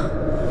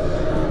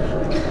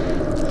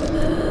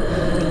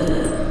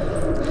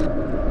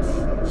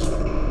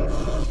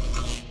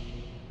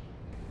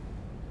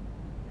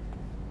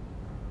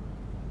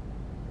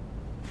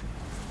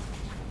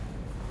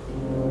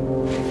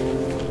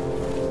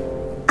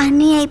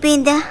 అన్నీ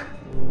అయిపోయిందా?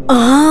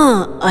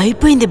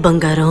 అయిపోయింది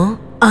బంగారం,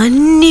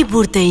 అన్నీ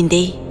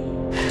పూర్తయింది.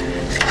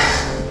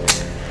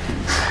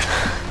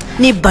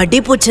 నీ బడ్డీ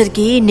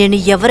పుచ్చర్కి నేను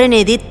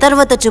ఎవరనేది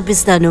తర్వాత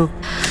చూపిస్తాను.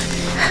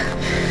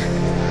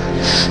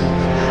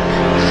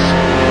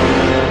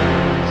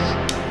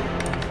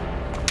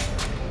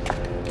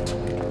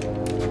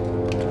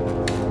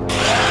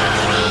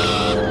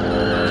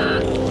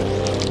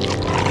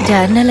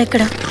 జర్నల్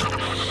ఎక్కడ?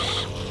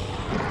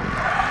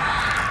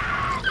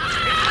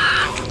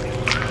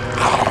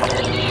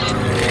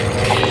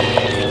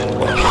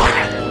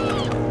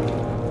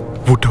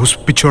 Would house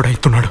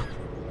పిచ్చోడవుతున్నాడు.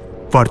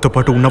 వాడితో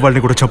పాటు ఉన్న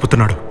వాళ్ళని కూడా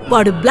చంపుతున్నాడు.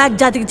 వాడు బ్లాక్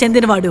జాతికి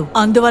చెందినవాడు,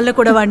 అందువల్ల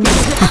కూడా వాడిని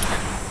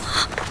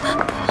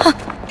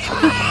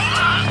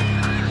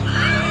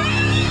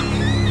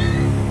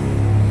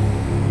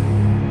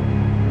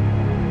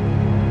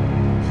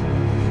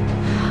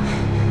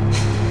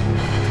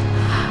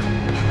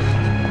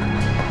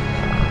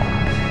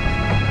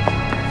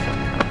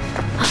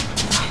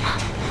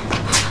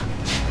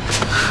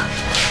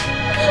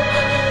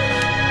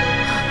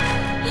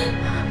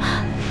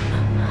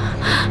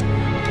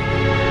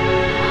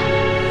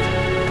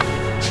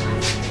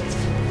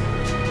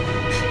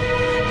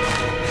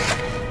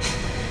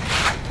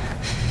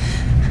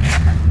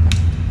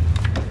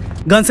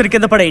గన్సుని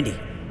కింద పడేయండి.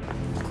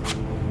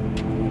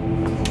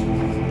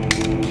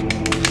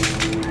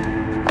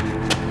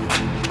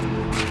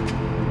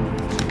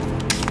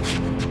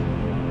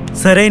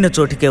 సరైన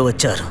చోటుకే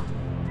వచ్చారు.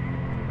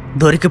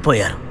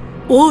 దొరికిపోయారు.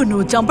 ఓ,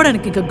 నువ్వు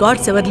చంపడానికి ఇక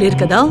గాడ్స్ ఎవరు లేరు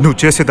కదా. నువ్వు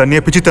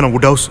చేసేదాన్ని పిచ్చితనం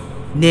వుడ్ హౌస్.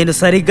 నేను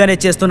సరిగ్గానే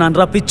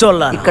చేస్తున్నాను రా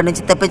పిచ్చోళ్ళ. ఇక్కడ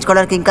నుంచి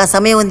తప్పించుకోవడానికి ఇంకా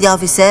సమయం ఉంది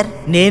ఆఫీసర్.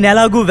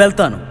 నేనెలాగూ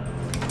వెళ్తాను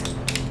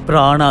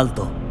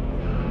ప్రాణాలతో.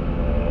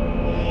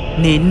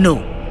 నిన్ను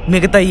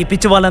మిగతా ఈ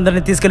పిచ్చి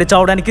వాళ్ళందరినీ తీసుకెళ్లి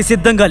చావడానికి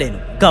సిద్ధంగా లేను.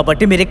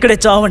 కాబట్టి మీరు ఇక్కడే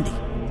చావండి.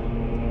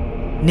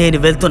 నేను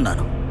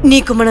వెళ్తున్నాను.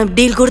 నీకు మనం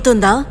డీల్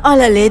గుర్తుందా?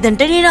 అలా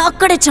లేదంటే నేను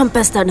అక్కడే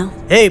చంపేస్తాను.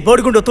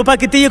 బోడిగుండు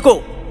తుపాకీ తీయకో.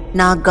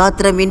 నా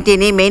గాత్రం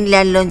వింటేనే మెయిన్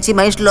ల్యాండ్ లోంచి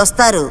మనుషులు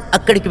వస్తారు.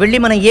 అక్కడికి వెళ్ళి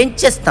మనం ఏం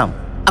చేస్తాం?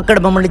 అక్కడ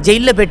మమ్మల్ని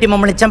జైల్లో పెట్టి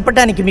మమ్మల్ని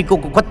చంపడానికి మీకు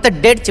ఒక కొత్త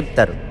డేట్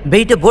చెప్తారు.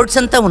 బయట బోర్డ్స్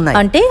అంతా ఉన్నాయి.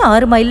 అంటే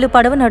 6 మైళ్ళు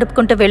పడవ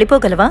నడుపుకుంటూ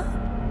వెళ్ళిపోగలవా?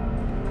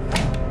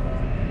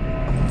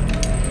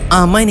 ఆ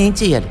అమ్మాయిని ఏం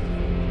చెయ్యాలి?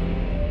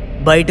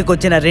 బయటకు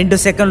వచ్చిన 2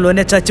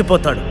 సెకండ్లోనే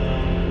చచ్చిపోతాడు.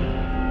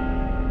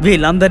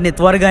 వీళ్ళందరినీ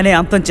త్వరగానే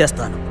అంతం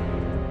చేస్తాను.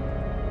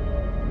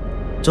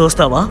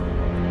 చూస్తావా?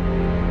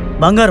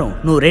 బంగారం,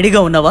 నువ్వు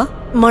రెడీగా ఉన్నావా?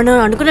 మనం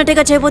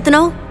అనుకున్నట్టుగా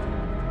చేయబోతున్నావు.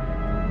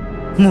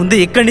 ముందు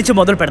ఇక్కడి నుంచి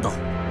మొదలు పెడదాం.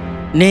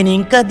 నేను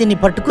ఇంకా దీన్ని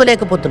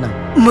పట్టుకోలేకపోతున్నా.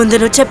 ముందు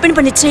నువ్వు చెప్పిన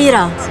పని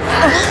చెయ్యరా.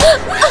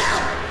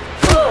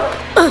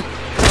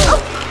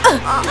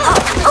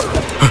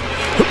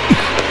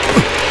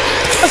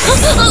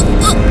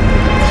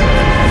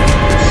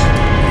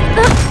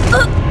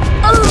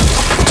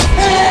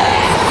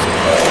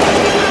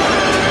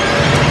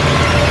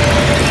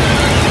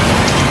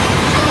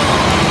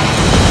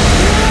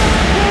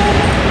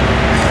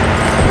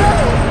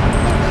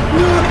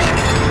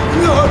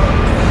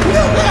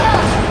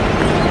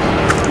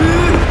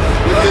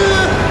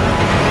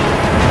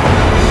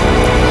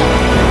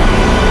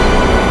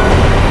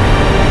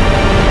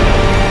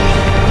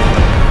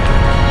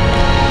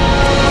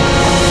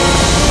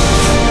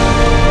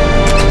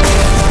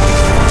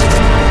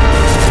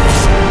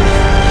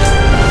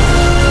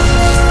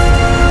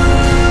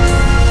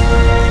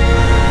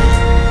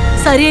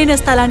 సరి అయిన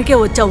స్థలానికే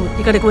వచ్చావు.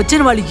 ఇక్కడికి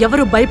వచ్చిన వాళ్ళు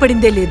ఎవరూ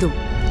భయపడిందే లేదు.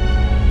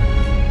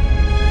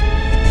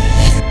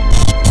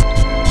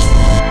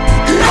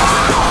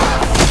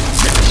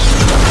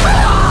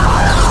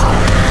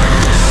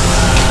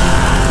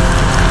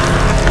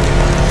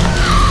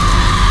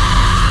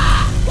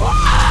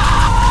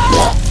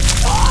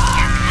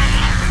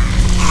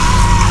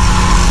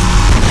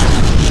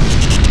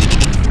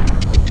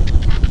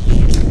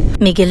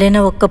 మిగిలిన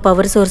ఒక్క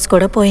పవర్ సోర్స్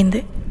కూడా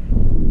పోయింది.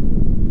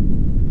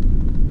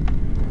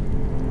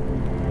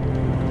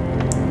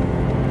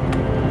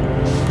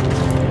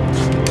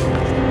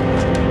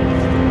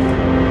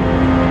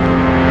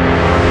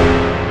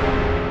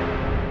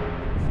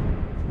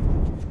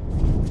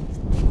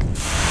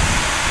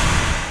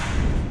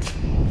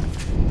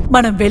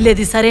 మనం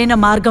వెళ్ళేది సరైన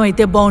మార్గం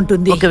అయితే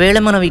బాగుంటుంది. ఒకవేళ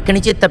మనం ఇక్కడి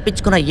నుంచి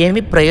తప్పించుకున్న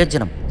ఏమి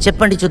ప్రయోజనం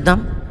చెప్పండి చూద్దాం.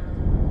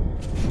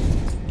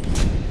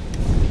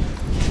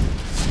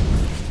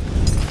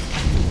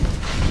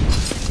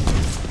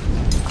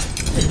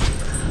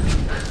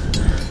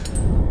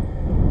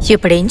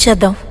 ఇప్పుడేం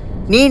చేద్దాం?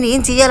 నేనేం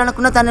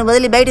చెయ్యాలనుకున్నా తను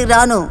వదిలి బయటికి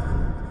రాను.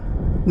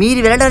 మీరు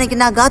వెళ్ళడానికి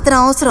నా గాత్రం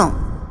అవసరం.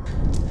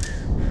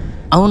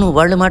 అవును,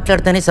 వాళ్ళు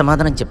మాట్లాడితేనే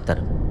సమాధానం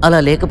చెప్తారు. అలా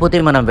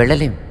లేకపోతే మనం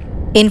వెళ్ళలేం.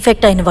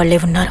 ఇన్ఫెక్ట్ అయిన వాళ్ళే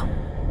ఉన్నారు.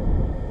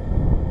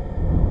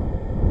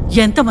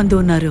 ఎంతమంది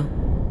ఉన్నారు?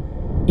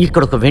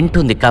 ఇక్కడ ఒక వెంట్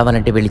ఉంది,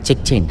 కావాలంటే వెళ్ళి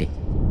చెక్ చేయండి.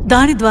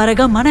 దాని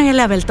ద్వారాగా మనం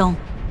ఎలా వెళ్తాం?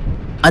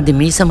 అది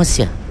మీ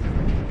సమస్య.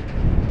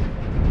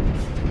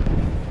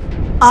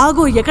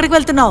 ఆగు, ఎక్కడికి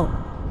వెళ్తున్నావు?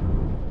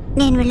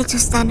 నేను వెళ్ళి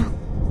చూస్తాను.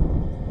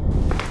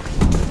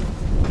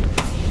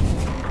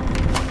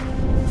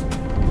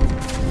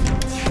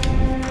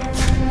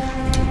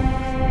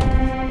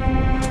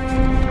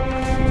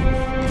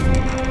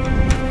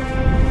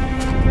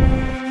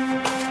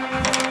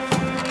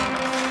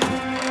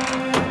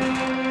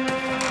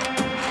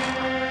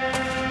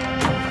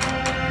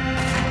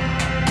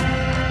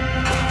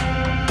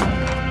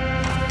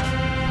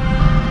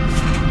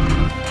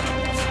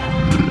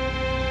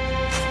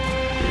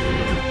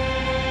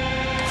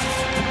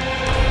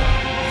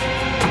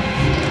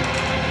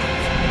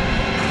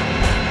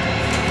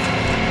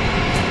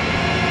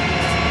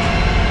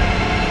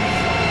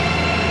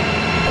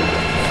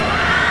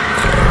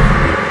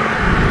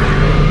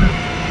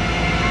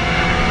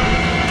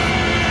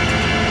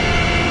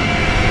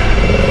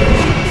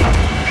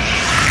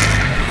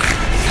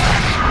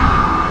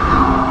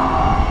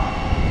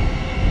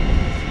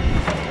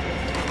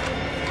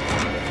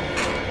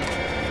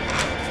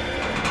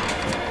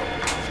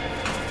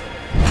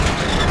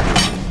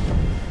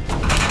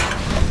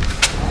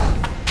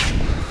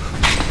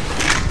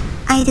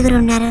 ఐదుగురు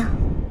ఉన్నారు.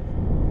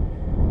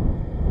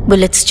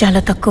 బుల్లెట్స్ చాలా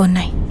తక్కువ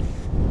ఉన్నాయి.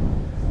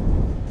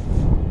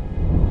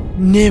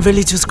 నేను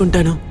వెళ్ళి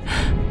చూసుకుంటాను.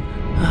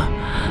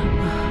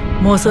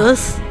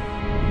 మోసస్,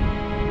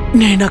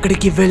 నేను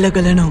అక్కడికి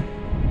వెళ్ళగలను.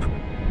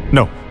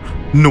 నో,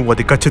 నువ్వు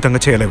అది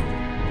ఖచ్చితంగా చేయలేవు.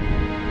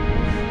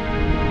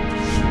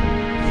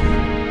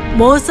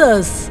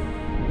 మోసస్,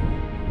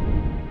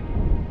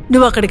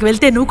 నువ్వు అక్కడికి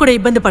వెళ్తే నువ్వు కూడా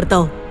ఇబ్బంది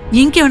పడతావు.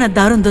 ఇంకేమైనా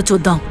దారుందో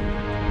చూద్దాం.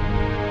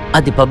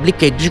 అది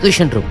public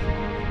execution room.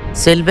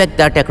 Cell back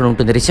దాటి అక్కడ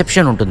ఉంటుంది,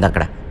 రిసెప్షన్ ఉంటుంది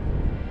అక్కడ.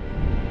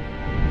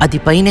 అది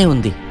పైనే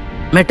ఉంది.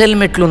 మెటల్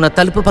మెట్లు ఉన్న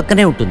తలుపు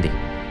పక్కనే ఉంటుంది.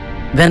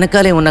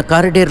 వెనకాలే ఉన్న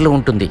కారిడేర్లో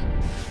ఉంటుంది.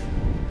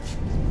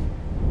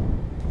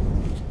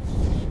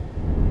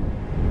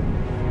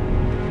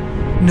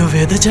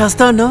 నువ్వేదో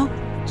చేస్తావు.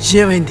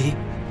 ఏమైంది?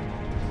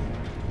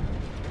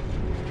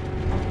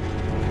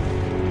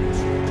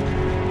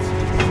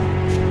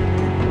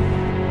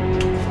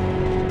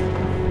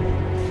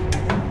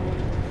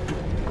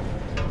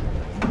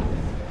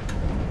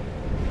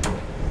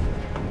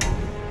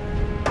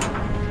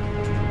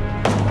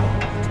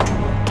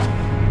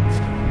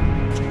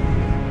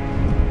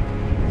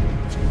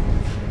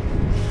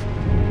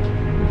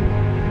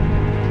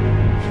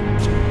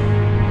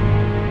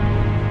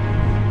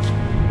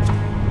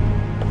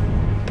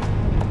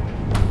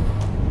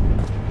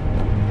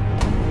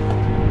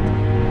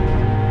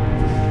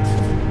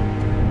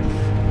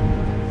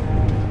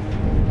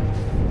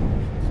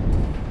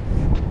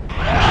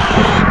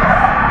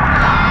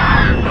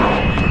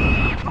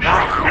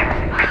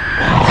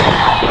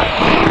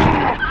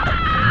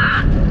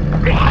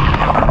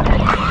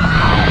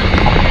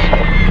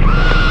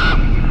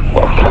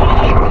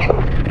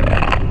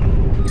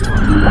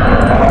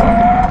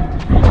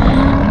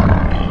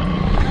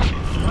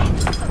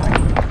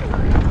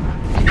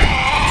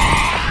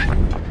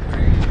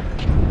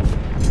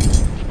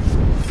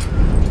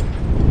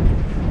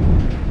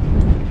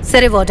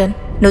 సరే వార్డెన్,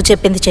 నువ్వు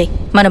చెప్పింది చెయ్యి.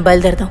 మనం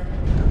బయలుదేరదాం.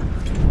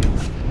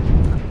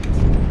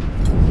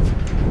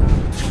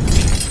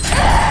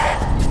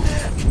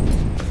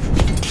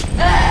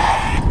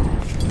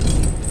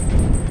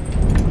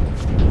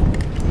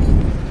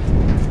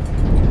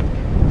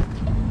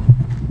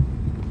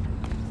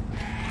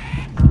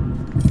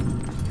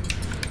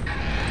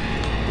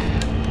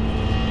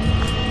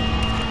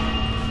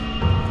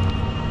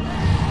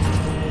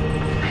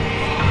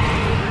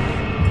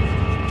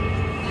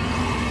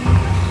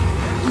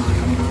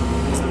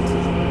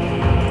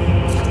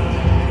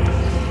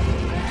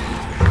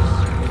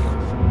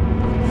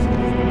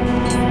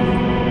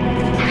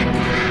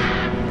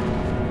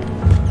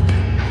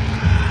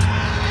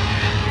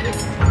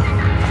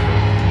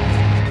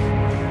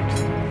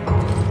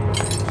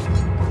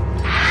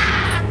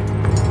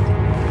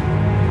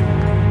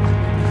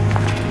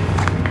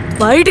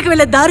 బయటికి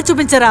వెళ్ళే దారి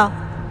చూపించరా.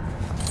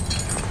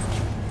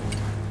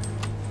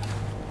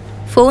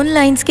 ఫోన్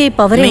లైన్స్ కి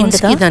పవర్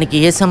మెయిన్స్కి దానికి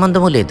ఏ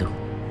సంబంధము లేదు.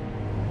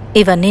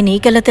 ఇవన్నీ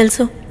నీకెలా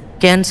తెలుసు?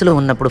 క్యాన్స్లో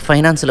ఉన్నప్పుడు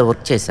ఫైనాన్స్లో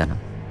వర్క్ చేశాను.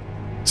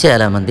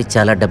 చాలామంది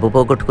చాలా డబ్బు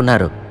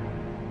పోగొట్టుకున్నారు.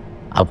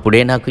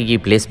 అప్పుడే నాకు ఈ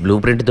ప్లేస్ బ్లూ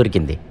ప్రింట్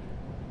దొరికింది.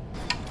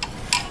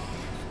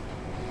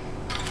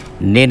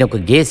 నేను ఒక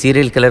గే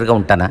సీరియల్ కిల్లర్గా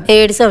ఉంటానా?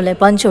 ఏడ్సవులే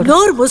పంచుడు.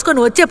 నోరు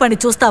మూసుకొని వచ్చే పని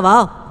చూస్తావా?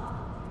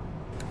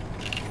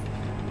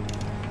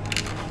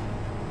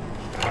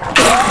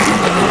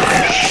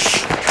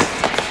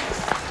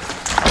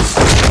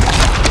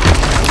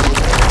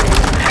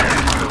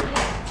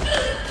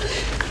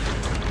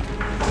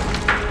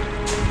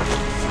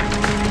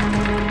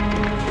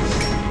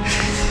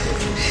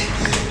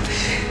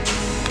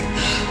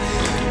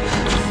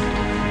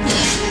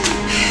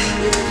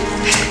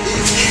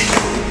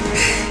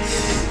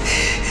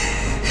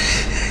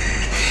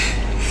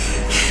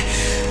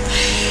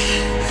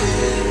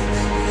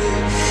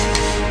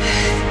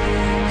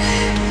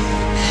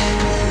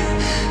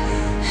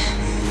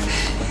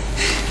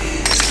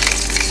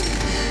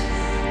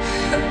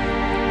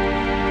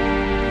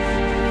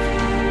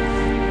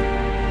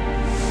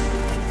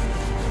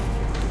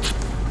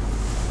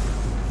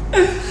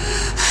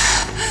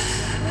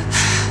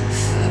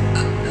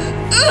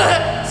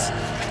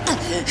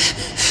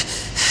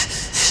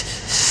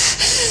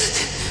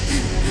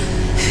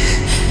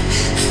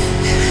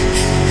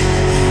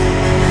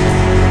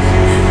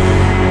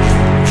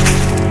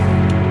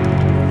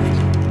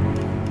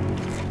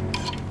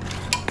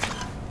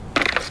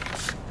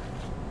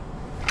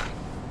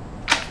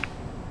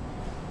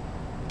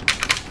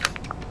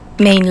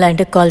 మెయిన్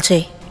ల్యాండ్కి కాల్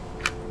చేయి.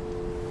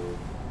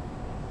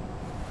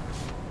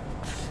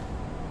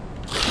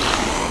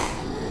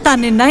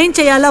 దాన్ని నయం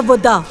చేయాలా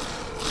వద్దా?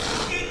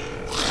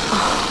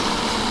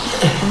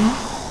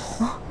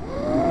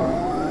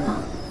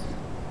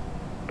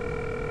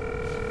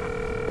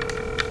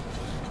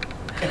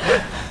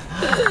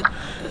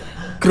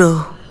 క్రో,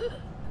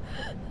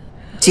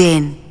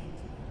 Jane,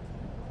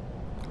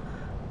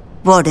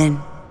 warden.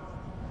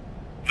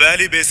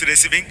 Valley base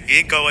receiving.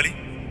 ఏం కావాలి?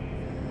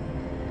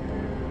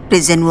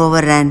 Prison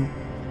over run.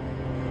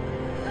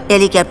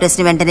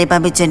 హెలికాప్టర్స్ని వెంటనే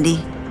పంపించండి.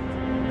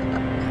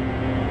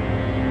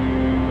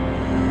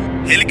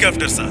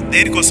 హెలికాప్టర్సా?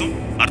 దేనికోసం?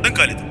 అర్థం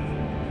కాలేదు.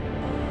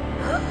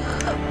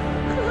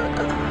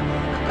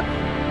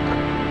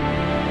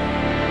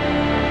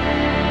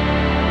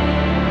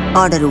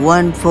 ఆర్డర్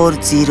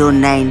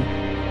 1409.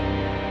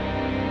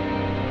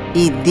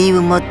 ఈ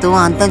దీవి మొత్తం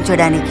అంతం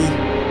చేయడానికి.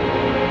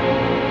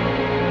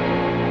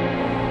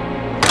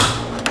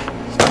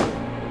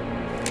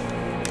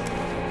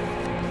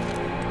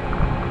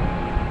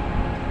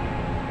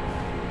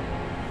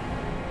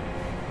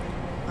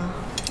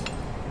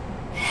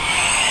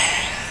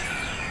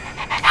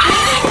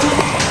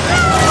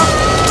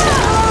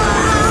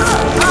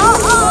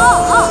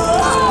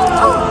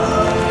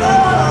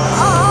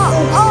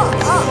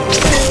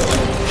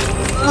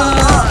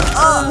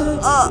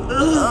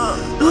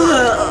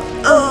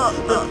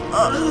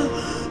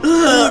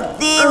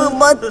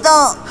 మొత్తం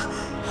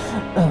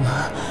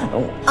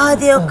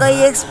అది ఒక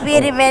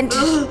ఎక్స్పెరిమెంట్,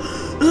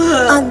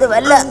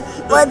 అందువల్ల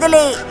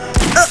వదిలే.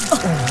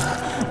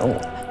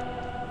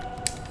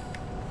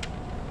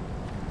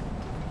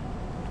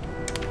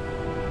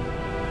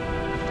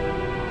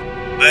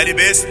 Valley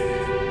base.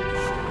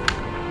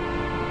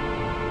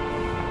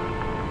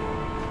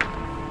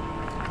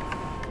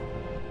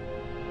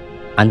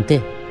 అంతే,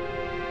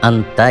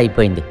 అంతా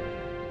అయిపోయింది.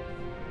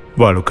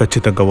 వాళ్ళు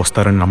ఖచ్చితంగా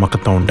వస్తారని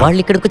నమ్మకంతో ఉంటారు.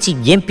 వాళ్ళు ఇక్కడికి వచ్చి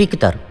ఏం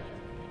పీకుతారు?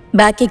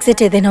 బ్యాక్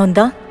ఎగ్జిట్ ఏదైనా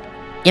ఉందా?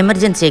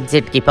 ఎమర్జెన్సీ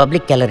ఎగ్జిట్కి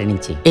పబ్లిక్ గ్యాలరీ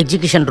నుంచి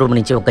ఎగ్జిక్యూషన్ రూమ్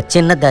నుంచి ఒక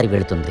చిన్న దారి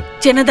వెళుతుంది.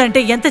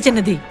 చిన్నదంటే ఎంత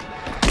చిన్నది?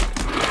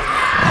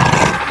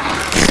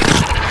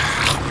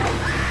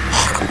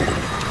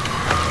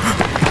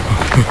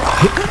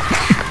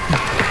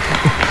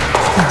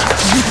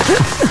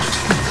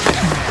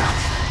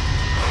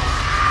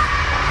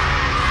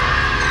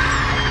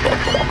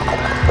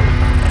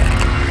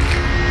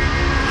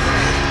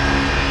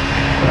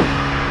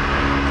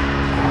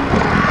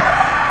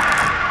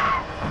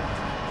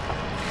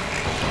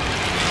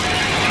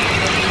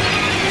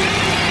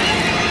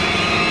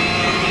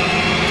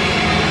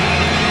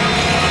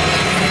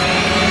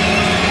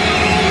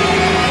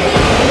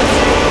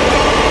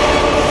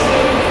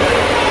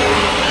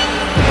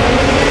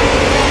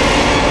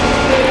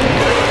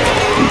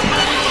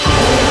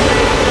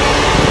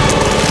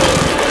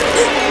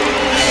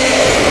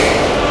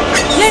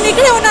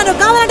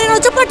 కావాలంటే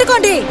రోజు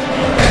పట్టుకోండి.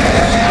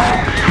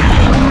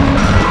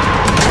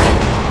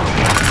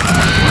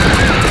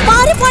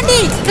 పారిపోండి,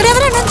 ఇక్కడ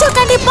ఎవరైనా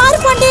నుంచోకండి,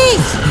 పారిపోండి.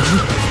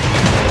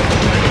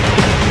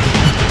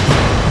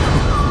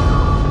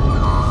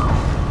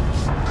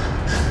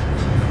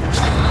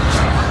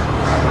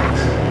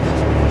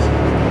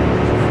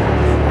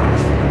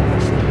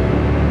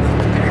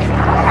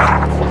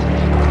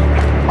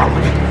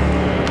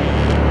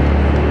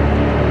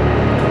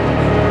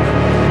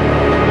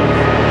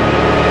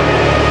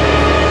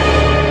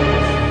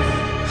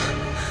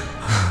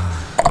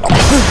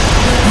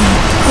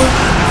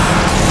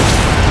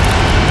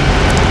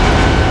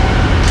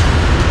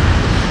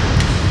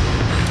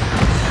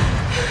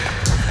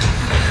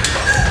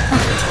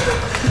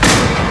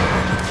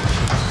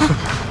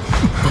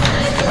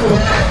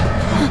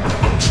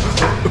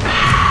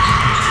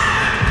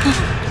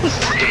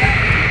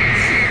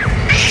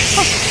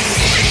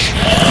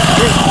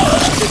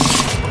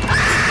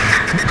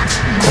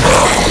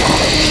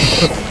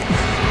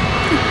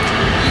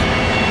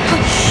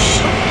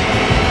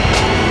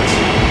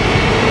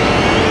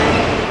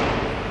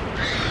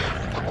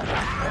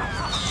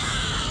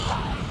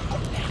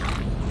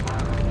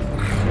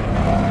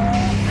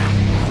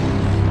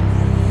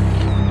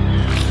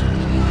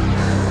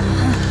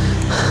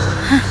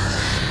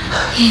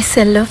 ఈ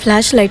సెల్లో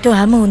ఫ్లాష్ లైట్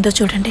ఆమె ఉందో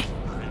చూడండి.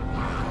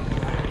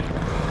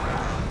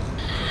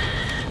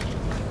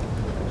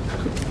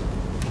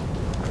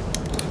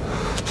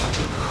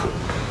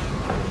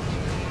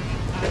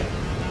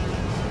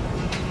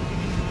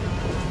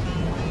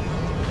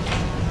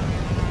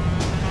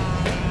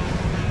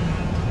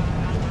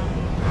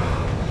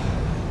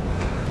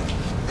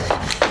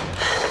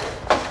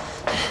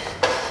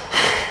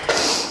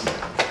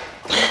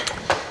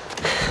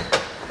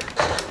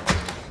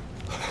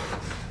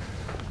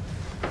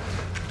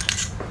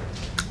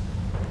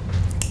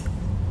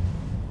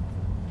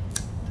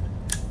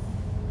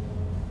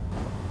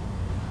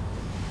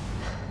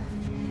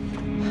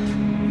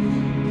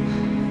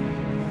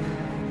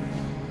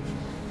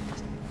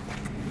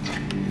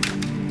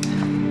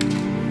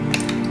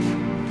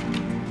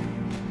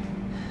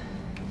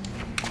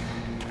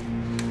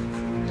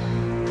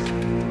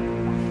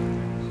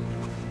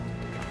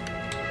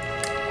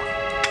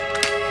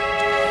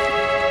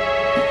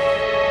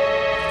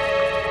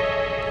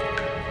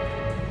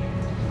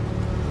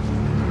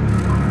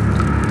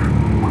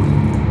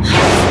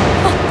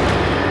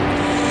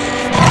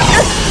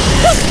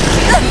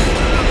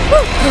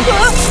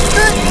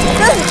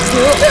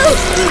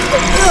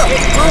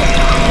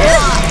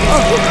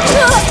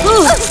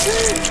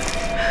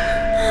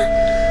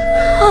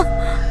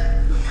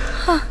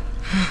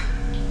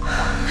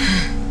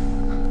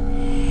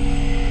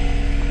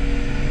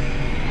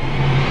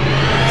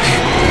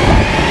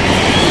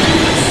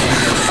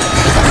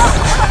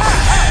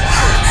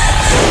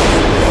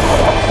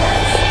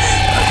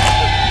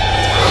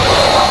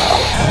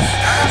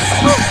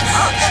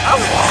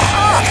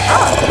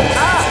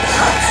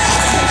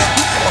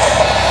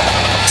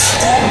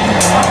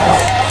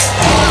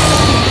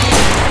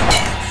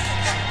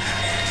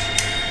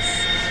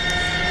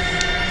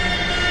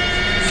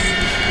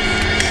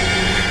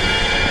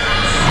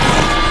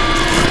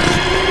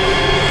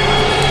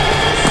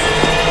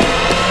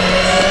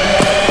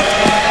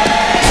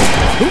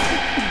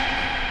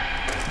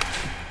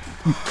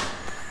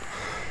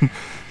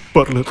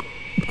 పర్లేదు.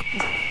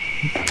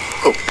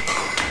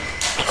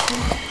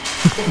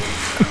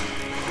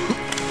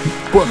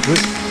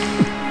 పర్లేదు.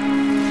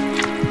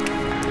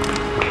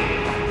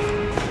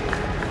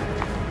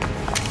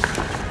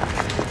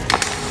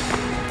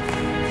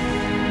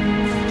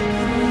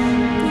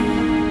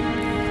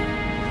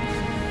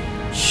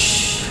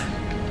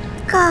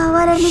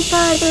 కావాలని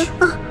కాదు.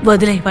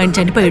 వదిలే, వాడిని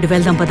చనిపోయాడు.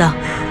 వెళ్దాం పదా.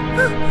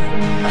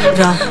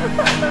 రా.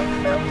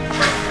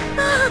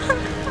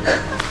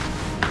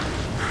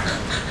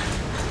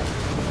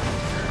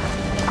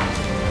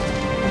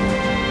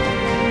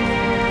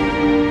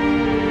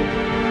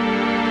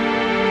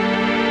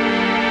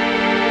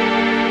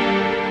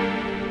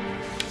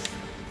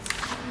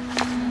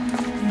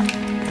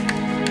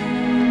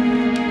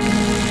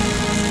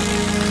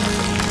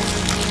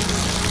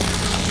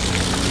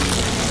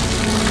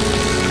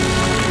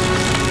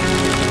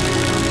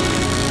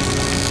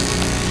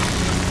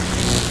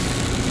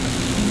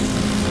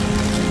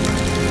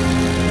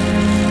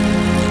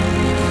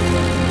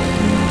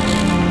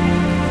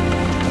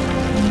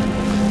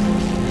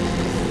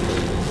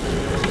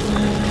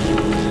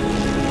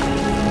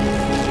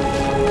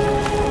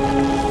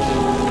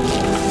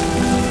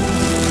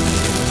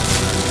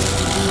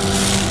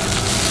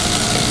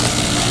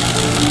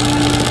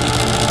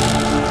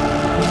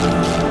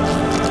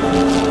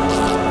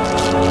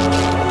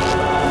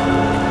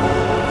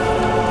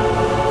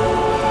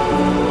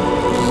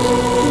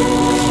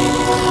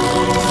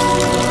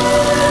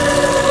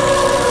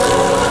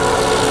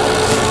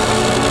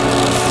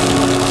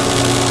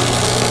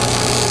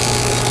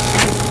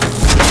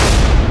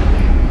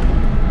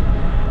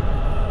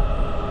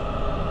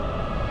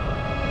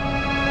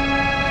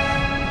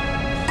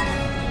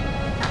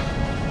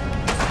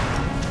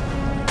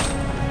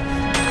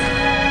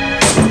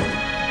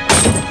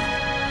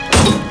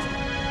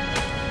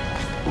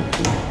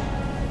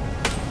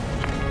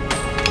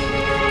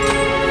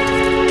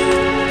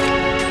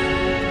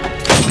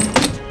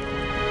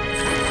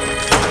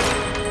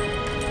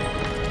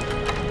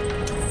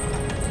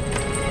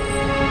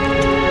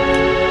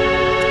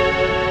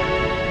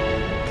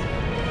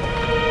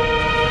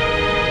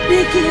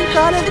 నీకేం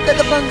కాలేదు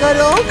కదా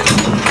బంగారం?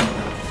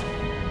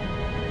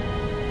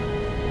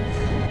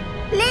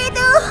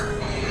 లేదు.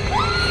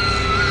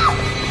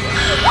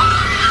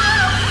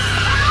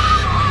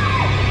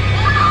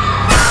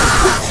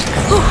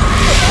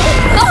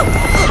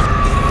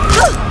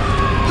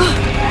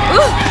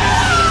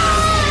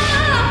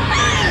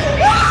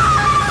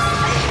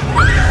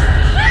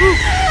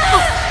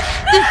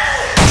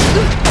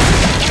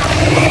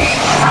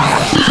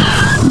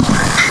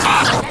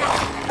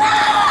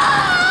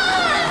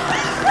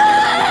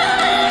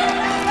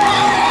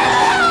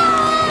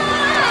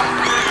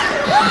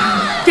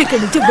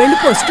 ఇక్కడి నుంచి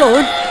వెళ్ళిపో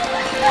స్టోన్.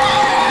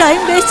 టైం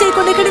వేస్ట్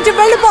చేయకుండా ఇక్కడి నుంచి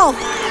వెళ్ళిపో.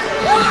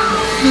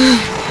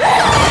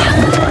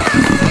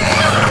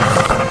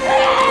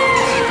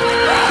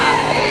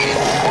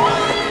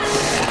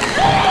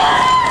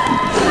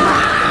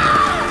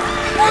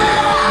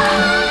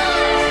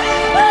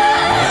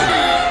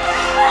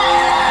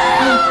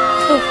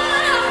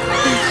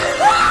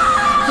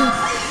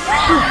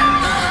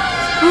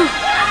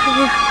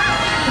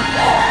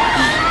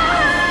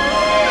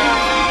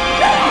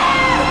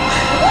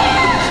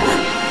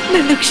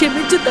 నన్ను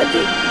క్షమించు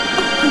తల్లి.